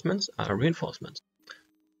reinforcements are reinforcements.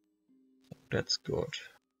 So that's good.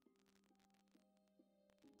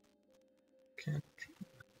 Can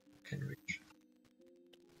reach.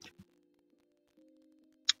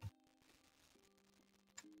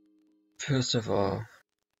 First of all,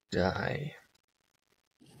 die.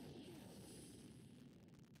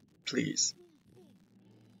 Please.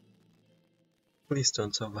 Please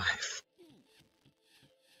don't survive.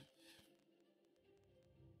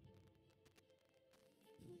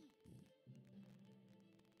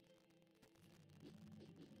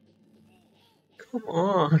 Come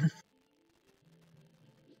on.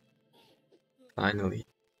 Finally.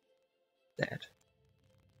 Dead.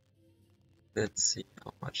 Let's see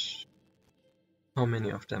how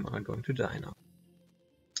many of them are going to die now.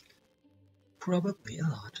 Probably a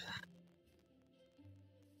lot.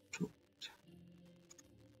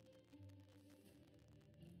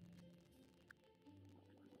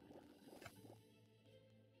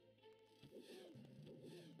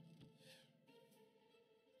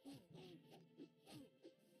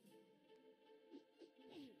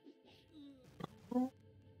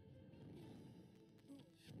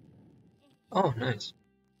 Oh, nice.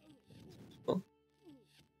 Well,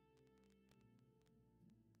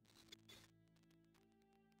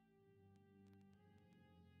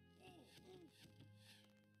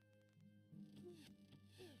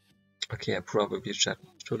 okay, I probably should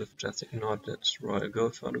have just ignored that royal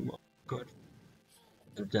gold for the moment. Good.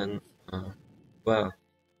 And then, well,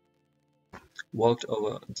 walked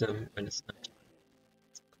over them when it's night.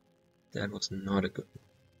 That was not a good one.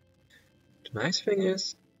 The nice thing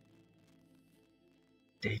is,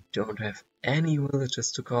 they don't have any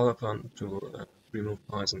villagers to call upon to remove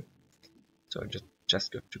poison. So I'm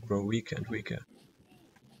just going to grow weaker and weaker.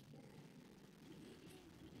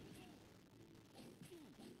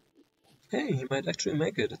 Hey, he might actually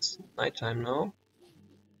make it. It's nighttime now.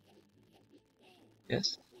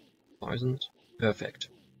 Yes, poisoned. Perfect.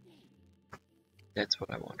 That's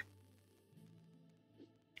what I want.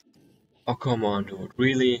 Oh, come on, dude.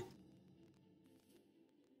 Really?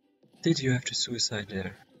 Did you have to suicide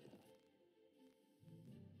there?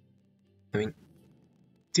 I mean,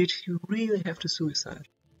 did you really have to suicide?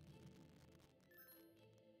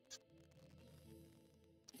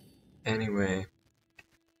 Anyway,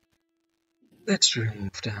 let's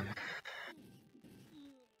remove them.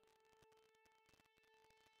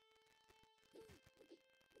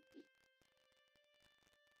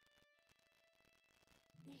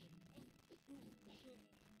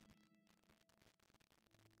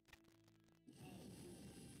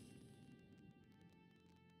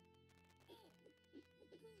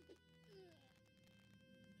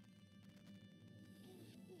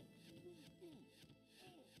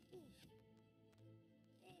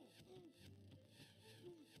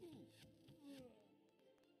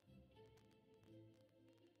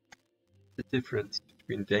 The difference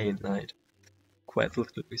between day and night, quite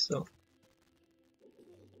literally so.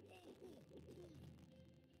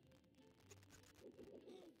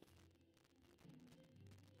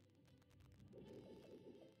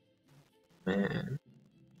 Man.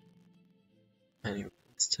 Anyway,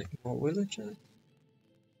 let's take more villagers.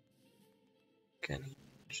 Can he?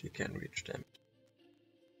 She can reach them.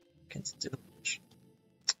 Can still reach.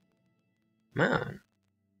 Man.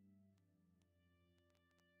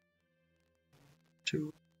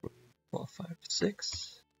 2, 3, 4, 5,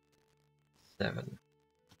 6, 7.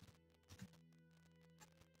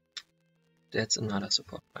 That's another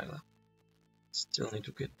support pile. Still need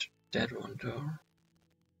to get that one though.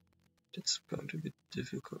 That's going to be a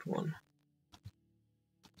difficult one.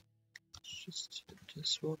 Just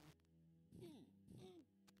this one.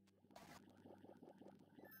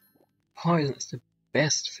 Poison is the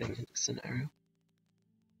best thing in this scenario.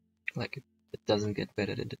 Like, it doesn't get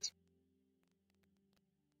better than this.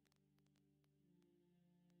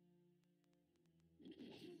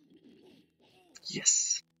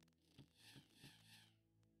 Yes!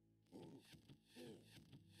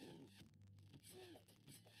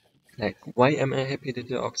 Like, why am I happy that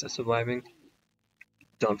the orcs are surviving?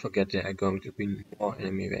 Don't forget there are going to be more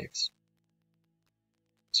enemy waves.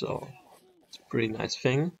 So, it's a pretty nice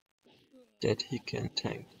thing that he can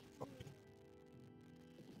tank.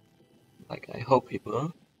 Like, I hope he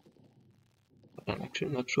will. But I'm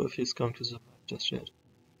actually not sure if he's going to survive just yet.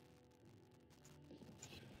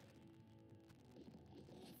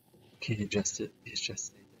 Okay, he's just saying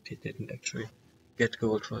that he didn't actually get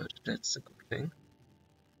gold for it. That's a good thing.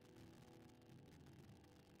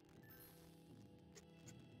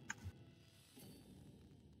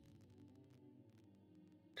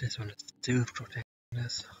 This one is still protecting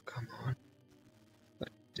us. Oh, come on. But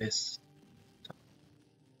this.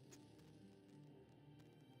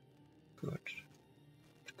 Good.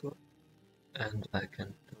 Good. And I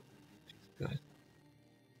can do these guys.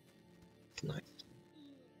 It's nice.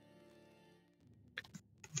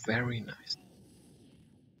 Very nice.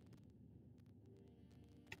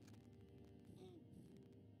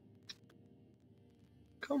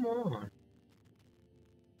 Come on.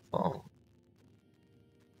 Oh.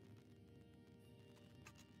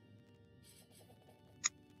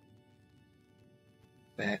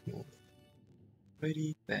 Bad move.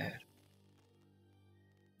 Pretty bad.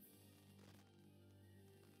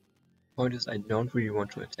 Point is, I don't really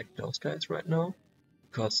want to attack those guys right now,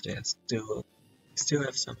 because they're still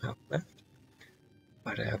have some health left,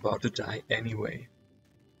 but they're about to die anyway.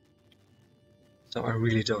 So I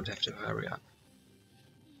really don't have to hurry up.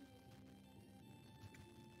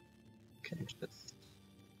 Can just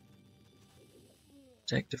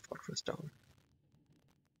take the fortress down.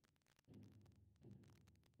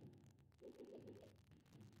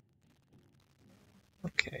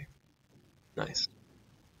 Okay, nice.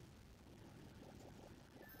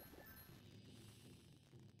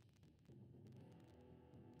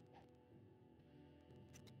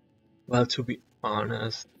 Well, to be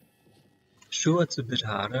honest, sure it's a bit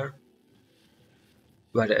harder,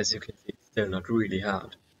 but as you can see, it's still not really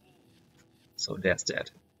hard. So there's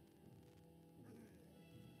that.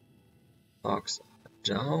 Orcs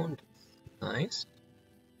down, nice.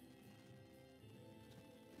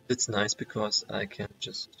 It's nice because I can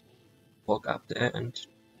just walk up there and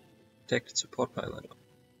take the support pile down.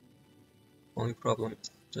 Only problem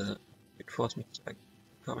is the reinforcements are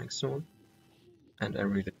coming soon, and I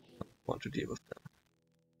really don't want to deal with them.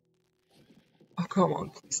 Oh, come on,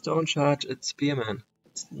 please don't charge at Spearman.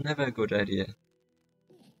 It's never a good idea.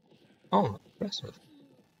 Oh, Wesnoth.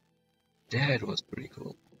 That was pretty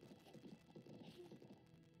cool.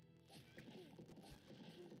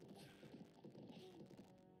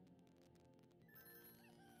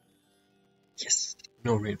 Yes,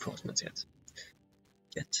 no reinforcements yet.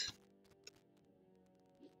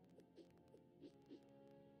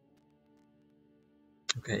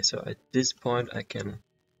 Okay, so at this point I can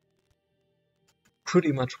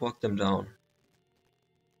pretty much walk them down.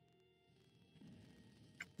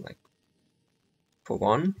 Like, for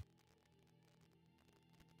one,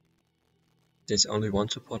 there's only one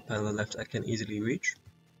support panel left I can easily reach.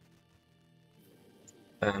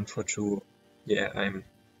 And for two, yeah,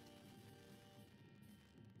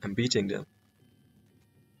 I'm beating them.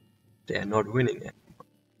 They are not winning anymore.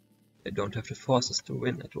 They don't have the forces to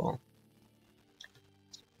win at all.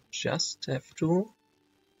 Just have to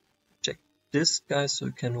check this guy so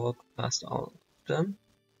you can walk past all of them.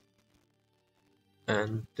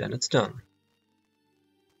 And then it's done.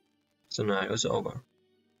 Scenario is over.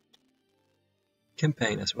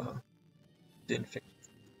 Campaign as well. Didn't finish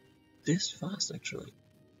this fast actually.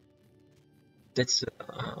 That's the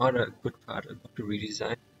other good part about the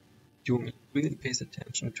redesign. You really pays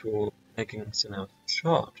attention to making scenarios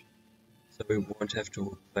short, so we won't have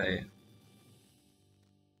to play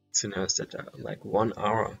scenarios that are like 1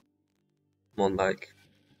 hour, more like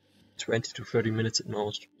 20 to 30 minutes at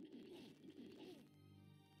most.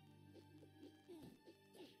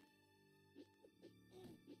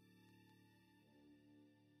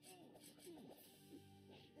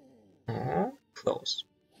 Oh, close,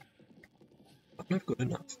 but not good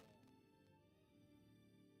enough.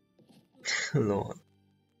 Lord.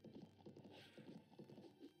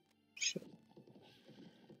 Shit.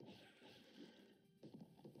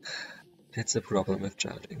 That's the problem with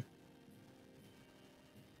charging.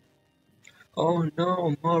 Oh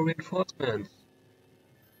no, more reinforcements!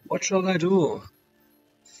 What shall I do?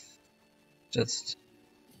 Just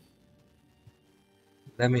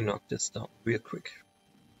let me knock this down real quick.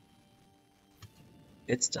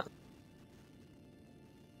 It's done.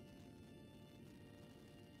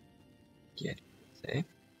 Yeah, say.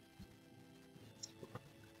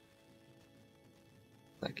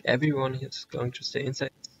 Like everyone is going to stay inside.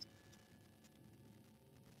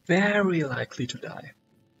 Very likely to die.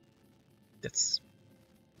 That's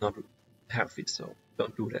not healthy, so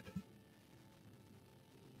don't do that.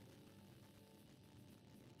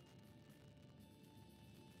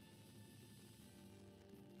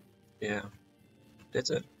 Yeah, that's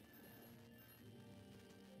it.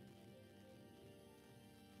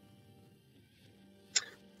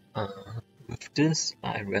 With this,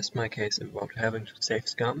 I rest my case about having to save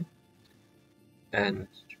scum, and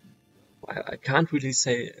while I can't really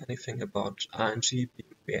say anything about RNG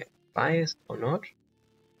being biased or not,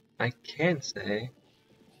 I can say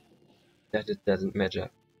that it doesn't matter.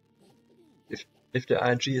 If the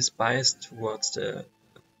RNG is biased towards the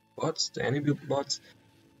bots, the enemy bots,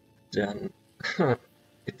 then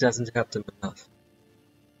it doesn't help them enough.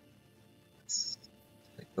 Let's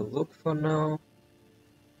take a look for now.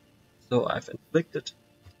 So I've inflicted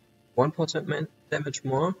 1% damage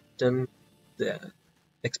more than the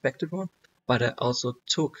expected one, but I also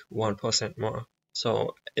took 1% more,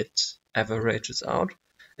 so it averages out,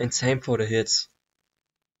 and same for the hits.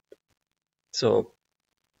 So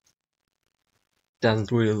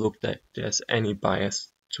doesn't really look like there's any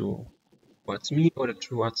bias towards me or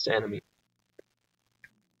towards the enemy.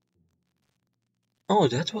 Oh,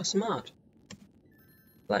 that was smart.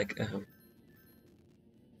 Like,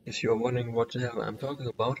 if you're wondering what the hell I'm talking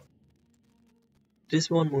about, this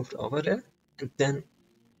one moved over there, and then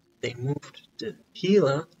they moved the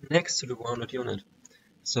healer next to the wounded unit.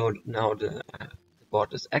 So now the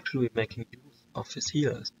bot is actually making use of his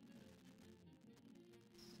healers.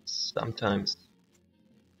 Sometimes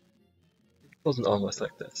it wasn't always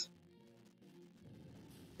like this.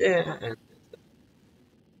 Yeah, and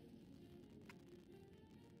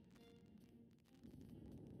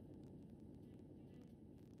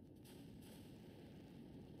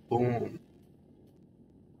boom.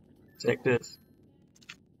 Take this.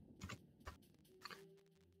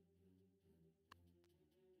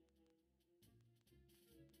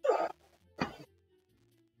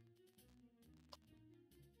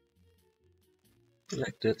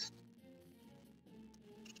 Like this.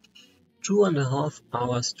 2.5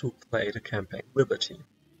 hours to play the campaign Liberty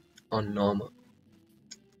on normal.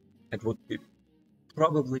 It would be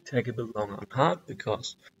probably take a bit longer on hard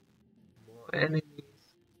because more enemies,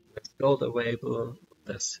 less gold available,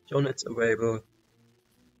 less units available.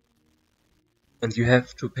 And you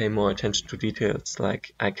have to pay more attention to details,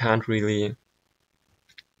 like I can't really...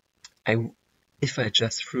 if I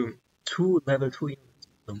just threw 2 level 2 units,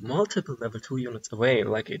 multiple level 2 units away,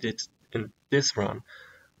 like I did in this run,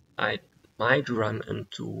 I might run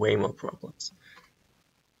into way more problems.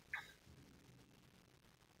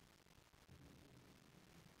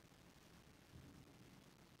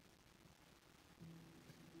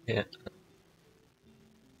 Yeah.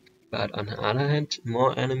 But on the other hand,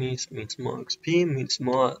 more enemies means more XP, means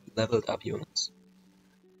more leveled up units.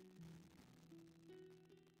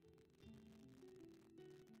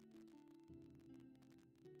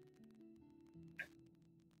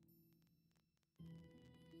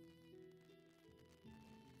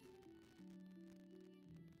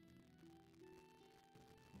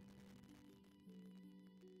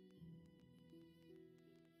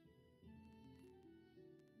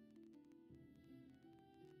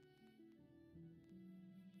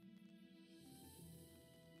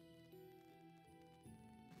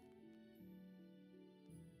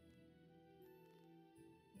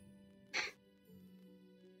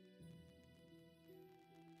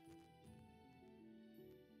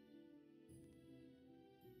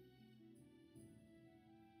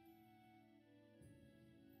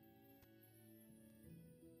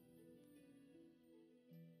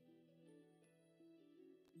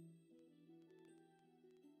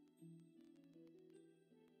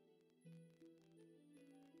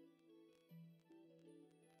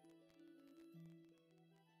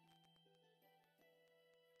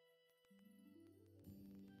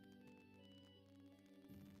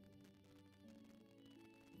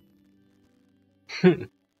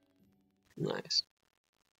 Nice.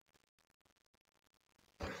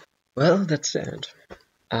 Well, that's the end.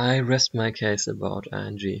 I rest my case about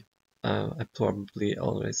ING. I probably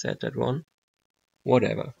already said that one.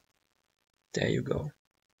 Whatever. There you go.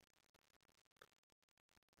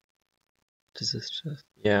 This is just...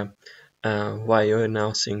 yeah. While you're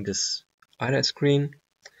now seeing this other screen,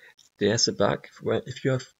 there's a bug. If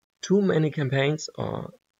you have too many campaigns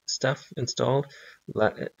or stuff installed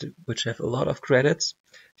which have a lot of credits,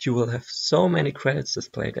 you will have so many credits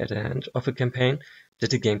displayed at the end of a campaign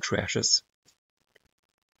that the game crashes.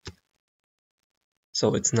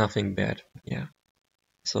 So it's nothing bad. Yeah.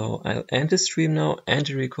 So I'll end the stream now, end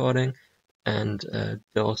the recording, and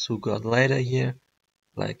those who got later here,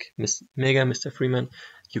 like Mr. Freeman,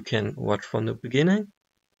 you can watch from the beginning,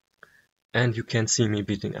 and you can see me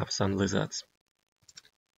beating up some lizards.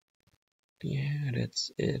 Yeah, that's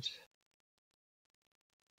it.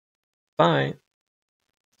 Bye.